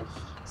direct line of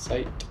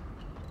sight.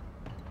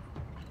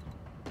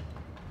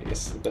 I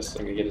guess the best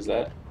thing to get is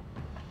that.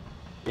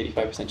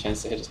 85%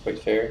 chance to hit is quite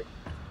fair.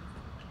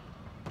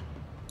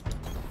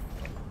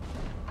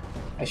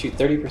 I shoot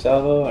 30 per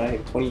salvo and I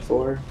have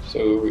 24,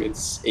 so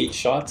it's 8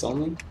 shots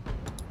only.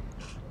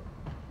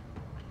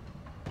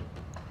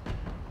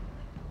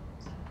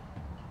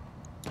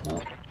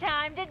 Well,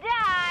 Time to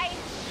die.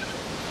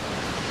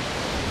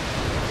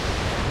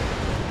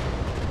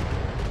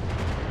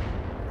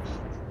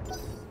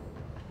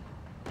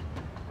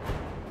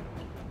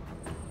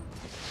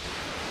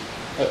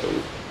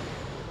 uh-oh.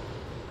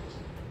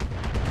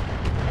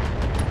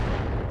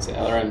 It's an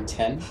LRM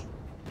 10.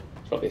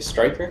 Probably a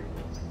striker.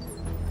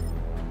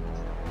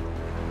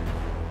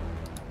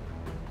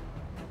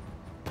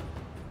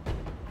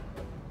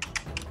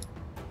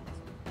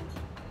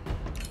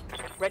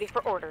 Ready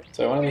for orders.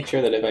 So I want to make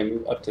sure that if I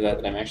move up to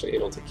that I'm actually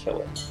able to kill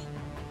it.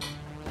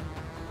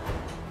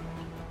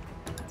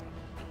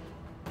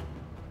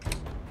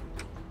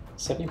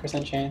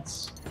 %70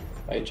 chance.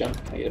 If I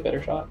jump, can I get a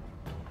better shot?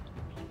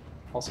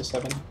 Also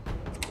 70,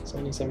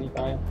 75.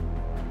 Is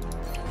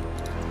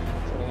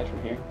what I had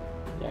from here?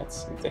 Yeah,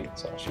 it's the same thing,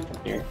 so I'll shoot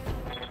from here.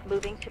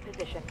 Moving to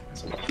position.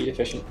 So more feet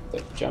efficient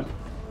with the jump.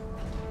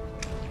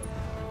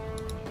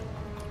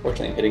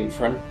 Fortunately, I'm hitting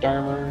front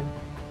armor.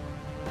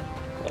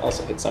 It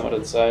also hit somewhat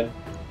of the side.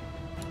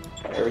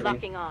 Or everything.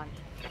 Locking on.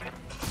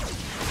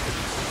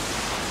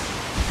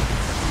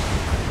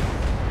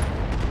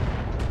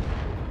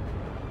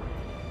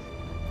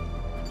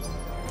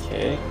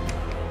 Okay.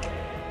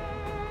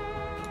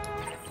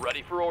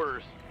 Ready for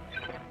orders.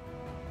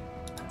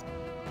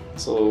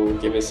 This will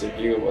give us a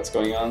view of what's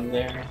going on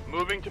there.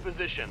 Moving to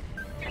position.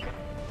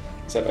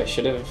 Except I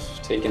should have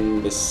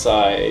taken the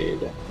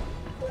side.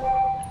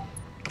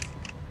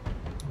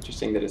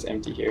 Interesting that it's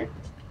empty here.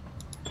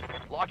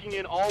 Locking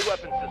in all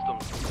weapon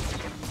systems.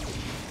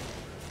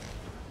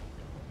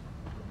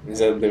 Is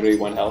that literally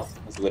 1 health?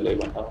 It's literally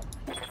 1 health.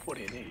 What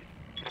do you need?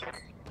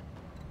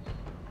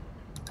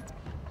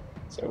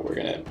 So we're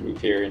gonna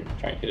move here and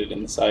try and hit it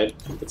in the side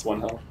if it's 1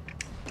 health.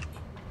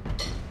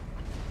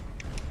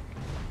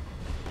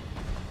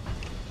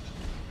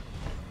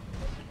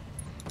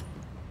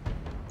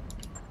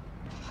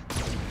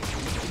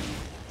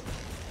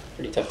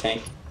 Pretty tough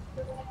tank.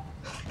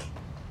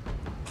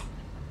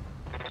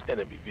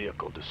 Enemy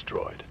vehicle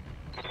destroyed.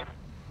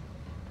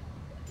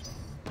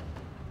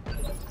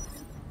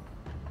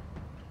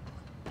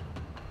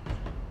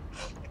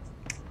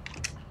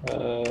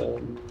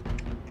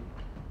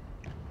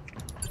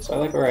 So I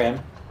like where I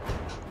am.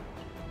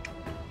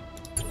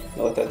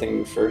 I'll let that thing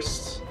move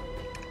first.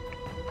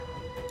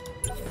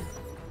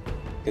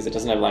 Because it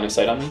doesn't have line of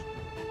sight on me,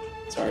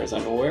 as far as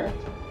I'm aware.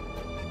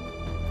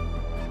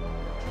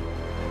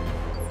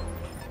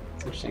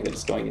 It's interesting that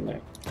it's going in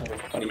there. A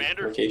funny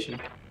Commander? location.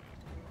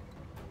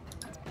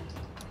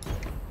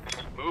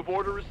 Move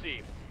order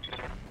received.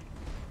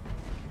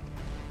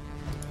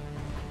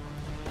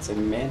 It's a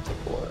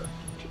manticore,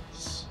 which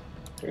is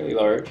fairly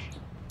large.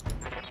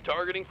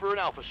 Targeting for an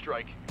alpha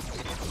strike.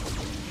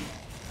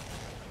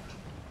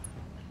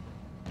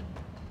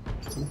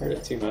 Doesn't hurt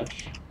it too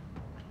much.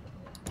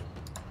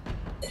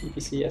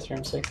 PPC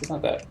SRM6, it's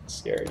not that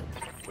scary.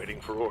 Waiting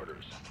for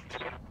orders.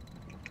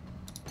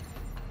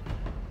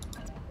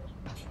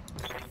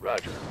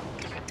 Roger.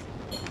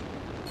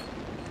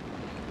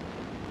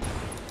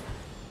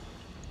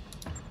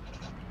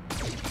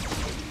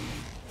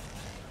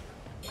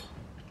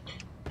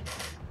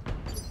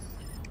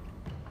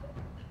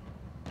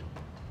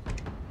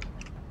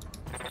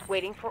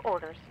 Waiting for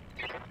orders.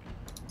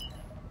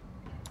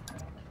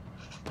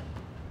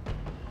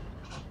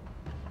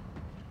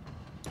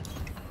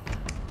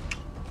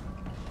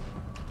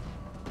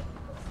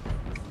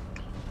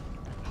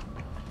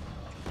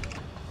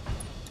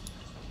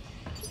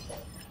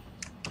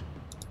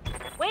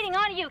 Waiting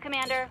on you,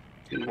 Commander.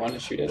 Do you want to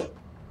shoot at it?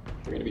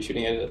 We're going to be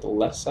shooting at it at the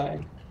left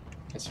side.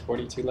 It's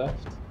 42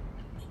 left.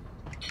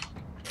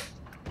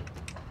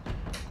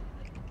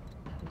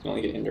 You can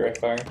only get indirect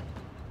fire.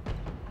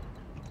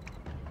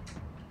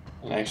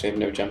 And I actually have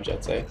no jump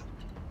jets, eh?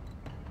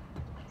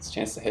 It's a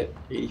chance to hit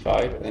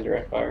 85 with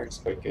indirect fire. It's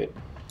quite good.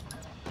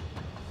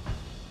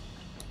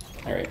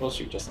 Alright, we'll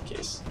shoot just in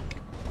case.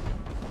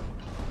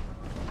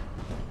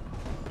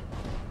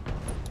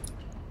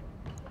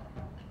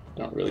 I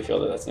don't really feel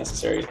that that's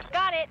necessary.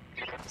 Got it.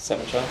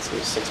 7 shots,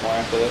 there's 6 more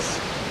after this.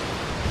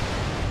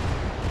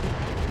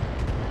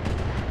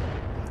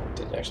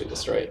 Didn't actually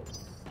destroy it.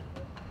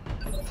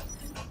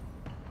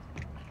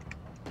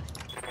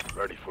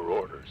 Ready for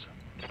orders.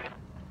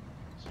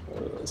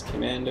 So this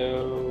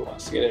commando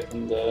wants to get it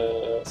from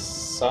the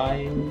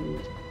side.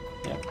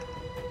 Yeah,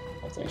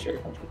 I have to make sure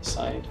it comes from the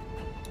side.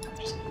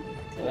 Just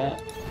for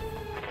that.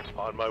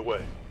 On my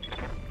way.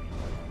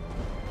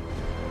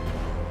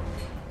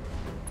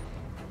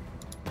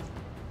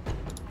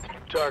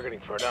 Targeting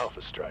for an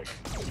alpha strike.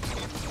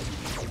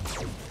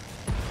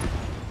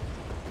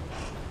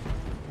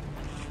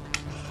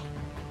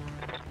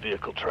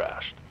 Vehicle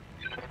trashed.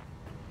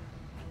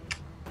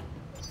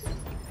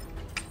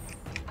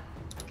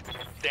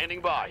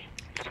 Standing by.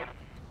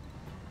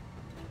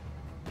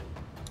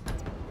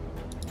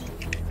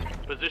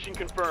 Position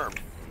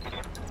confirmed.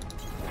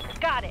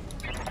 Got it.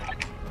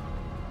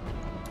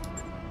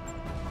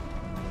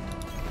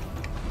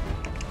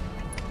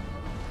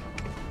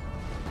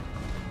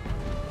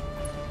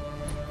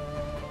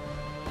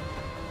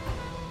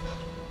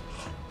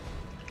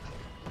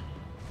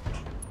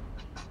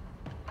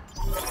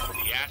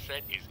 The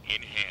asset is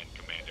in hand,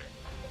 Commander.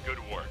 Good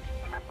work.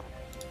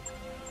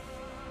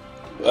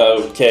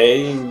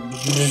 Okay,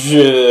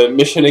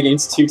 mission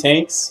against 2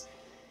 tanks.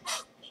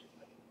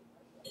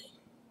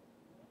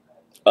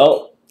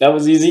 Oh, that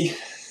was easy.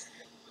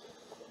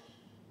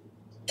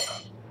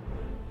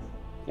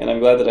 And I'm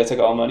glad that I took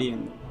all money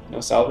and no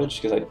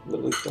salvage, because I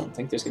literally don't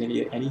think there's going to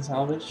be any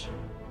salvage.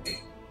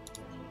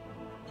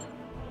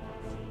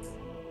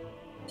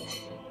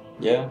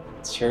 Yeah,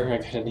 sure, I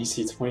got an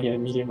EC-20 and a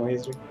medium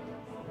laser.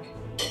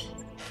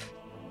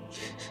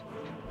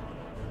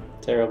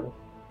 Terrible.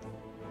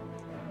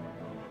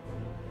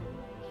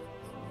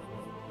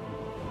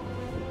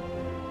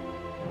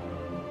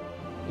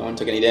 No one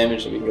took any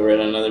damage, so we can go right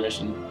on another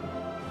mission.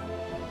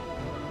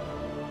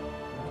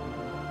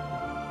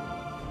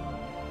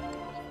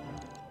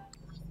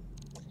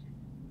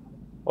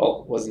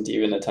 Well, wasn't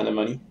even a ton of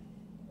money.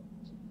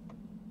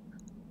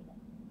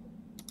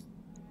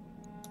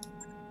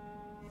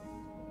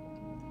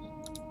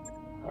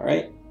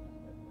 Alright,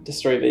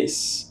 destroy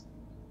base.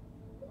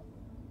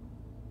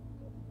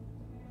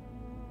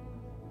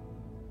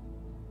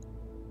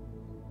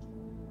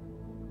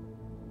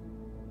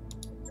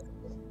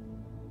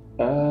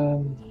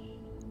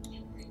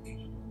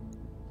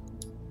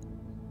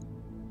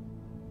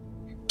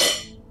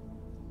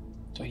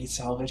 need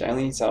salvage. I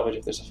only need salvage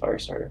if there's a fire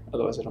starter.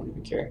 Otherwise, I don't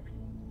even care.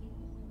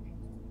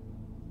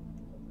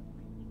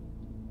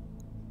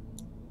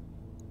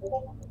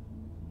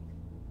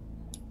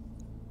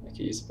 I could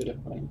use a bit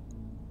of money.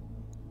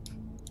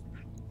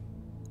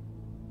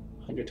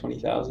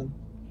 120,000.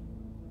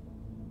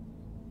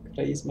 Could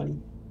I use money?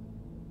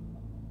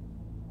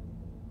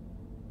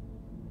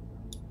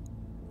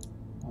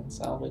 On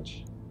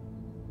salvage.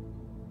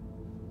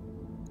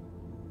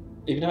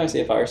 Even though I see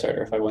a fire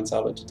starter, if I win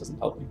salvage, it doesn't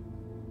help me.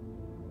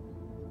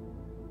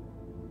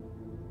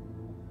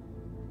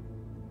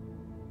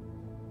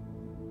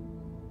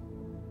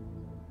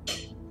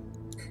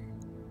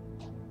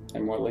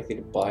 I'm more likely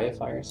to buy a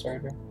fire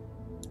starter.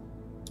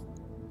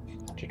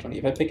 120.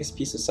 If I pick a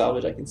piece of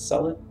salvage, I can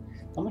sell it.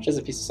 How much does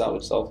a piece of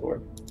salvage sell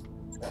for?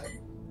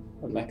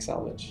 A mech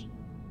salvage.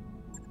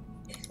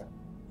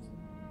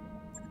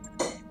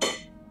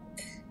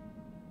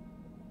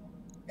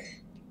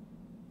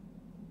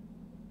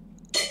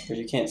 Or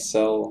you can't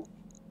sell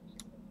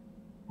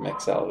mech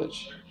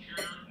salvage.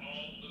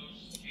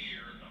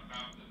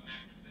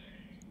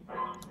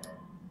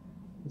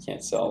 You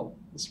can't sell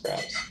the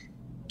scraps.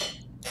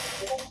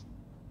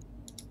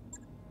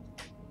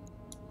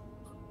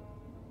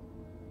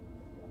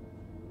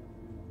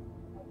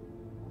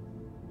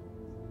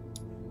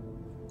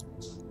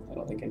 I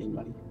don't think I need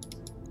money.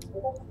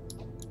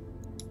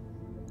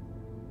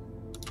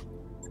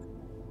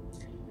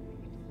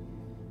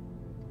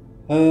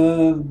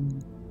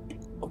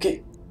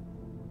 Okay.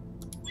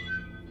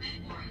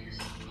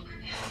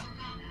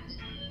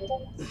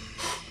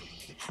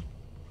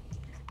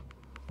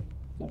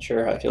 Not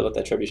sure how I feel about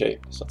that trebuchet. I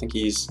still think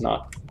he's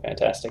not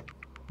fantastic.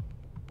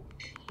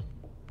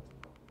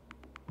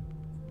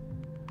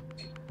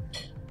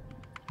 If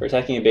we're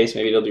attacking a base,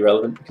 maybe it'll be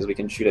relevant because we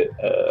can shoot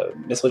at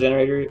missile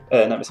generator,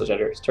 not missile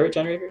generators, turret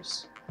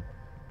generators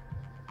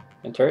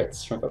and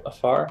turrets from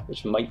afar,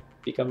 which might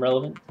become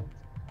relevant.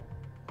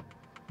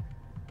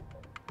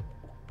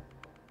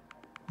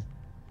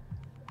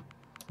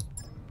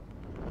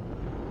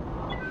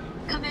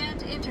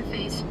 Command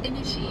interface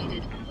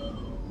initiated.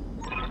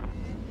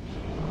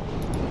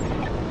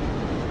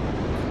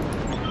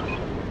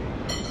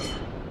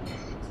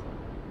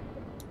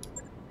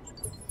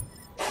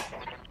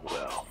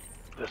 Well,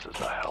 this is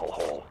a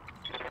hellhole.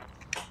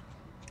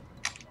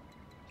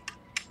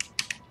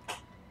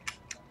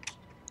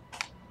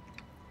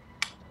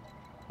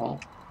 Oh,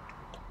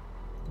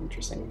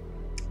 interesting.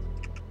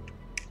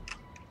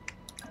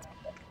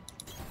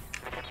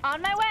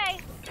 On my way.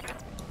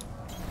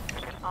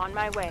 On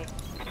my way.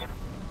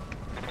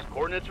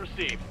 Coordinates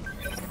received.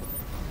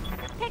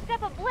 Picked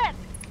up a blip.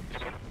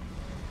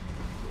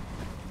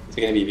 Is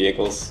it gonna be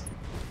vehicles?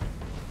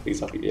 Please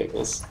don't be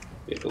vehicles.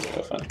 Vehicles are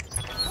no fun.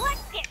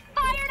 Let's get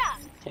fired up.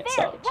 Can't There's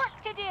salvage. work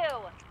to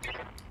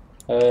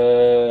do.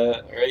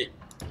 Alright,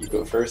 you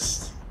go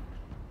first.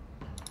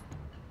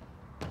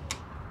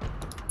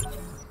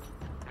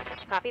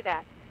 Copy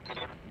that.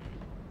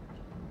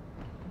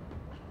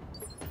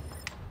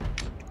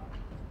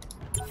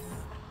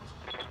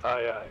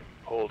 Aye, aye.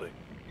 Holding.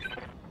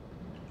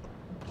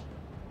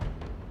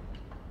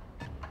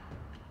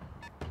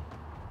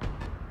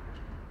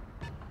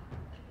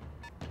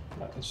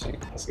 Oh, interesting.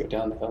 It has to go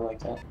down the hill like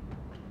that.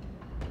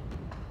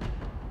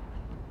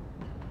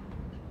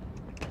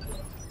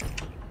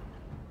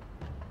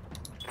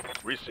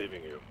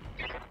 Receiving you.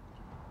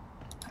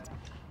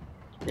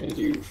 We're gonna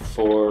do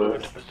 4 Move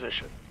into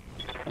position.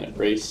 and a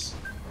race.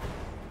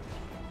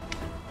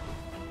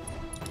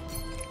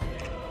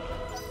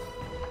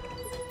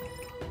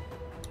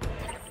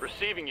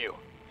 Receiving you.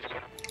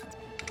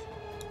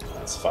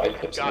 That's 5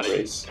 pips in Got a it.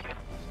 race.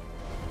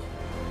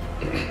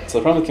 So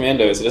the problem with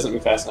Commando is it doesn't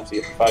move fast enough to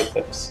get the 5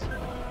 pips.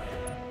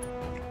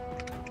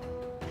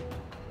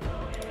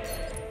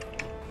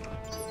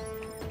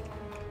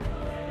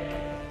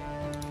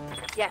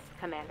 Yes,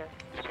 Commander.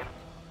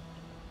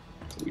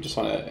 So we just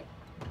want to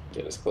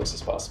get as close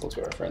as possible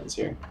to our friends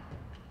here.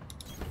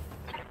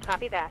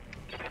 Copy that.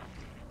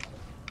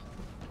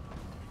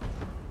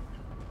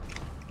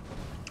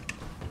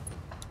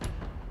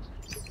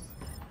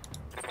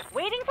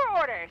 Waiting for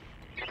orders.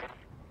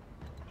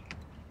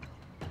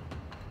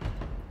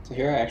 So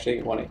here I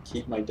actually want to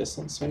keep my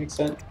distance to an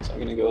extent, so I'm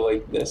going to go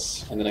like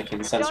this, and then I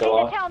can sensor Don't need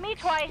to lock tell me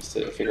twice. just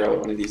to figure out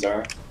what one of these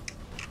are.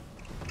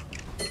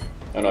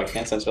 Oh no, I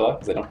can't sensor lock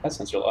because I don't have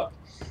sensor lock.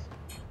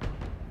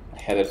 I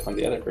had it from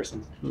the other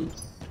person.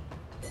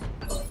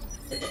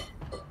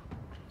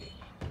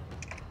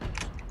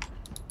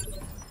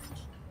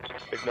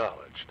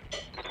 Acknowledged.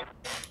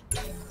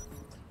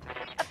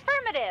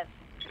 Affirmative.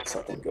 Let's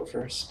let them go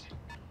first.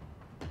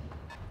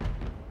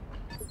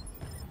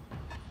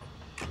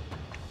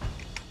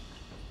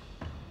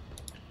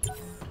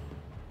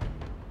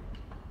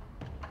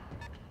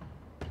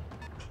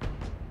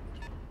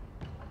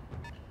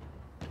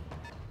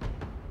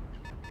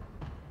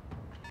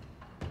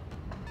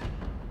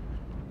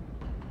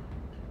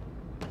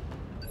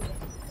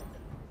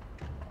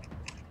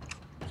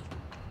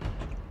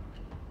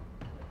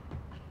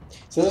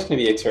 So this is going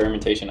to be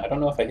experimentation. I don't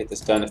know if I hit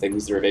this done if they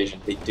lose their evasion.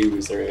 They do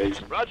lose their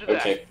evasion. Roger that.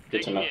 Okay,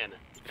 good to Digging know. in.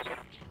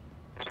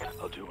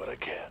 I'll do what I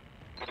can.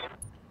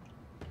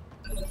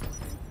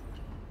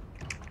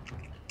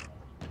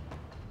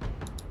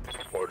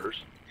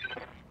 Orders.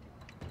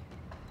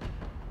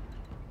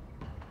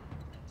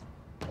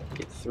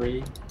 Get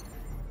 3.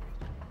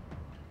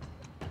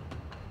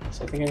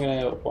 So I think I'm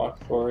going to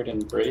walk forward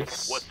and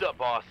brace. What's up,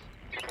 boss?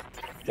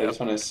 I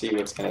just want to see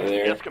what's kind of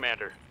there. Yes,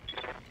 Commander.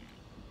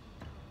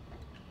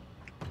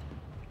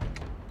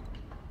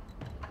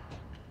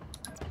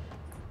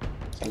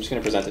 So I'm just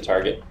going to present the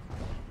target.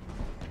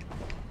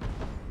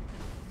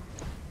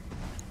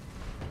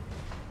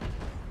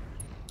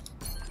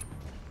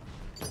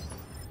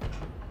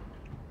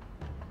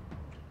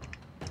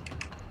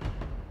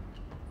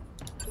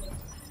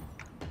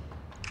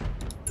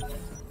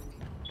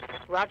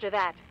 Roger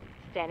that.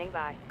 Standing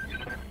by.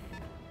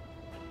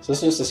 So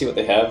this is just to see what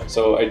they have.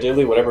 So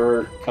ideally,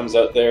 whatever comes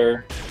out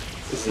there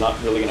is not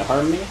really going to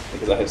harm me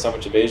because I have so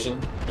much evasion.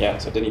 Yeah,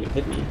 so it didn't even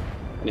hit me.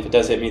 And if it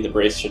does hit me, the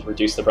brace should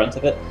reduce the brunt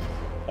of it.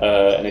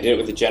 And I did it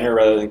with the Jenner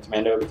rather than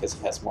Commando because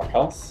he has more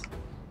health.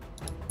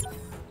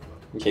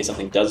 In case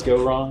something does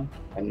go wrong.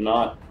 I'm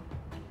not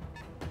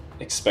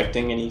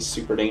expecting any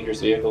super dangerous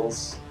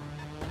vehicles.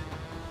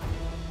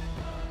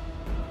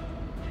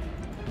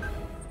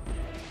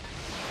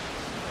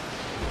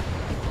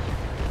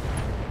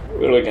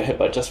 What do I get hit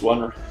by just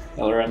one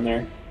LRM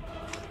there?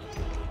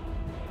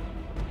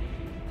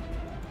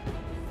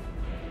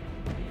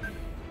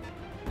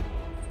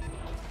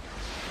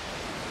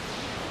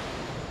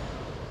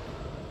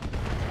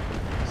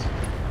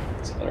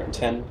 So LRM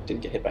 10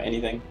 didn't get hit by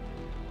anything.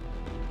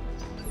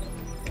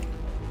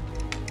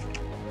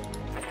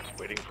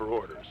 Waiting for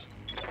orders.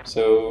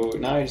 So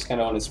now I just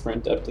kind of want to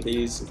sprint up to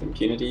these with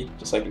impunity,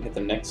 just so I can hit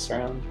them next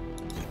round.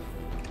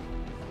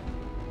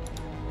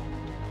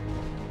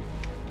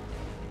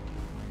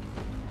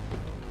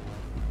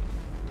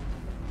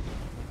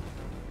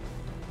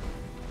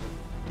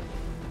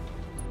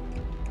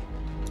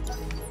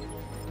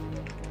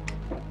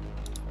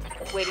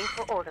 Waiting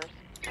for orders.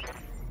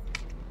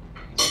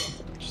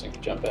 Interesting to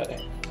jump at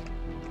it.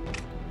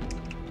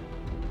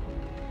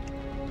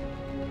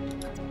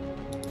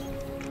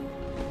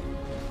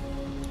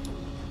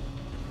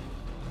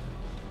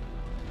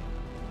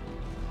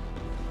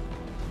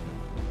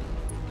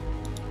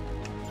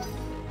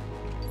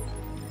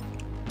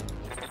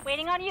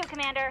 Waiting on you,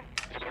 Commander.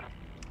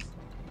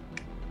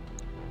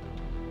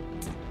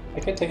 I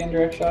could take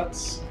indirect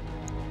shots.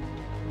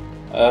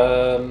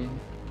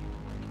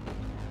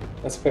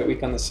 That's quite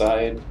weak on the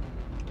side.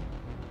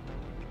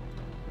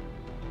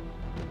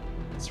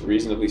 It's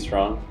reasonably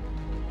strong.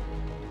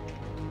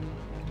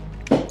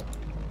 It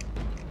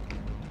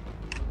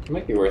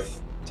might be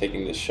worth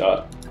taking this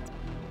shot,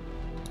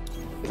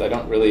 because I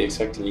don't really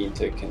expect to need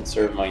to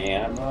conserve my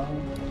ammo.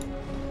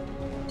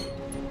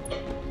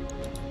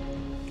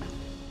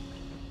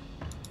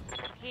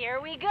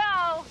 Here we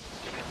go.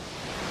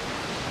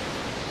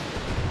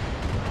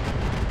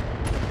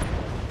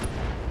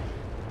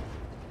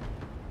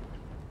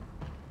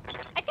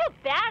 I feel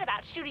bad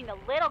about shooting the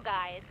little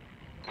guys.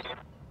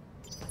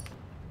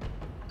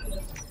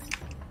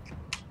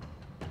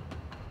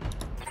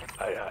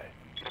 Aye, aye.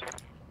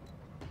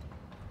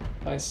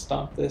 If I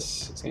stomp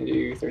this, it's going to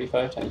do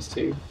 35 times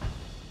 2,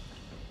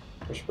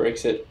 which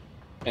breaks it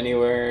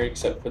anywhere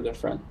except for the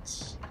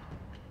front.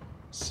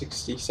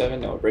 67?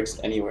 No, it breaks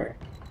it anywhere,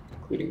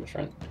 including the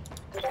front.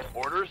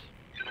 Orders?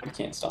 You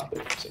can't stomp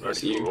it, so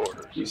Ready you, for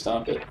orders. you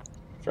stomp it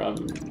from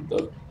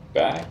the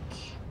back.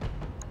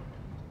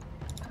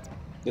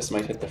 This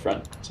might hit the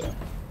front, so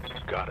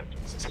Got it.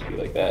 it's going to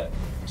be like that.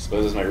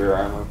 Exposes my rear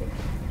armor, but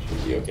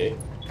should be okay.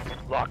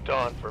 Locked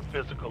on for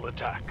physical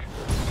attack.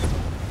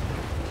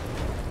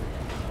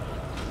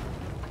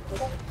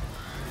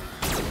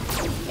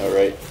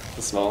 Alright,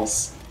 the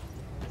smalls.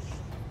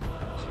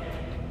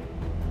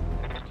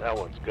 That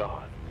one's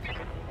gone.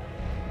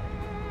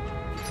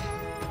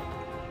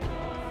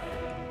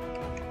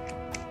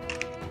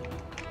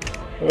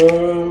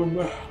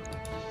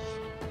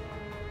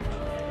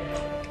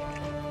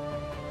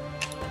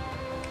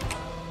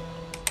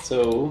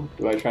 So,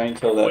 do I try and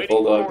kill that Waiting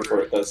for bulldog before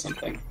orders. it does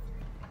something?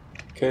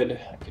 I could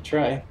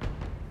try.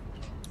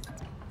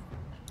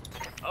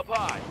 Up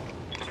high.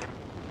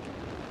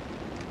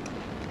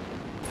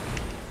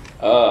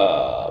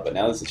 But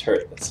now there's a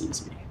turret that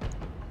sees me.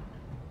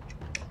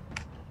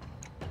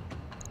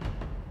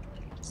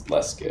 It's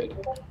less good.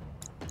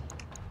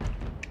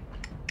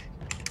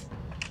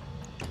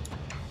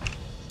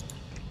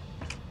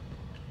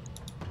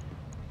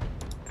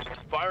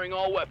 Firing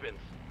all weapons.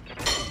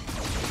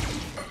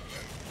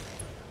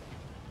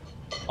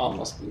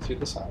 Almost blew through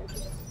the side.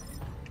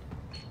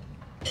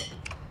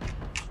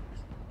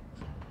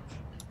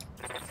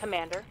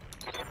 Commander.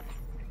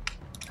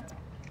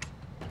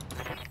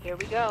 Here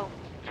we go.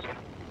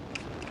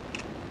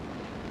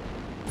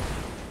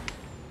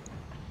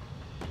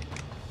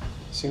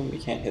 Assume we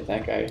can't hit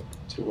that guy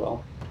too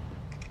well.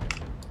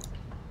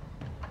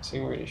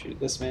 Assume we're gonna shoot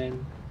this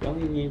man. He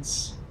only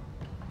needs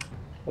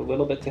a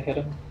little bit to hit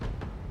him.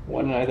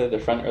 One in either the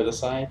front or the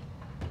side.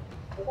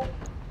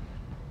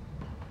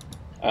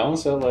 I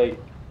almost feel like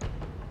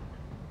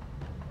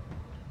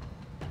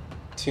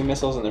 2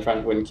 missiles in the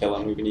front wouldn't kill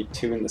him. We would need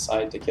 2 in the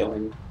side to kill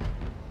him.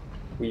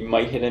 We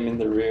might hit him in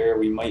the rear.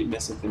 We might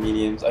miss with the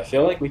mediums. I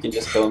feel like we can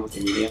just kill him with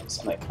the mediums,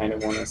 and I kind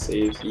of want to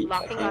save heat.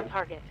 Locking on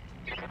target.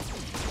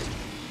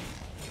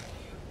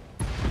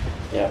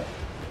 Yeah.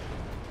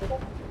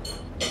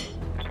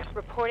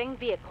 Reporting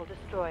vehicle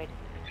destroyed.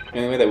 The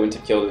only way that wouldn't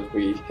have killed if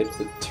we hit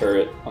the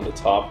turret on the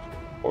top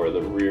or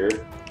the rear.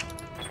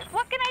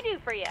 What can I do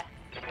for you?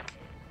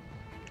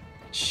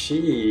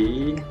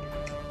 She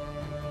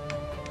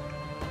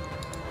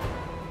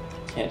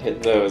can't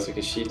hit those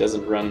because she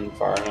doesn't run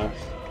far enough.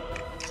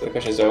 So the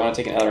question is, do I want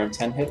to take an LRM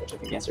 10 hit? Which I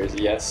think the answer is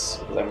yes,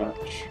 because I'd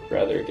much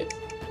rather get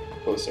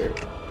closer.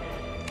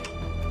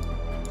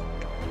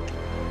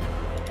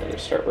 I'd rather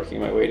start working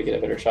my way to get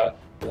a better shot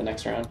for the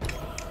next round.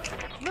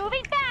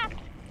 Moving fast.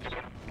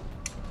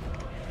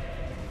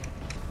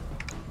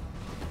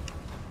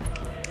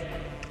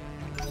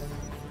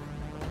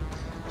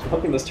 So I'm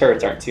hoping those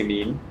turrets aren't too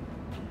mean.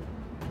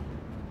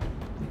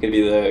 It could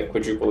be the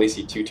quadruple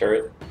AC2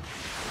 turret.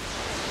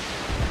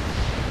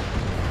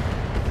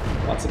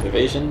 Lots of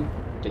evasion.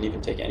 Didn't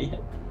even take any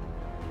hit.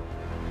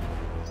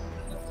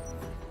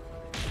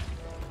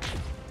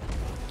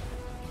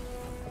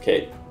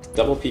 Okay,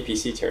 double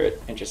PPC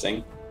turret.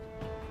 Interesting.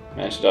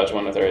 Managed to dodge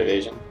one with our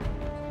evasion.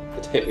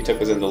 The hit we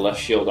took was in the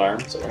left shield arm,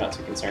 so we're not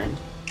too concerned.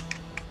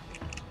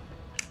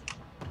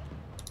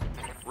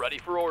 Ready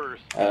for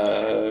orders.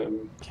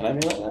 Can I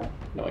melee that?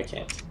 No, I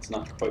can't. It's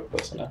not quite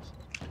close enough.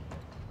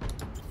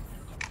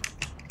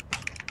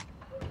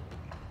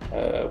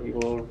 We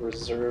will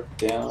reserve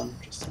down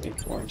just to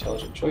make more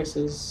intelligent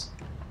choices.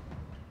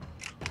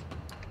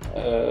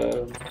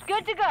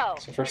 Good to go.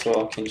 So first of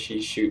all, can she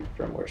shoot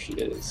from where she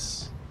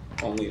is?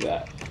 Only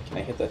that. Can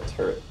I hit that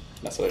turret?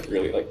 That's what I'd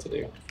really like to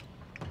do.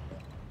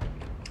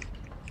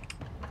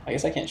 I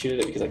guess I can't shoot at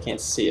it because I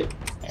can't see it,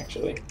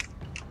 actually.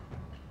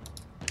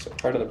 So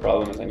part of the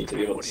problem is I need to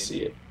be able to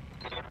see it.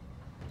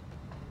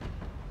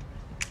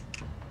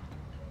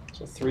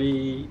 So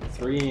 3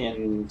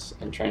 and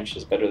entrenched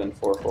is better than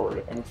 4 forward.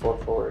 If I move 4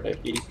 forward, I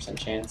have 80%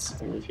 chance.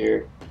 If I move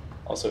here,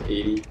 also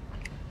 80.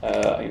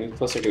 I move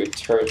closer to a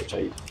turret, which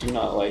I do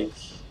not like.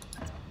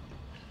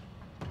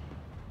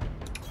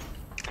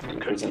 I'm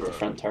present the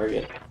front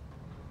target.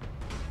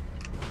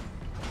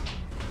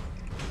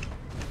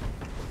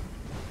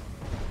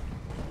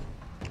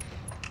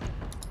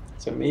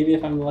 So maybe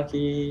if I'm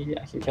lucky,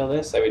 I can kill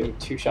this. I would need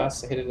 2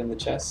 shots to hit it in the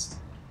chest,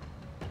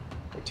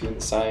 or 2 in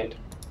the side.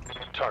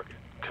 Target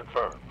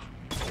confirmed.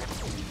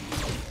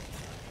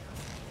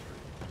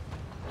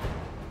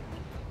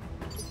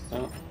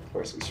 Oh, of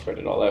course we spread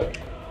it all out.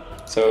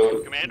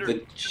 So Commander?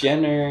 the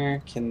Jenner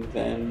can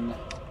then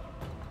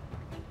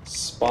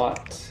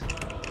spot,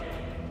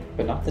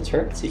 but not the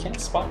turrets. He can't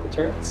spot the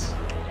turrets.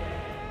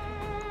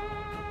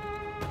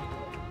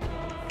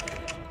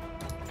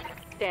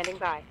 Standing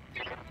by.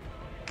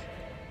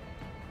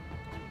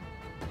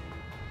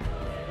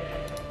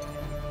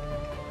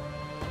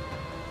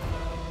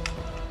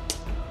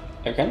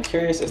 I'm kind of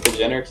curious if the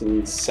Jenner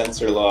can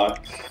sensor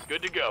lock,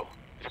 Good to go.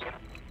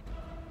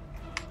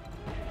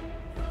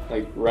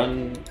 like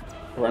run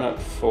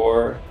up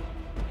 4,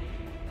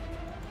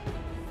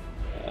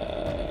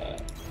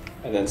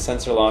 and then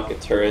sensor lock a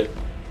turret,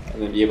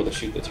 and then be able to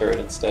shoot the turret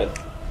instead.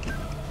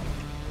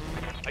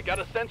 I got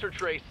a sensor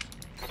trace.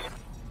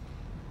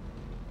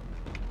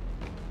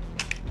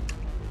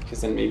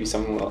 Because then maybe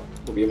someone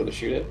will be able to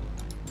shoot it.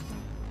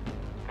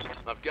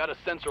 I've got a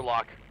sensor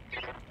lock.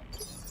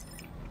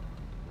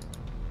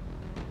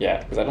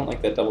 Yeah, because I don't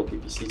like that double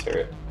PPC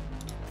turret.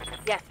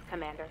 Yes,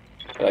 Commander.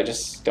 But I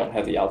just don't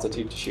have the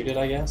altitude to shoot it,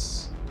 I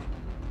guess.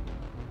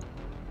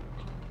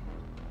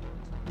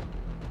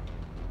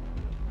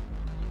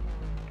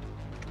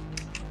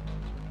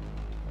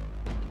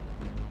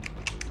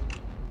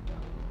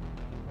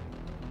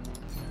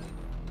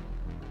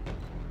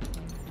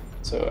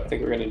 So I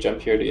think we're going to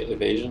jump here to get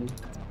evasion.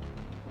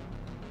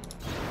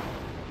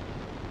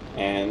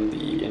 And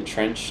the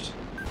entrenched.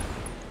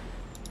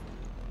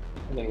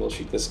 And then we'll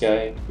shoot this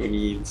guy who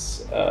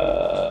needs,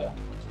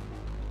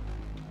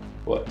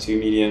 what, 2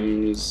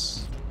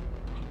 mediums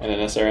and an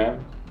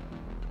SRM?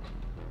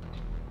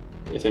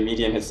 If a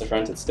medium hits the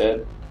front, it's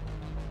dead.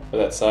 Or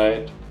that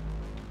side.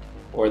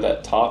 Or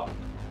that top.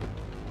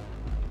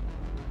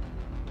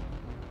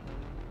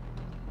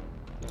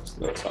 So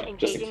that's fine,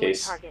 just in Engaging with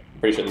case. target. I'm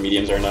pretty sure the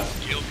mediums are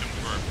enough. Kill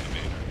confirmed,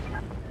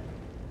 Commander.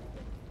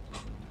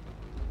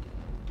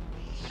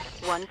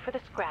 One for the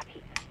scrap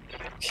heap.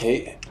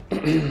 Okay.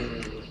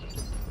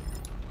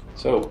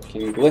 So, can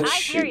you glitch I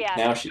hear shoot? ya.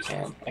 Now she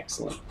can.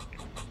 Excellent.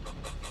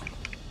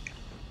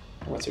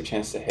 What's her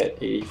chance to hit?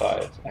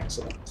 85.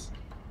 Excellent.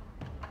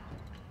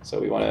 So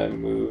we want to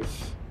move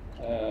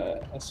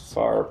as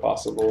far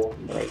possible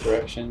in the right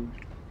direction,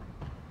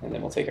 and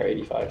then we'll take our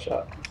 85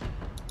 shot.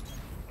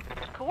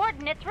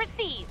 Coordinates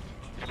received.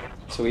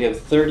 So we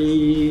have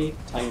 30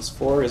 times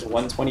 4 is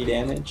 120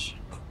 damage.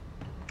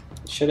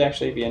 should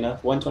actually be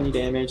enough. 120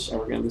 damage, and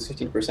we're going to lose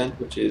 15%,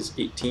 which is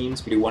 18,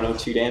 so we do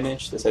 102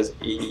 damage. This has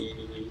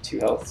 82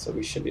 health, so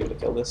we should be able to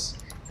kill this.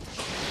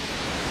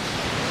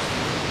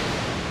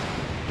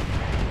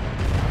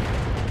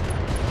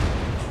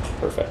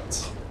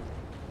 Perfect.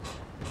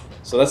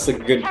 So that's the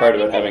good part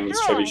about having this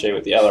trebuchet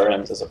with the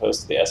LRMs as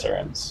opposed to the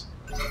SRMs.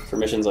 For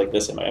missions like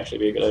this, it might actually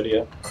be a good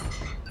idea.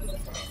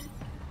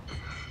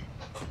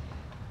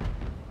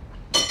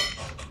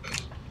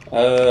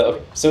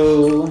 Okay,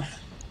 so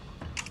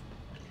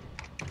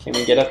can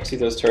we get up to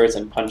those turrets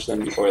and punch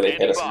them before they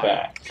hit us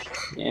back?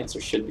 The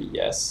answer should be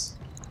yes.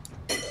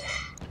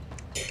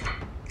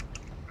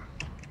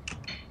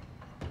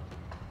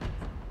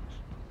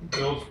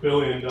 Those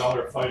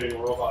billion-dollar fighting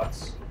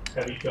robots,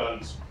 heavy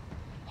guns,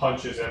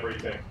 punches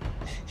everything.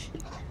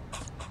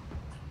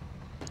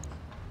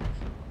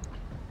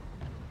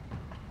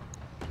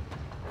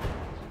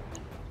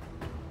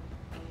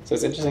 So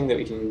it's interesting that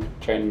we can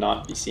try and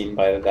not be seen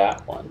by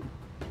that one.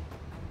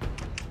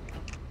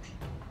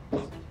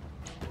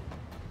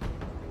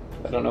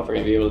 I don't know if we're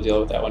going to be able to deal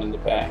with that one in the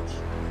back.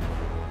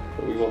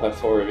 But we will have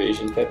 4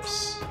 evasion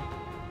pips.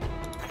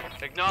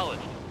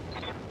 Acknowledged.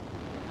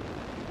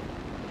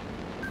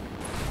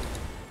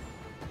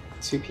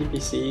 2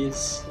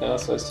 PPCs. That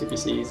also has 2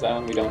 PCs. That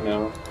one we don't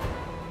know.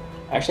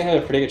 I actually had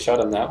a pretty good shot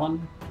on that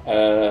one.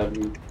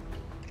 Can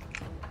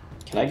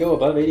I go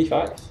above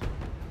 85?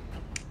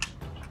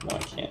 No, I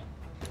can't.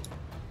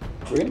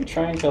 We're going to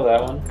try and kill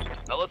that one.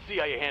 Now let's see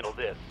how you handle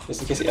this.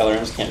 Just in case the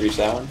LRMs can't reach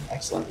that one.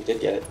 Excellent, we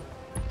did get it.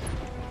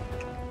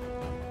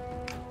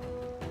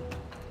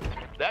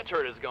 That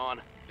turret is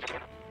gone.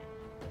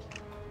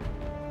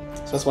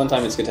 So that's one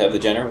time it's good to have the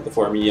Jenner with the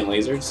 4 medium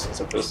lasers, as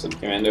opposed to the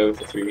Commando with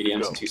the 3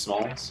 mediums and 2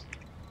 smalls.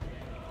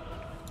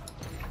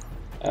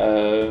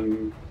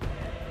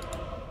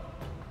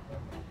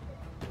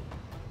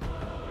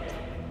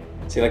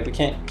 See, like, we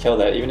can't kill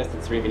that, even if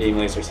the 3 medium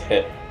lasers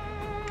hit.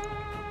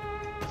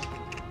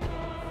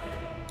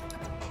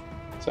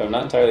 So I'm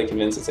not entirely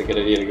convinced it's a good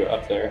idea to go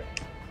up there.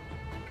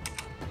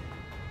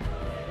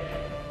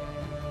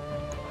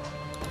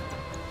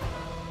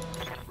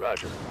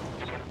 Roger.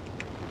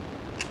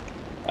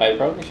 I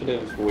probably should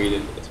have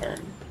waited a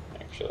turn,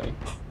 actually.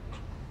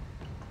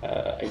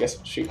 I guess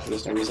we'll shoot,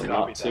 there's no reason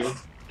not to.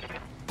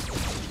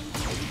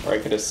 Or I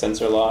could have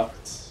sensor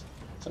locked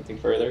something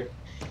further.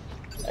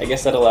 I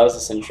guess that allows the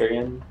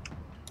Centurion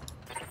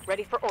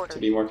Ready for orders. to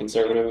be more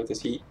conservative with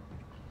his heat.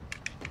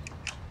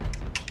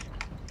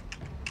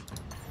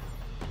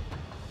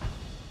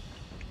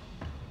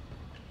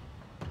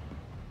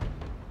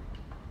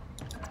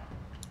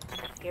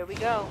 Here we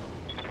go.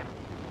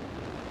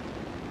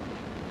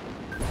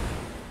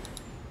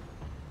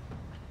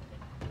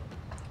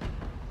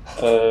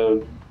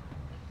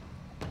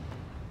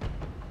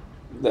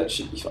 That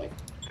should be fine.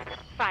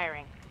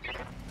 Firing.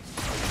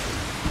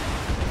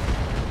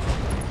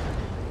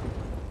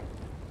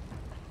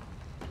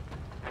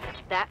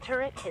 That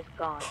turret is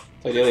gone.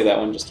 So ideally that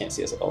one just can't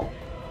see us at all.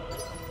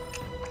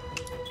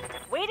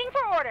 Waiting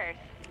for orders.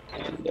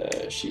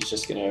 And she's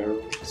just gonna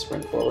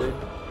sprint forward,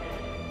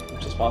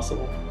 which is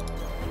possible.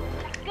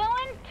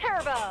 Going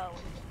turbo.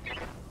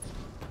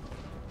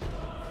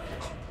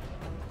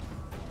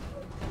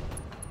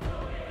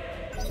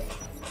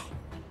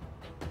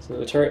 So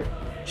the turret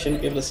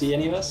shouldn't be able to see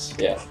any of us?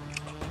 Yeah.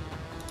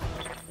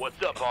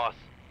 What's up, boss?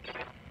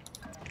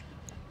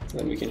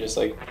 Then we can just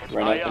like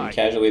run up Aye, aye. and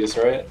casually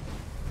destroy it.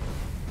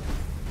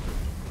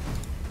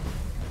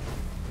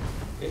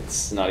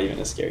 It's not even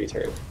a scary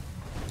turret.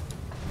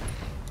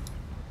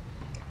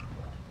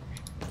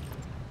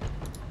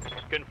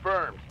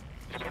 Confirmed.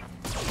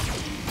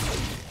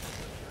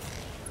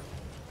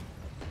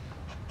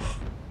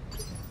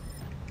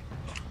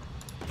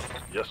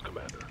 Yes,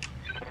 Commander.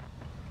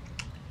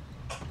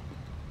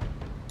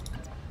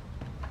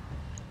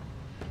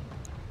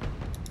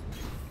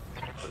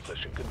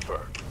 Position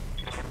confirmed.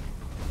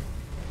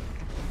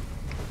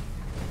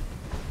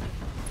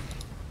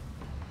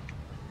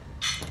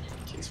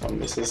 In case one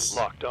misses.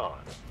 Locked on.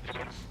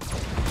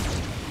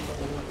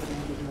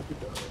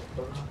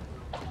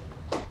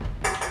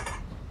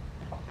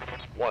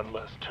 One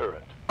less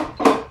turret.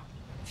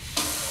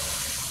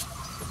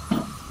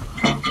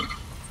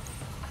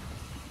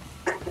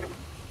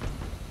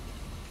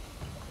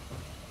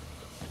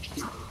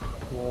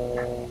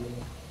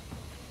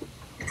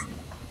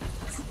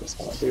 This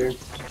one up here.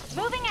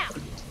 Moving out.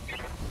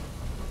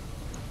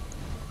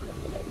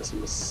 And then this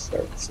will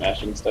start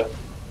smashing stuff.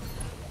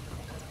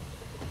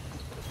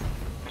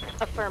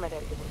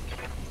 Affirmative.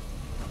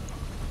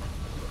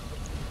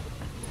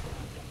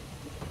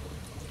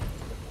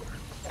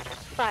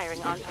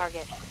 Firing on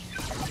target.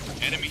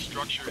 Enemy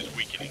structure is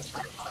weakening.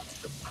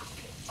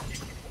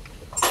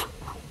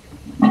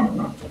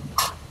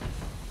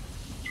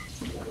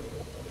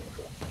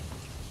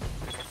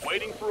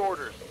 Waiting for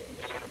orders.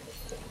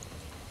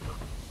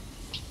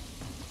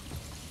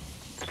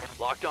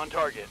 Locked on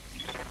target.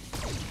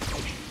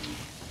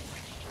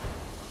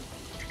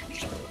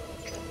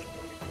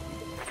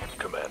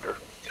 Commander.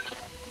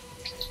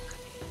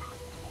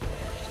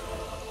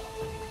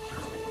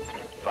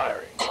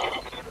 Firing.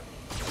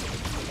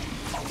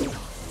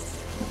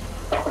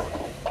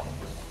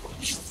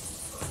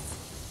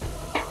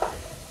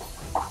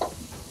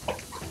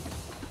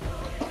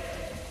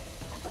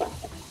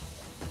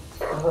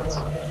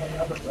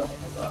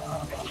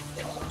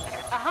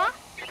 Uh-huh.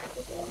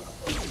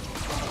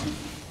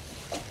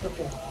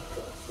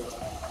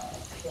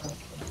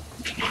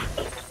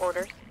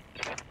 Orders.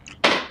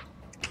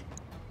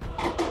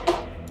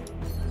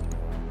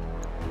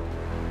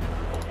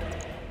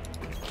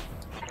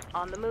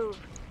 On the move.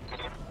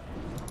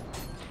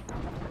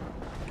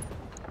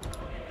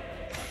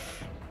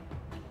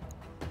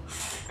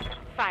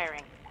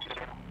 Firing.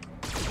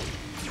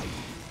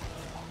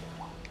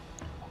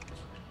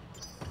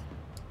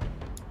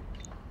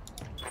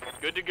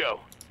 Good to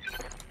go.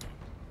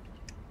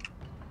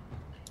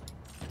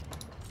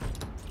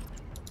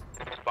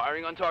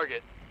 Firing on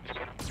target.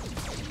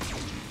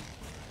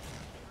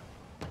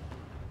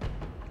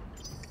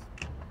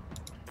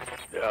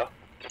 Yeah.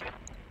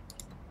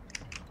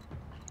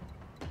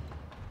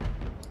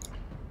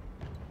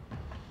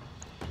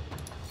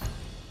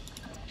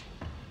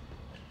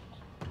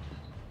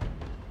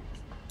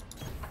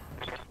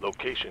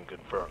 Location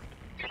confirmed.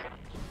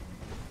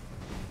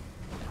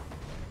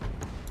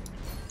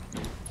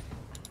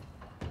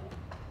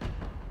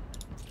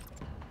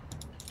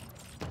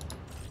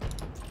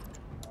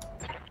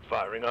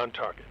 Firing on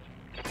target.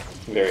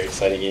 Very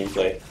exciting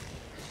gameplay.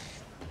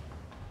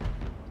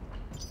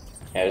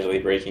 Casually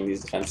breaking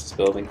these defenseless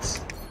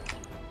buildings.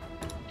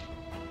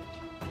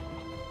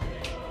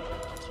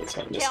 This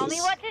one Tell me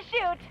misses. what to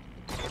shoot.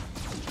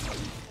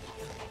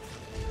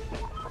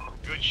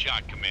 Good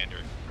shot, Commander.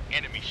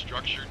 Enemy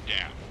structure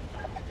down.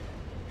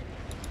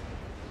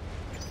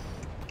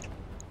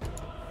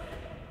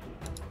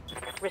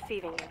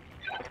 Receiving you.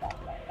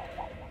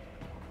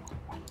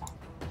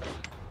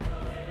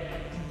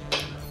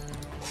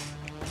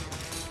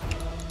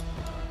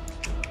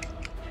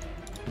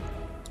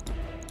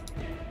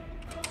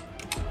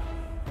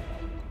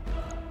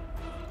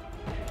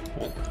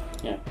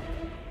 Yeah.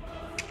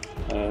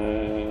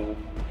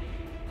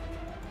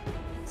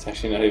 It's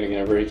actually not even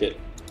gonna break it.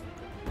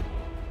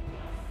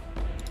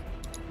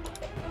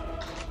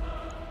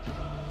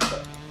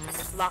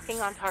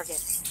 Locking on target.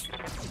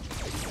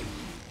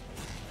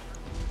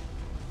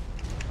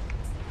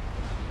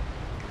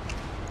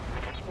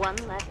 One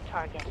less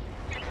target.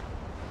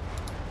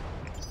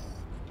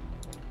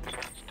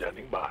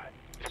 Standing by.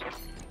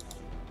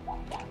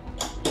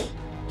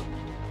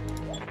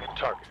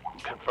 Target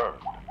confirmed.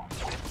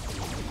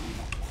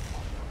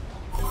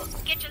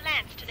 Get your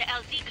lance to the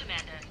LZ,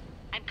 Commander.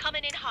 I'm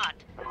coming in hot.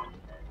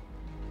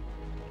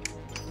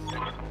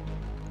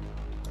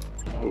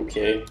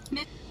 Okay.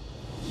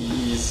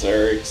 These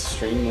are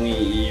extremely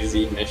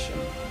easy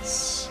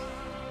missions.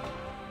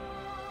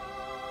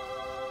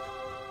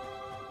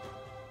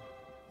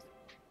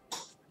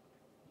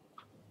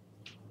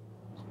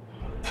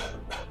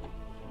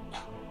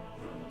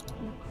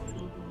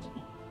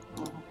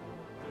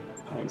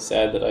 I'm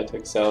sad that I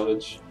took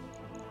salvage.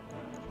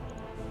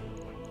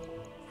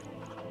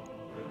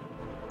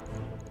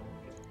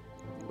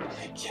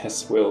 I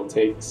guess we'll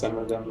take some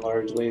of them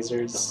large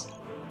lasers.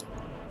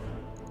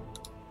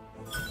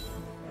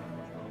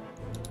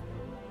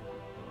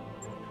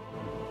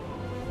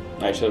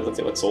 I should have looked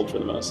at what sold for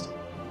the most.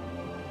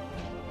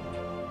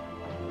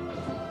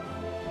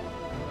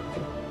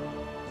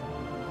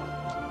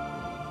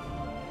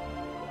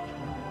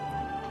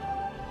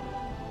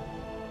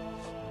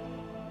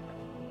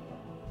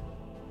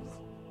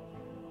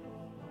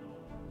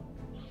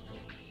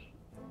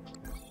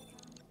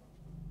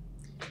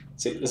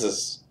 See, this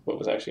is what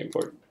was actually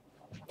important.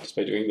 Just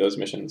by doing those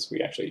missions,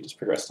 we actually just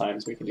progress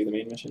time so we can do the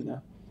main mission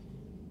now.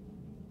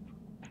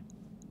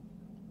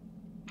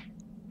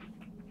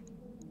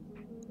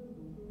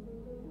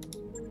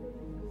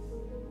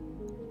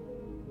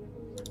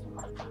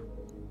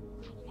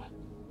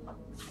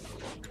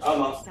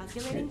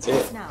 Calculating That's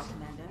it. now,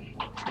 Commander.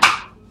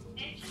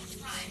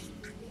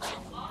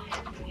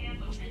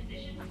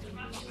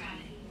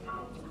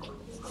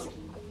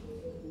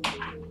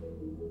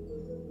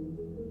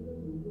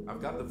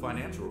 I've got the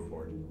financial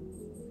report.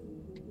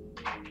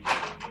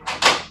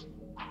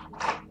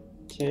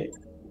 Okay.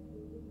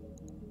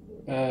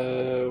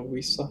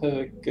 We still have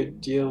a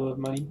good deal of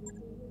money,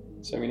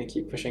 so I'm gonna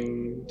keep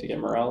pushing to get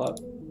morale up.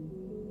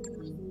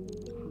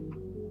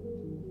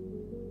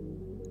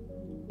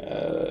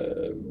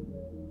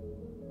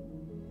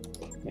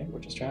 Yeah, we're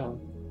just traveling.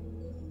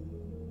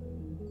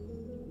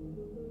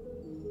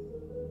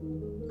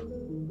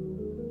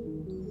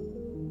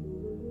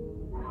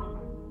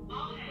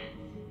 All hands,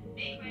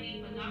 make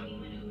ready for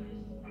docking maneuvers.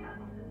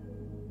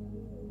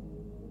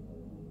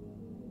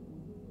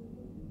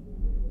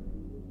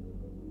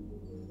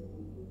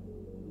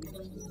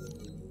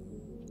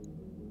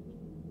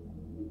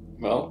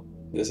 Well,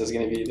 this is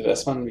gonna be the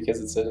best one because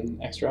it's an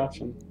extra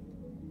option.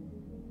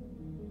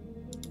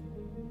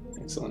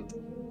 Excellent.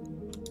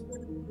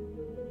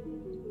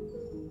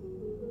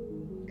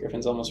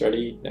 Griffin's almost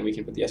ready. Then we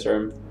can put the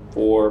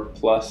SRM-4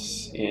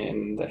 Plus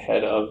in the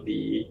head of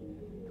the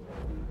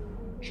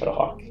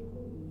Shadowhawk.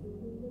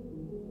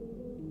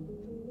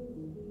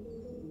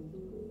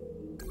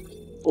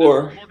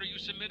 Or The order you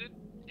submitted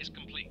is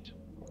complete.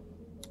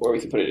 we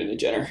could put it in a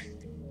Jenner.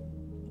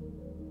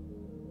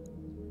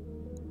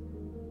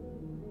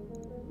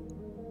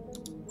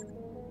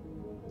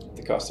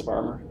 The cost of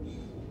armor.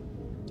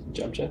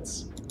 Jump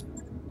jets.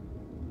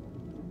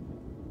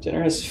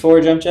 Jenner has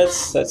 4 jump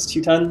jets, that's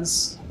 2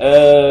 tons.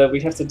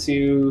 We'd have to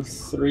do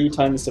 3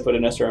 tons to put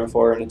an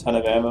SRM4 and a ton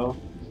of ammo.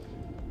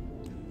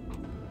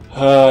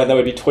 That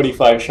would be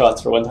 25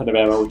 shots for 1 ton of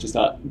ammo, which is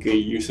not good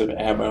use of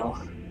ammo.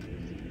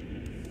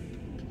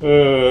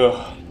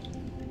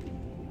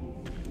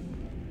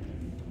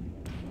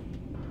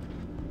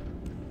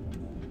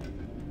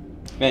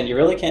 Man, you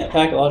really can't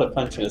pack a lot of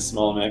punch in a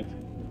small mech.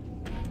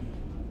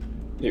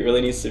 It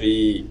really needs to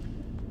be,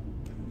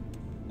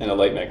 in a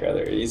light mech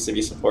rather, it needs to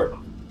be support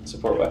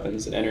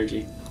weapons and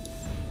energy.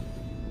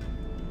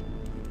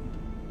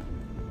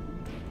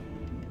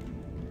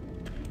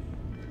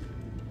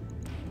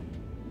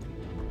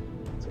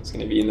 So it's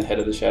going to be in the head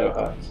of the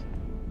Shadowhawk.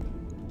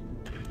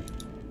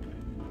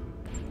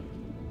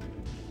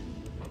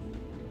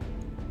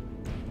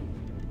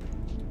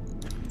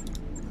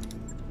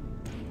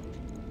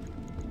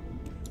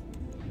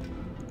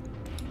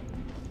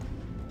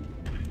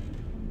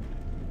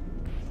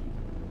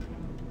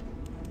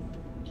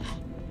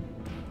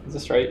 Is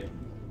this right?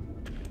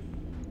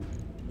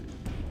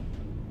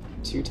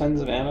 2 tons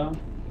of ammo?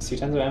 Is 2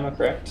 tons of ammo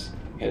correct?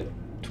 We had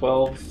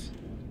 12,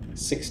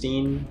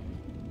 16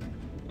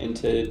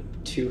 into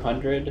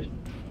 200,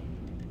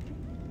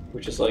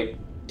 which is like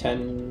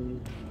 10,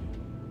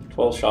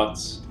 12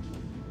 shots.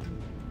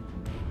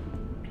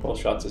 12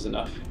 shots is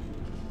enough.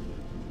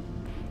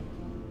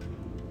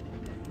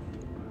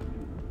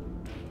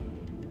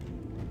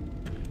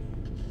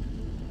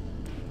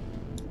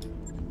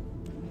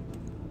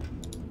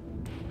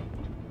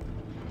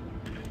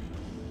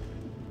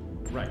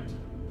 Right.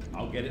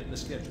 I'll get it in the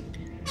schedule.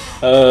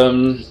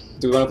 Do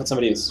we want to put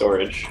somebody in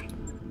storage?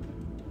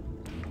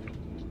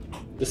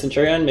 The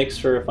Centurion makes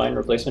for a fine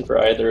replacement for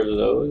either of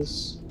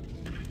those.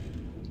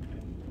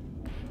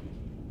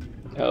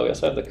 Oh, we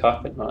also have the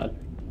cockpit mod.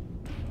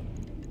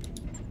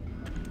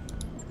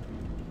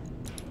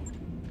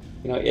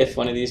 You know, if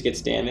one of these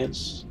gets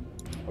damaged,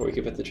 or we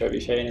could put the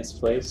trebuchet in its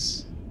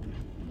place.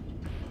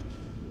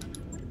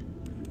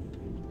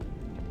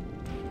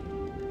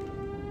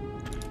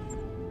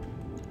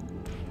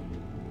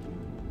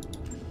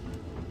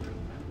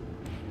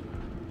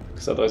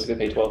 Because otherwise we could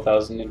pay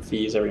 12,000 in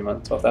fees every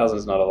month. 12,000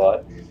 is not a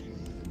lot.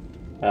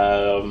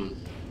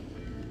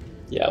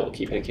 Yeah, we'll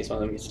keep it in case one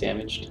of them gets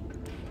damaged.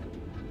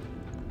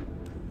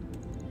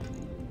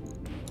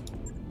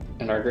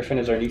 And our Griffin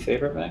is our new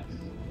favorite mech,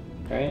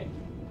 right?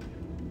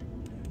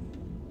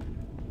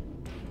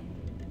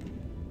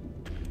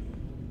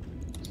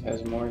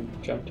 Has more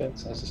jump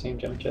jets, has the same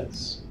jump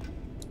jets.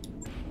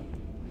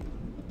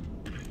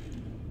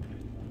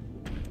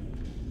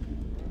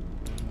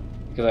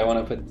 Because I want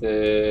to put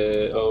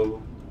the...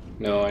 oh,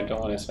 no, I don't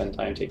want to spend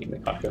time taking the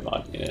cockpit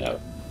mod in and out.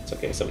 It's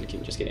okay, somebody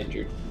can just get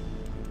injured.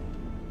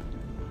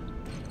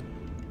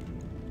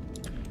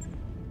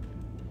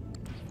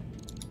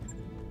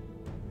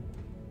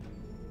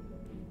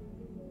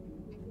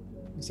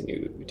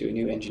 Do a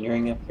new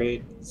engineering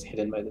upgrade. It's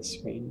hidden by the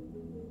screen.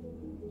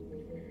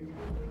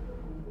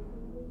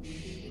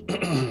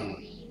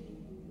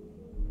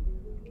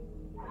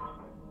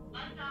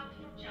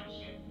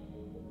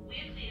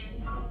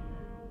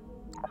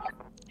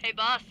 Hey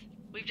boss,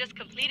 we've just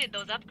completed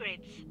those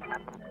upgrades.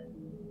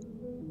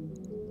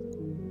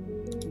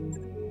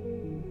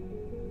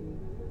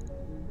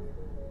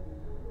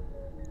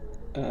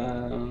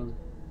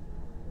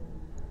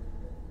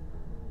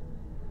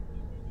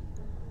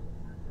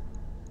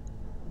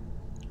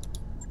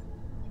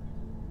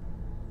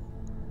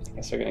 I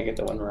guess we're gonna get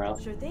the 1 morale.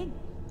 Sure thing.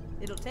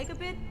 It'll take a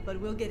bit, but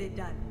we'll get it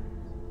done.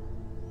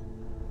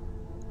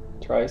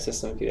 Try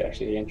system could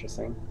actually be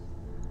interesting.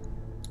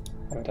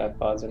 Attack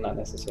pods are not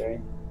necessary.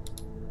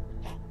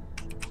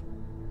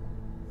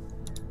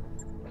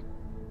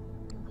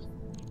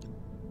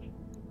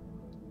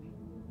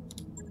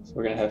 So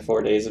we're gonna have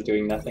 4 days of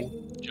doing nothing.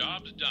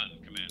 Job's done,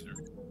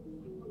 Commander.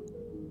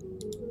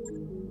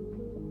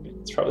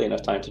 It's probably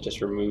enough time to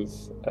just remove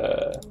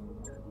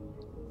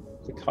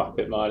the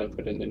cockpit mod and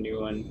put in the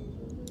new one.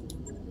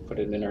 Put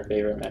it in our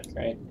favorite mech,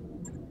 right?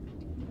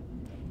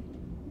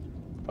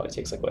 Probably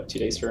takes like what, 2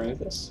 days to remove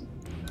this?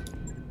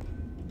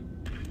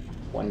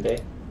 1 day?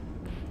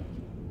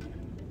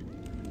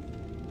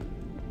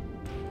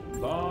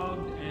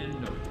 Logged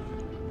and noted.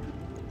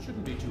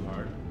 Shouldn't be too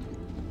hard.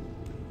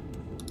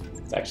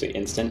 It's actually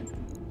instant,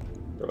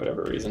 for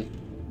whatever reason.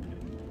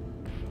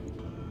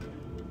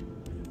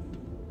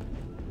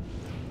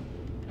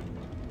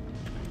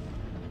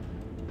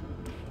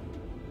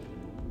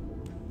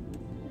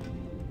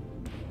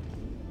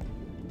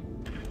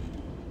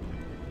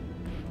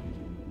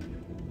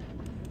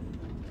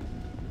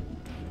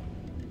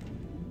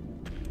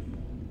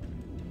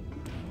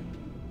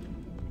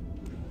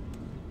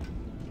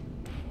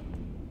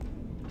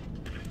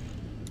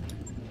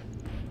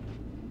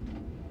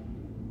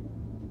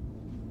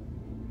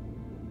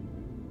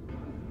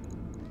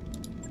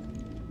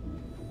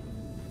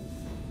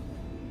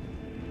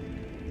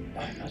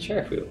 I'm not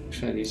sure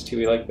which one of these two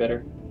we like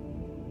better.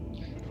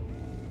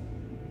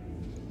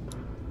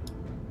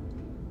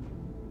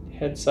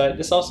 Head side.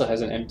 This also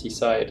has an empty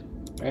side,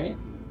 right?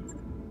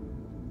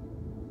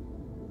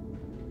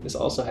 This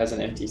also has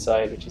an empty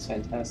side, which is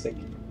fantastic.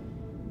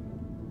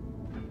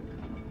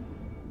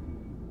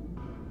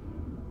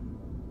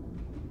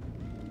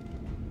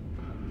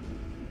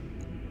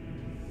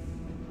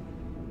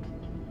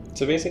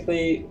 So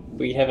basically,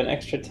 we have an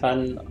extra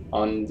ton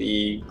on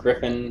the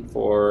Griffin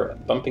for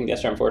bumping the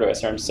SRM4 to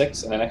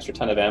SRM6 and an extra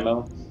ton of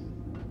ammo.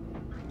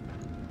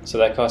 So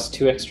that costs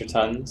 2 extra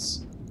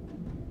tons,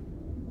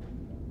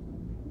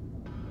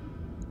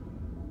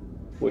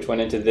 which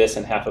went into this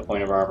and half a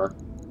point of armor.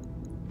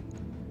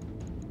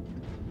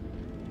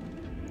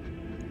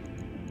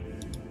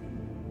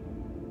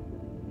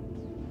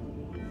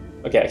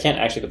 Okay, I can't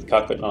actually put the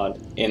cockpit mod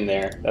in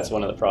there. That's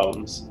one of the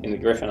problems. In the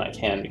Griffin I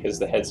can because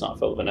the head's not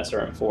full of an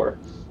SRM4.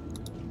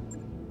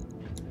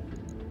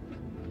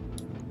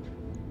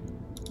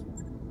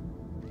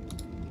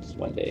 Just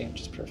one day,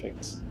 which is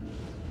perfect.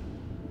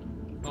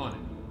 On it.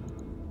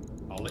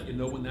 I'll let you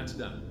know when that's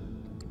done.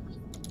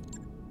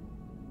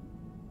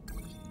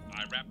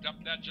 I wrapped up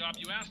that job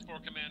you asked for,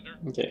 Commander.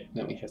 Okay,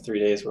 then we have 3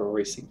 days where we're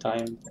wasting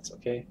time. That's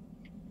okay.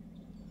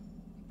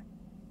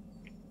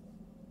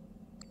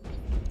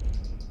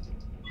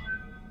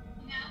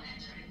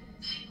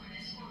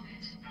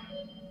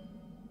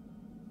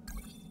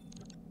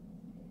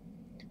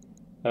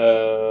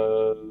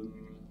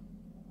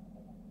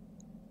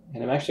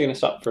 And I'm actually going to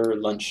stop for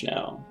lunch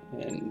now,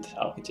 and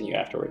I'll continue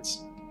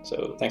afterwards.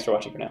 So thanks for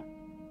watching for now.